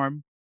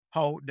perform,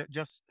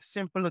 just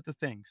simple little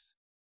things.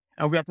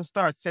 And we have to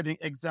start setting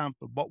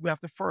example, but we have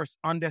to first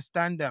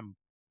understand them,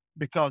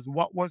 because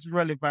what was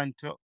relevant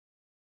to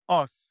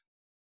us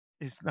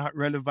is not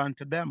relevant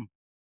to them.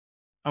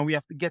 And we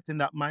have to get in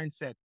that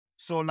mindset.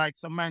 So like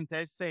Samantha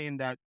is saying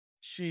that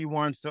she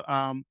wants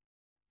to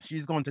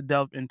she's going to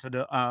delve into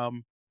the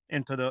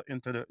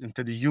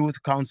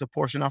youth council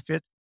portion of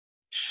it.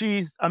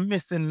 She's a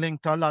missing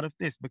link to a lot of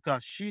this,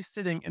 because she's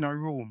sitting in a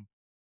room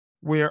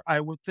where I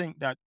would think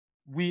that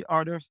we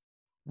are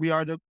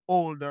the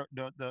older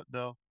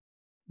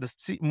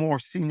more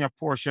senior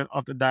portion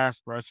of the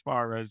diaspora as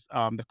far as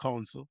the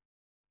council,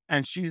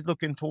 and she's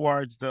looking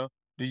towards the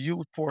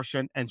youth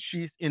portion, and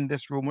she's in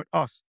this room with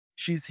us.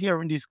 She's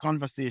hearing this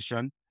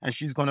conversation, and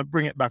she's going to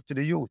bring it back to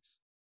the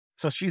youths.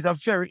 So she's a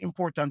very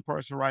important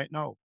person right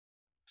now.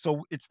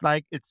 So it's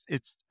like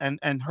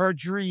and her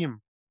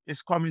dream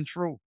is coming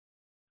true.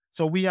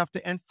 So we have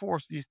to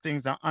enforce these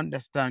things and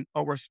understand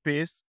our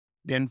space,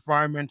 the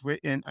environment we're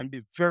in, and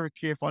be very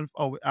careful of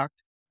how we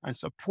act, and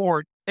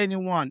support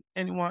anyone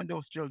of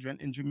those children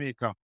in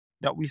Jamaica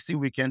that we see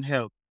we can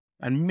help,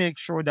 and make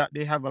sure that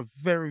they have a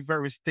very,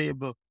 very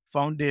stable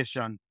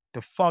foundation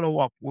to follow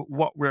up with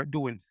what we're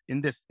doing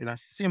in a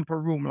simple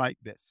room like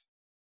this.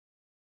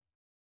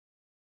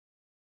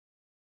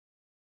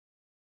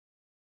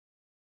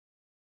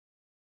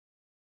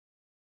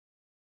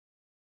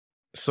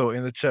 So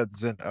in the chat,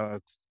 Zen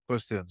asks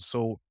question.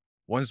 So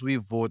once we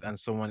vote and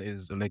someone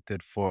is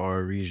elected for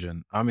our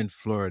region, I'm in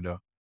Florida.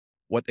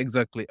 What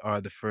exactly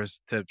are the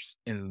first steps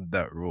in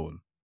that role?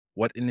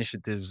 What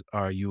initiatives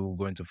are you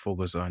going to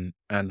focus on,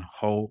 and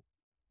how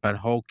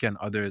can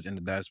others in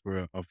the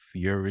diaspora of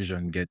your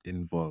region get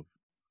involved?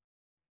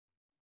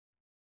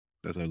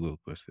 That's a good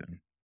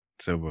question.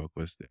 Several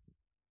questions.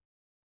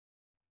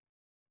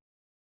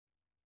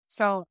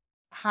 So,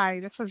 hi,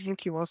 this is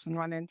Yuki Wilson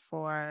running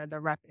for the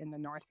rep in the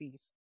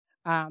Northeast.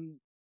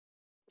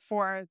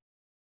 For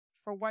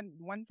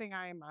one thing,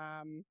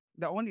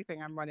 the only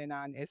thing I'm running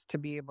on is to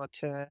be able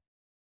to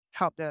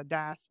help the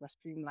diaspora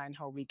streamline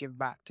how we give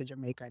back to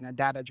Jamaica in a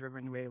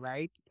data-driven way,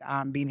 right?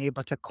 Being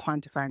able to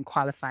quantify and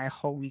qualify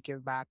how we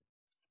give back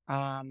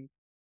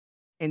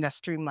in a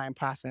streamlined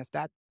process.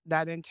 That's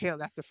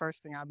the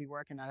first thing I'll be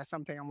working on. That's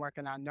something I'm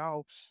working on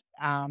now.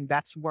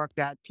 That's work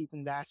that people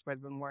in diaspora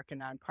have been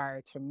working on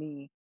prior to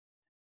me.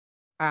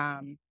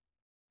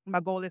 My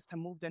goal is to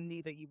move the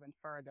needle even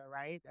further,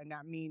 right? And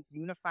that means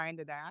unifying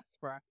the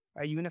diaspora,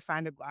 or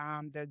unifying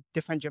the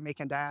different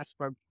Jamaican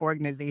diaspora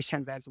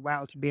organizations as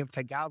well, to be able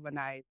to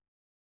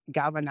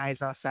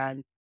galvanize us,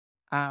 and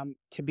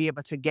to be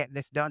able to get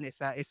this done.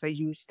 It's a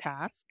huge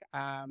task.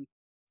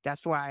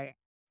 That's why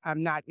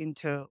I'm not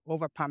into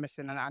over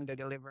promising and under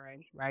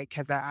delivering, right?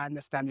 Because I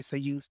understand it's a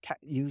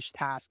huge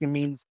task. It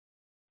means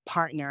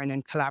partnering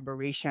and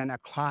collaboration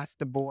across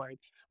the board,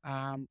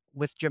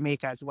 with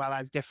Jamaica, as well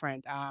as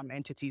different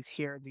entities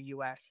here in the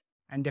U.S.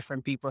 and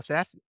different people.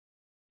 So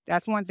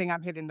that's one thing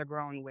I'm hitting the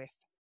ground with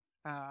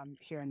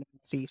here in the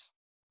Northeast.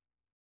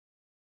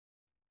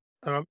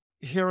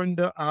 Here in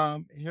the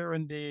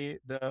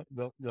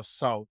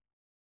South,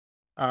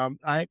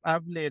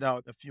 I've laid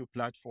out a few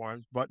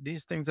platforms, but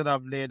these things that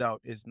I've laid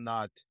out is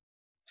not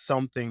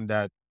something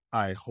that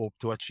I hope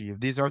to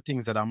achieve. These are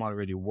things that I'm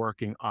already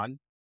working on.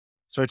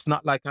 So it's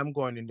not like I'm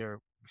going in there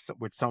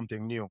with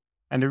something new.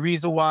 And the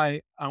reason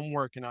why I'm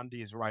working on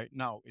these right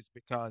now is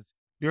because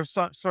there's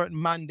certain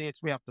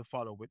mandates we have to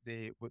follow with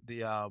the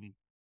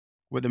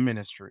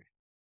ministry.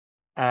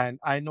 And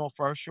I know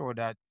for sure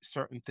that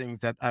certain things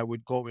that I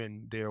would go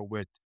in there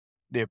with,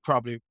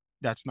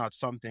 that's not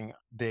something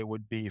they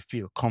would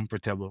feel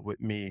comfortable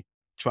with me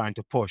trying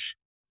to push.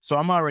 So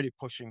I'm already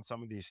pushing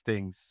some of these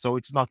things. So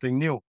it's nothing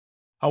new.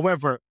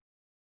 However,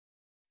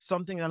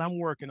 something that I'm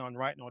working on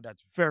right now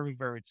that's very,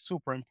 very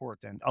super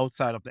important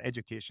outside of the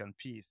education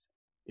piece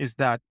is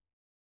that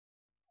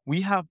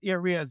we have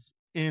areas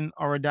in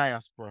our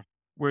diaspora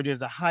where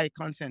there's a high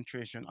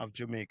concentration of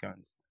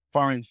Jamaicans.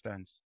 For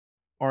instance,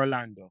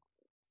 Orlando,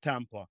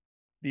 Tampa,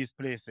 these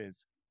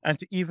places. And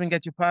to even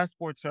get your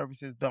passport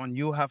services done,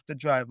 you have to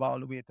drive all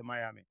the way to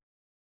Miami.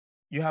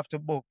 You have to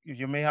book.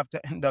 You may have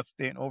to end up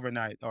staying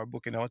overnight or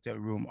booking a hotel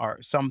room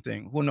or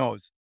something. Who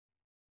knows?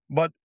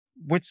 But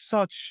with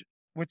such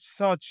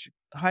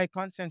high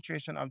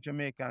concentration of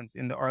Jamaicans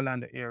in the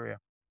Orlando area,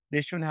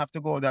 they shouldn't have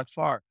to go that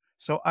far.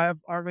 So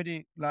I've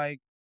already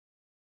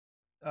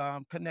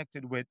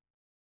connected with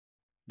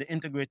the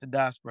integrated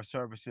diaspora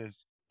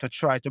services to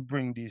try to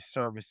bring these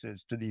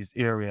services to these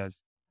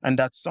areas. And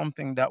that's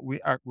something that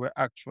we're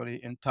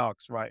actually in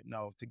talks right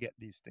now to get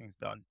these things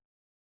done.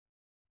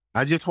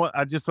 I just want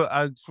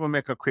to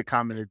make a quick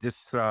comment.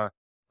 Just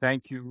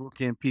thank you,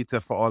 Rookie and Peter,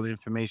 for all the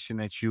information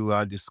that you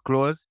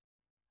disclosed.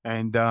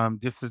 And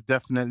this is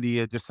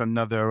definitely just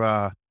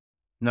another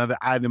another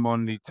item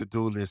on the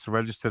to-do list.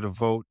 Register to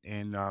vote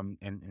and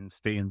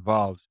stay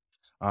involved.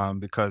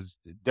 Because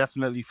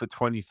definitely for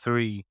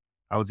 23,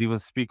 I was even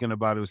speaking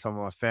about it with some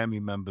of my family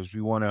members.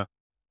 We want to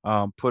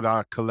put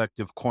our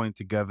collective coin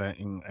together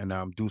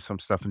and do some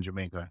stuff in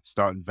Jamaica.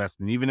 Start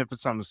investing, even if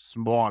it's on a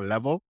small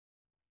level.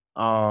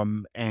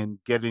 And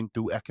getting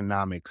through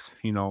economics.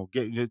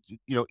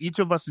 Each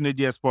of us in the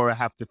diaspora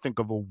have to think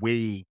of a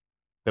way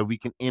that we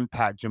can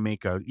impact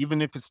Jamaica, even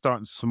if it's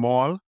starting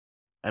small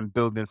and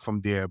building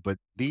from there. But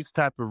these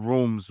type of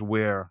rooms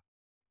where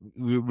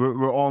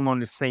we're all on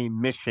the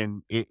same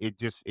mission, it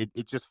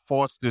just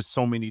fosters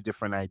so many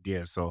different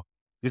ideas. So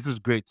this is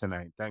great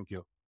tonight. Thank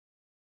you.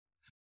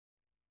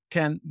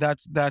 Ken,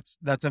 that's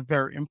a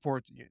very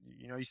important.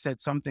 You said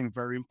something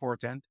very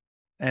important,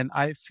 and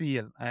I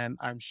feel, and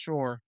I'm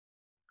sure,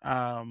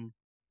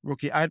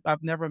 Rookie.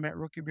 I've never met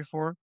Rookie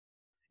before,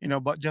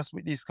 but just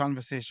with these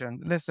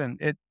conversations, listen,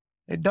 it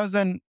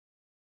doesn't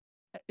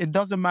it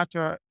doesn't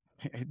matter.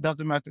 It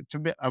doesn't matter to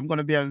me. I'm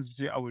gonna be honest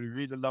with you. I would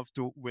really love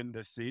to win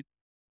this seat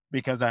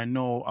because I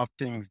know of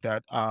things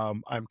that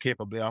I'm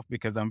capable of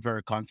because I'm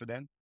very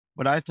confident.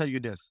 But I tell you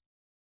this,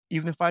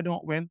 even if I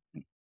don't win,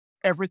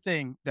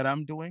 everything that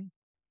I'm doing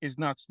is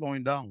not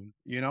slowing down.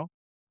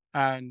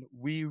 And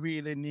we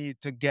really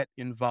need to get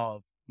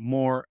involved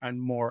more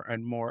and more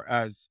and more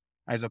as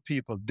a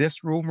people.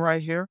 This room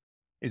right here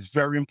is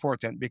very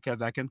important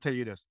because I can tell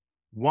you this.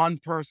 One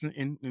person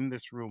in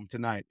this room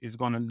tonight is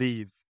going to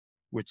leave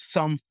with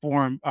some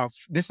form of,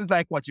 this is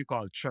like what you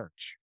call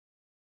church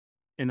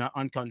in an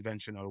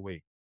unconventional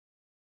way.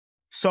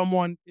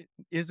 Someone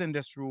is in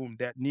this room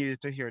that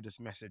needed to hear this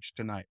message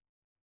tonight.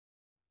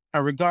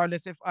 And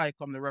regardless if I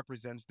come the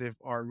representative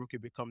or Rookie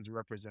becomes the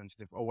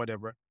representative or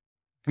whatever,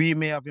 we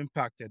may have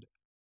impacted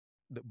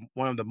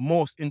one of the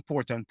most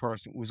important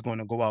person who's going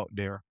to go out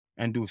there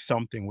and do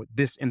something with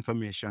this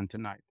information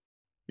tonight.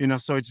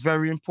 So it's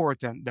very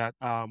important that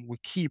we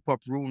keep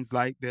up rooms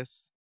like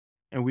this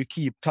and we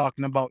keep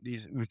talking about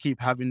these, we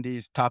keep having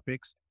these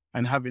topics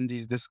and having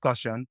these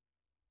discussions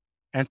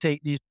and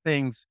take these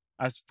things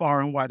as far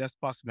and wide as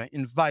possible.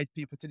 Invite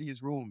people to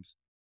these rooms,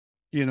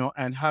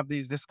 and have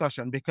these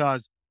discussions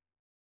because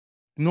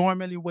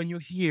normally when you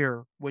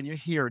hear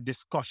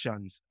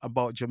discussions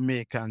about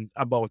Jamaicans,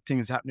 about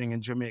things happening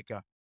in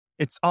Jamaica,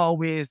 it's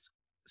always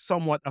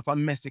somewhat of a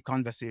messy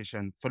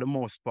conversation for the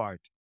most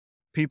part.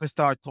 People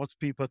start because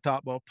people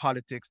talk about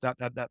politics, that,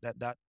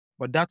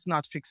 but that's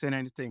not fixing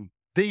anything.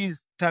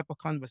 These type of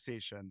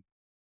conversation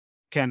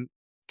can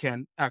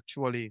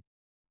actually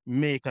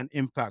make an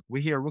impact.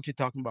 We hear Rookie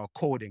talking about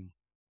coding,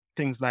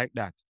 things like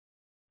that.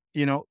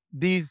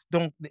 These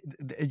don't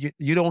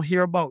you don't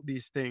hear about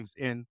these things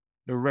in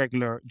the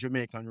regular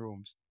Jamaican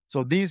rooms.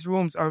 So these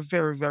rooms are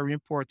very, very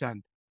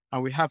important,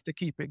 and we have to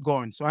keep it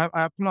going. So I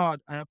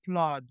applaud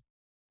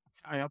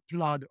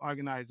the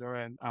organizer,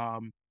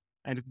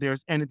 and if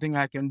there's anything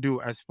I can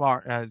do as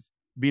far as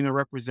being a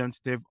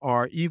representative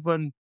or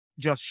even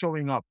just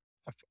showing up,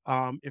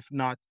 if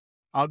not,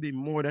 I'll be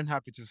more than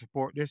happy to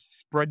support this,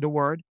 spread the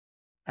word,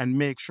 and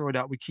make sure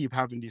that we keep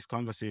having these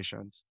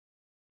conversations.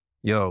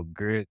 Yo,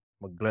 great.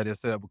 I'm glad you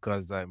said that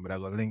because I'm gonna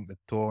link the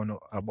tone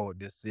about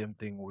the same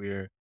thing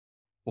where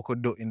we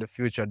could do in the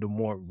future, do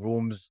more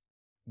rooms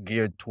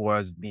geared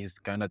towards these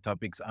kind of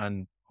topics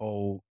and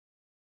how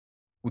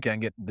we can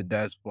get the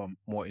diaspora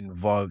more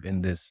involved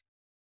in this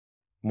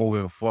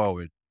moving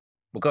forward.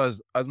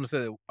 Because as I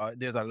said,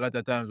 there's a lot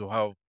of times we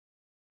have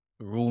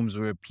rooms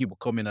where people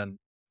come in and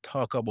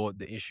talk about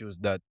the issues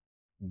that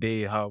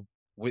they have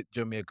with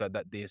Jamaica,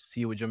 that they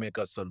see with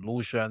Jamaica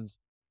solutions,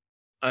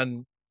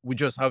 and we're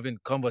just having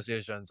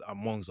conversations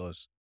amongst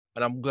us.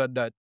 And I'm glad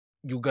that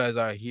you guys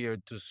are here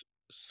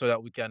so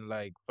that we can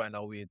find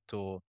a way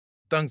to.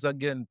 Thanks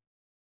again,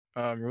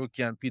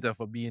 Rookie and Peter,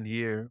 for being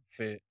here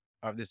for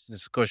have this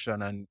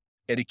discussion and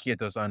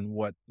educate us on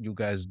what you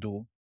guys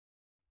do.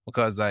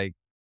 Because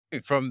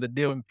from the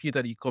day when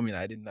Peter did come in,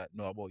 I did not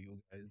know about you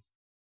guys.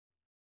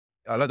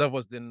 A lot of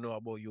us didn't know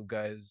about you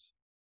guys.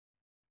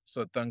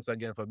 So thanks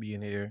again for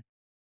being here.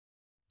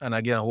 And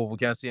again, I hope we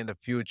can see in the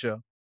future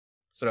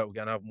so that we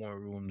can have more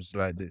rooms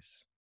like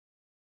this.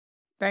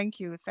 Thank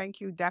you.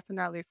 Thank you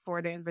definitely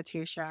for the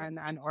invitation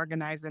and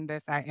organizing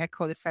this. I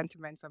echo the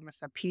sentiments of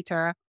Mr.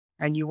 Peter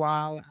and you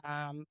all.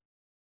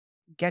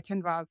 Get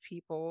involved,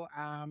 people.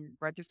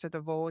 Register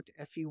to vote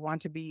if you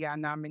want to be a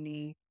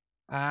nominee.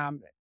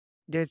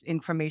 There's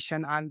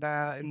information on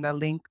in the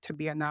link to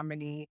be a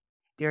nominee.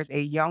 There's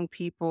a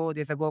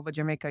Global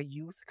Jamaica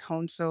Youth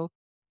Council,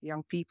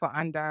 young people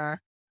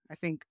under, I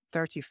think,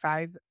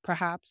 35,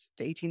 perhaps,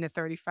 to 18 to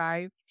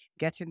 35.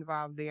 Get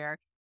involved there.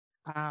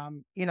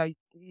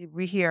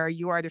 We hear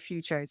you are the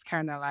future. It's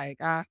kind of like,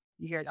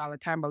 you hear it all the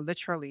time, but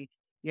literally,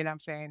 what I'm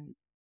saying,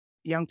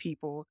 young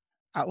people,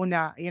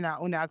 una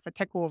have to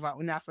take over,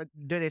 una have to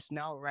do this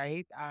now,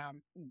 right?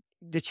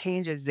 The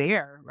change is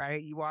there,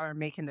 right? You are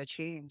making the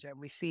change, and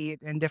we see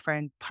it in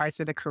different parts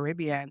of the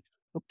Caribbean.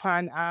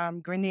 Upon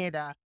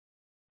Grenada,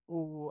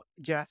 who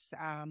just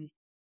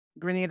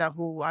Grenada,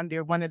 who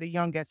under one of the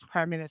youngest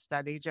prime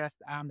minister they just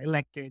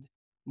elected,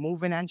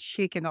 moving and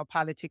shaking up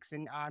politics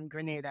in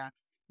Grenada.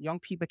 Young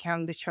people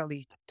can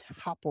literally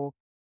topple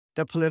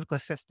the political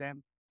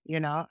system.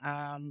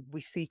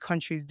 We see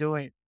countries do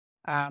it.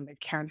 It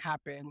can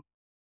happen.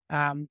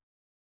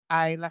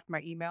 I left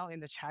my email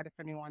in the chat if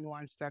anyone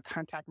wants to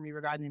contact me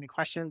regarding any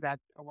questions that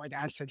weren't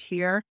answered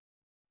here.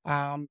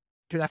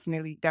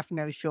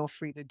 Definitely feel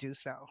free to do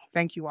so.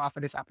 Thank you all for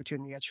this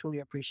opportunity. I truly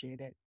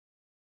appreciate it.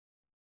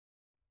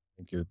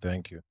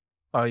 Thank you.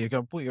 You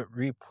can put your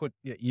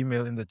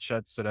email in the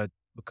chat so that,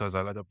 because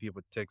a lot of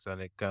people text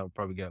and they can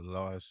probably get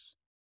lost.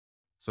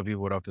 So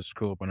people would have to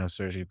scroll up on a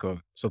search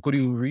code. So could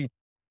you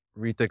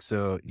retext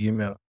your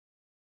email?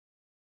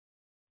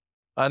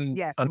 And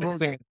Yes, next will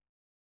thing, do.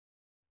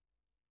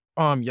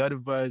 Yaddie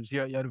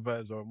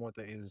Vibes, our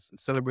motto is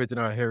celebrating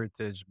our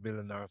heritage,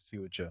 building our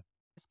future.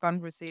 This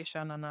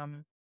conversation, and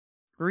I'm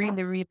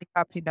really, really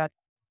happy that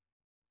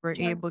we're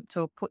able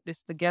to put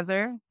this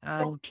together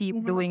and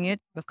keep doing it,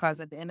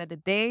 because at the end of the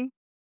day,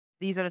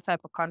 these are the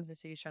type of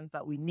conversations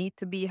that we need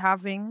to be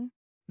having.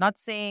 Not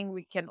saying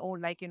we can all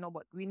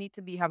but we need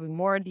to be having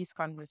more of these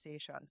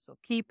conversations. So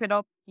keep it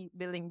up, keep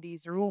building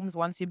these rooms.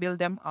 Once you build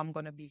them, I'm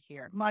going to be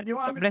here.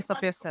 So bless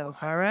up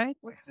yourselves, all right?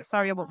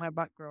 Sorry about my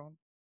background.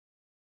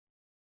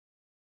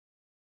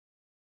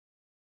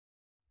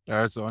 All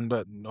right, so on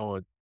that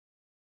note,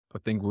 I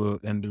think we'll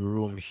end the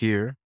room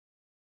here.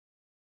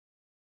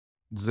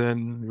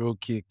 Zen,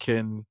 Roki,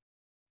 Ken,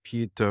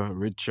 Peter,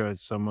 Richard,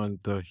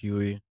 Samantha,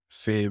 Huey,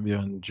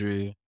 Fabian,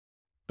 Dre,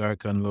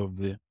 Dark and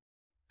Lovely,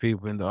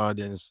 people in the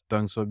audience,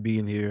 thanks for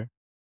being here.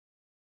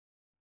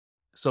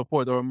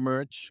 Support our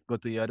merch. Go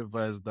to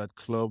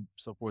yaddivibes.club,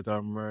 support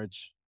our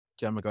merch.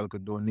 Can make a little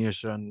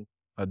donation,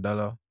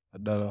 $1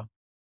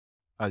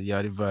 at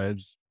Yaddie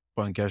Vibes,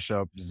 Cash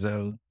App,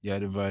 Zelle,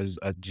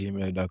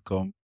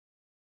 yaddivibes@gmail.com.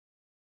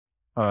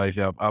 If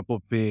you have Apple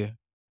Pay,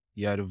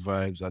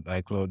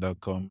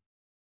 yaddivibes@icloud.com.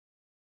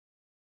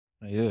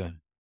 Yeah.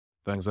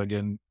 Thanks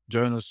again.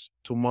 Join us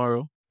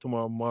tomorrow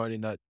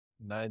morning at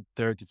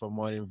 9:30 for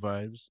Morning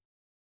Vibes.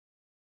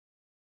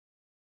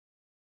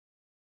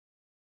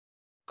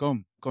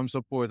 Come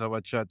support, have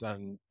a chat,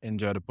 and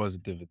enjoy the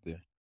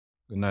positivity.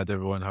 Good night,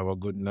 everyone. Have a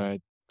good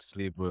night.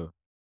 Sleep well.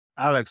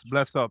 Alex,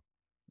 bless up.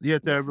 Yeah,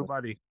 to Yes,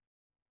 everybody.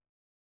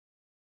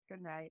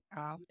 good night.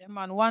 Yeah,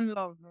 man, one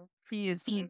love. Peace.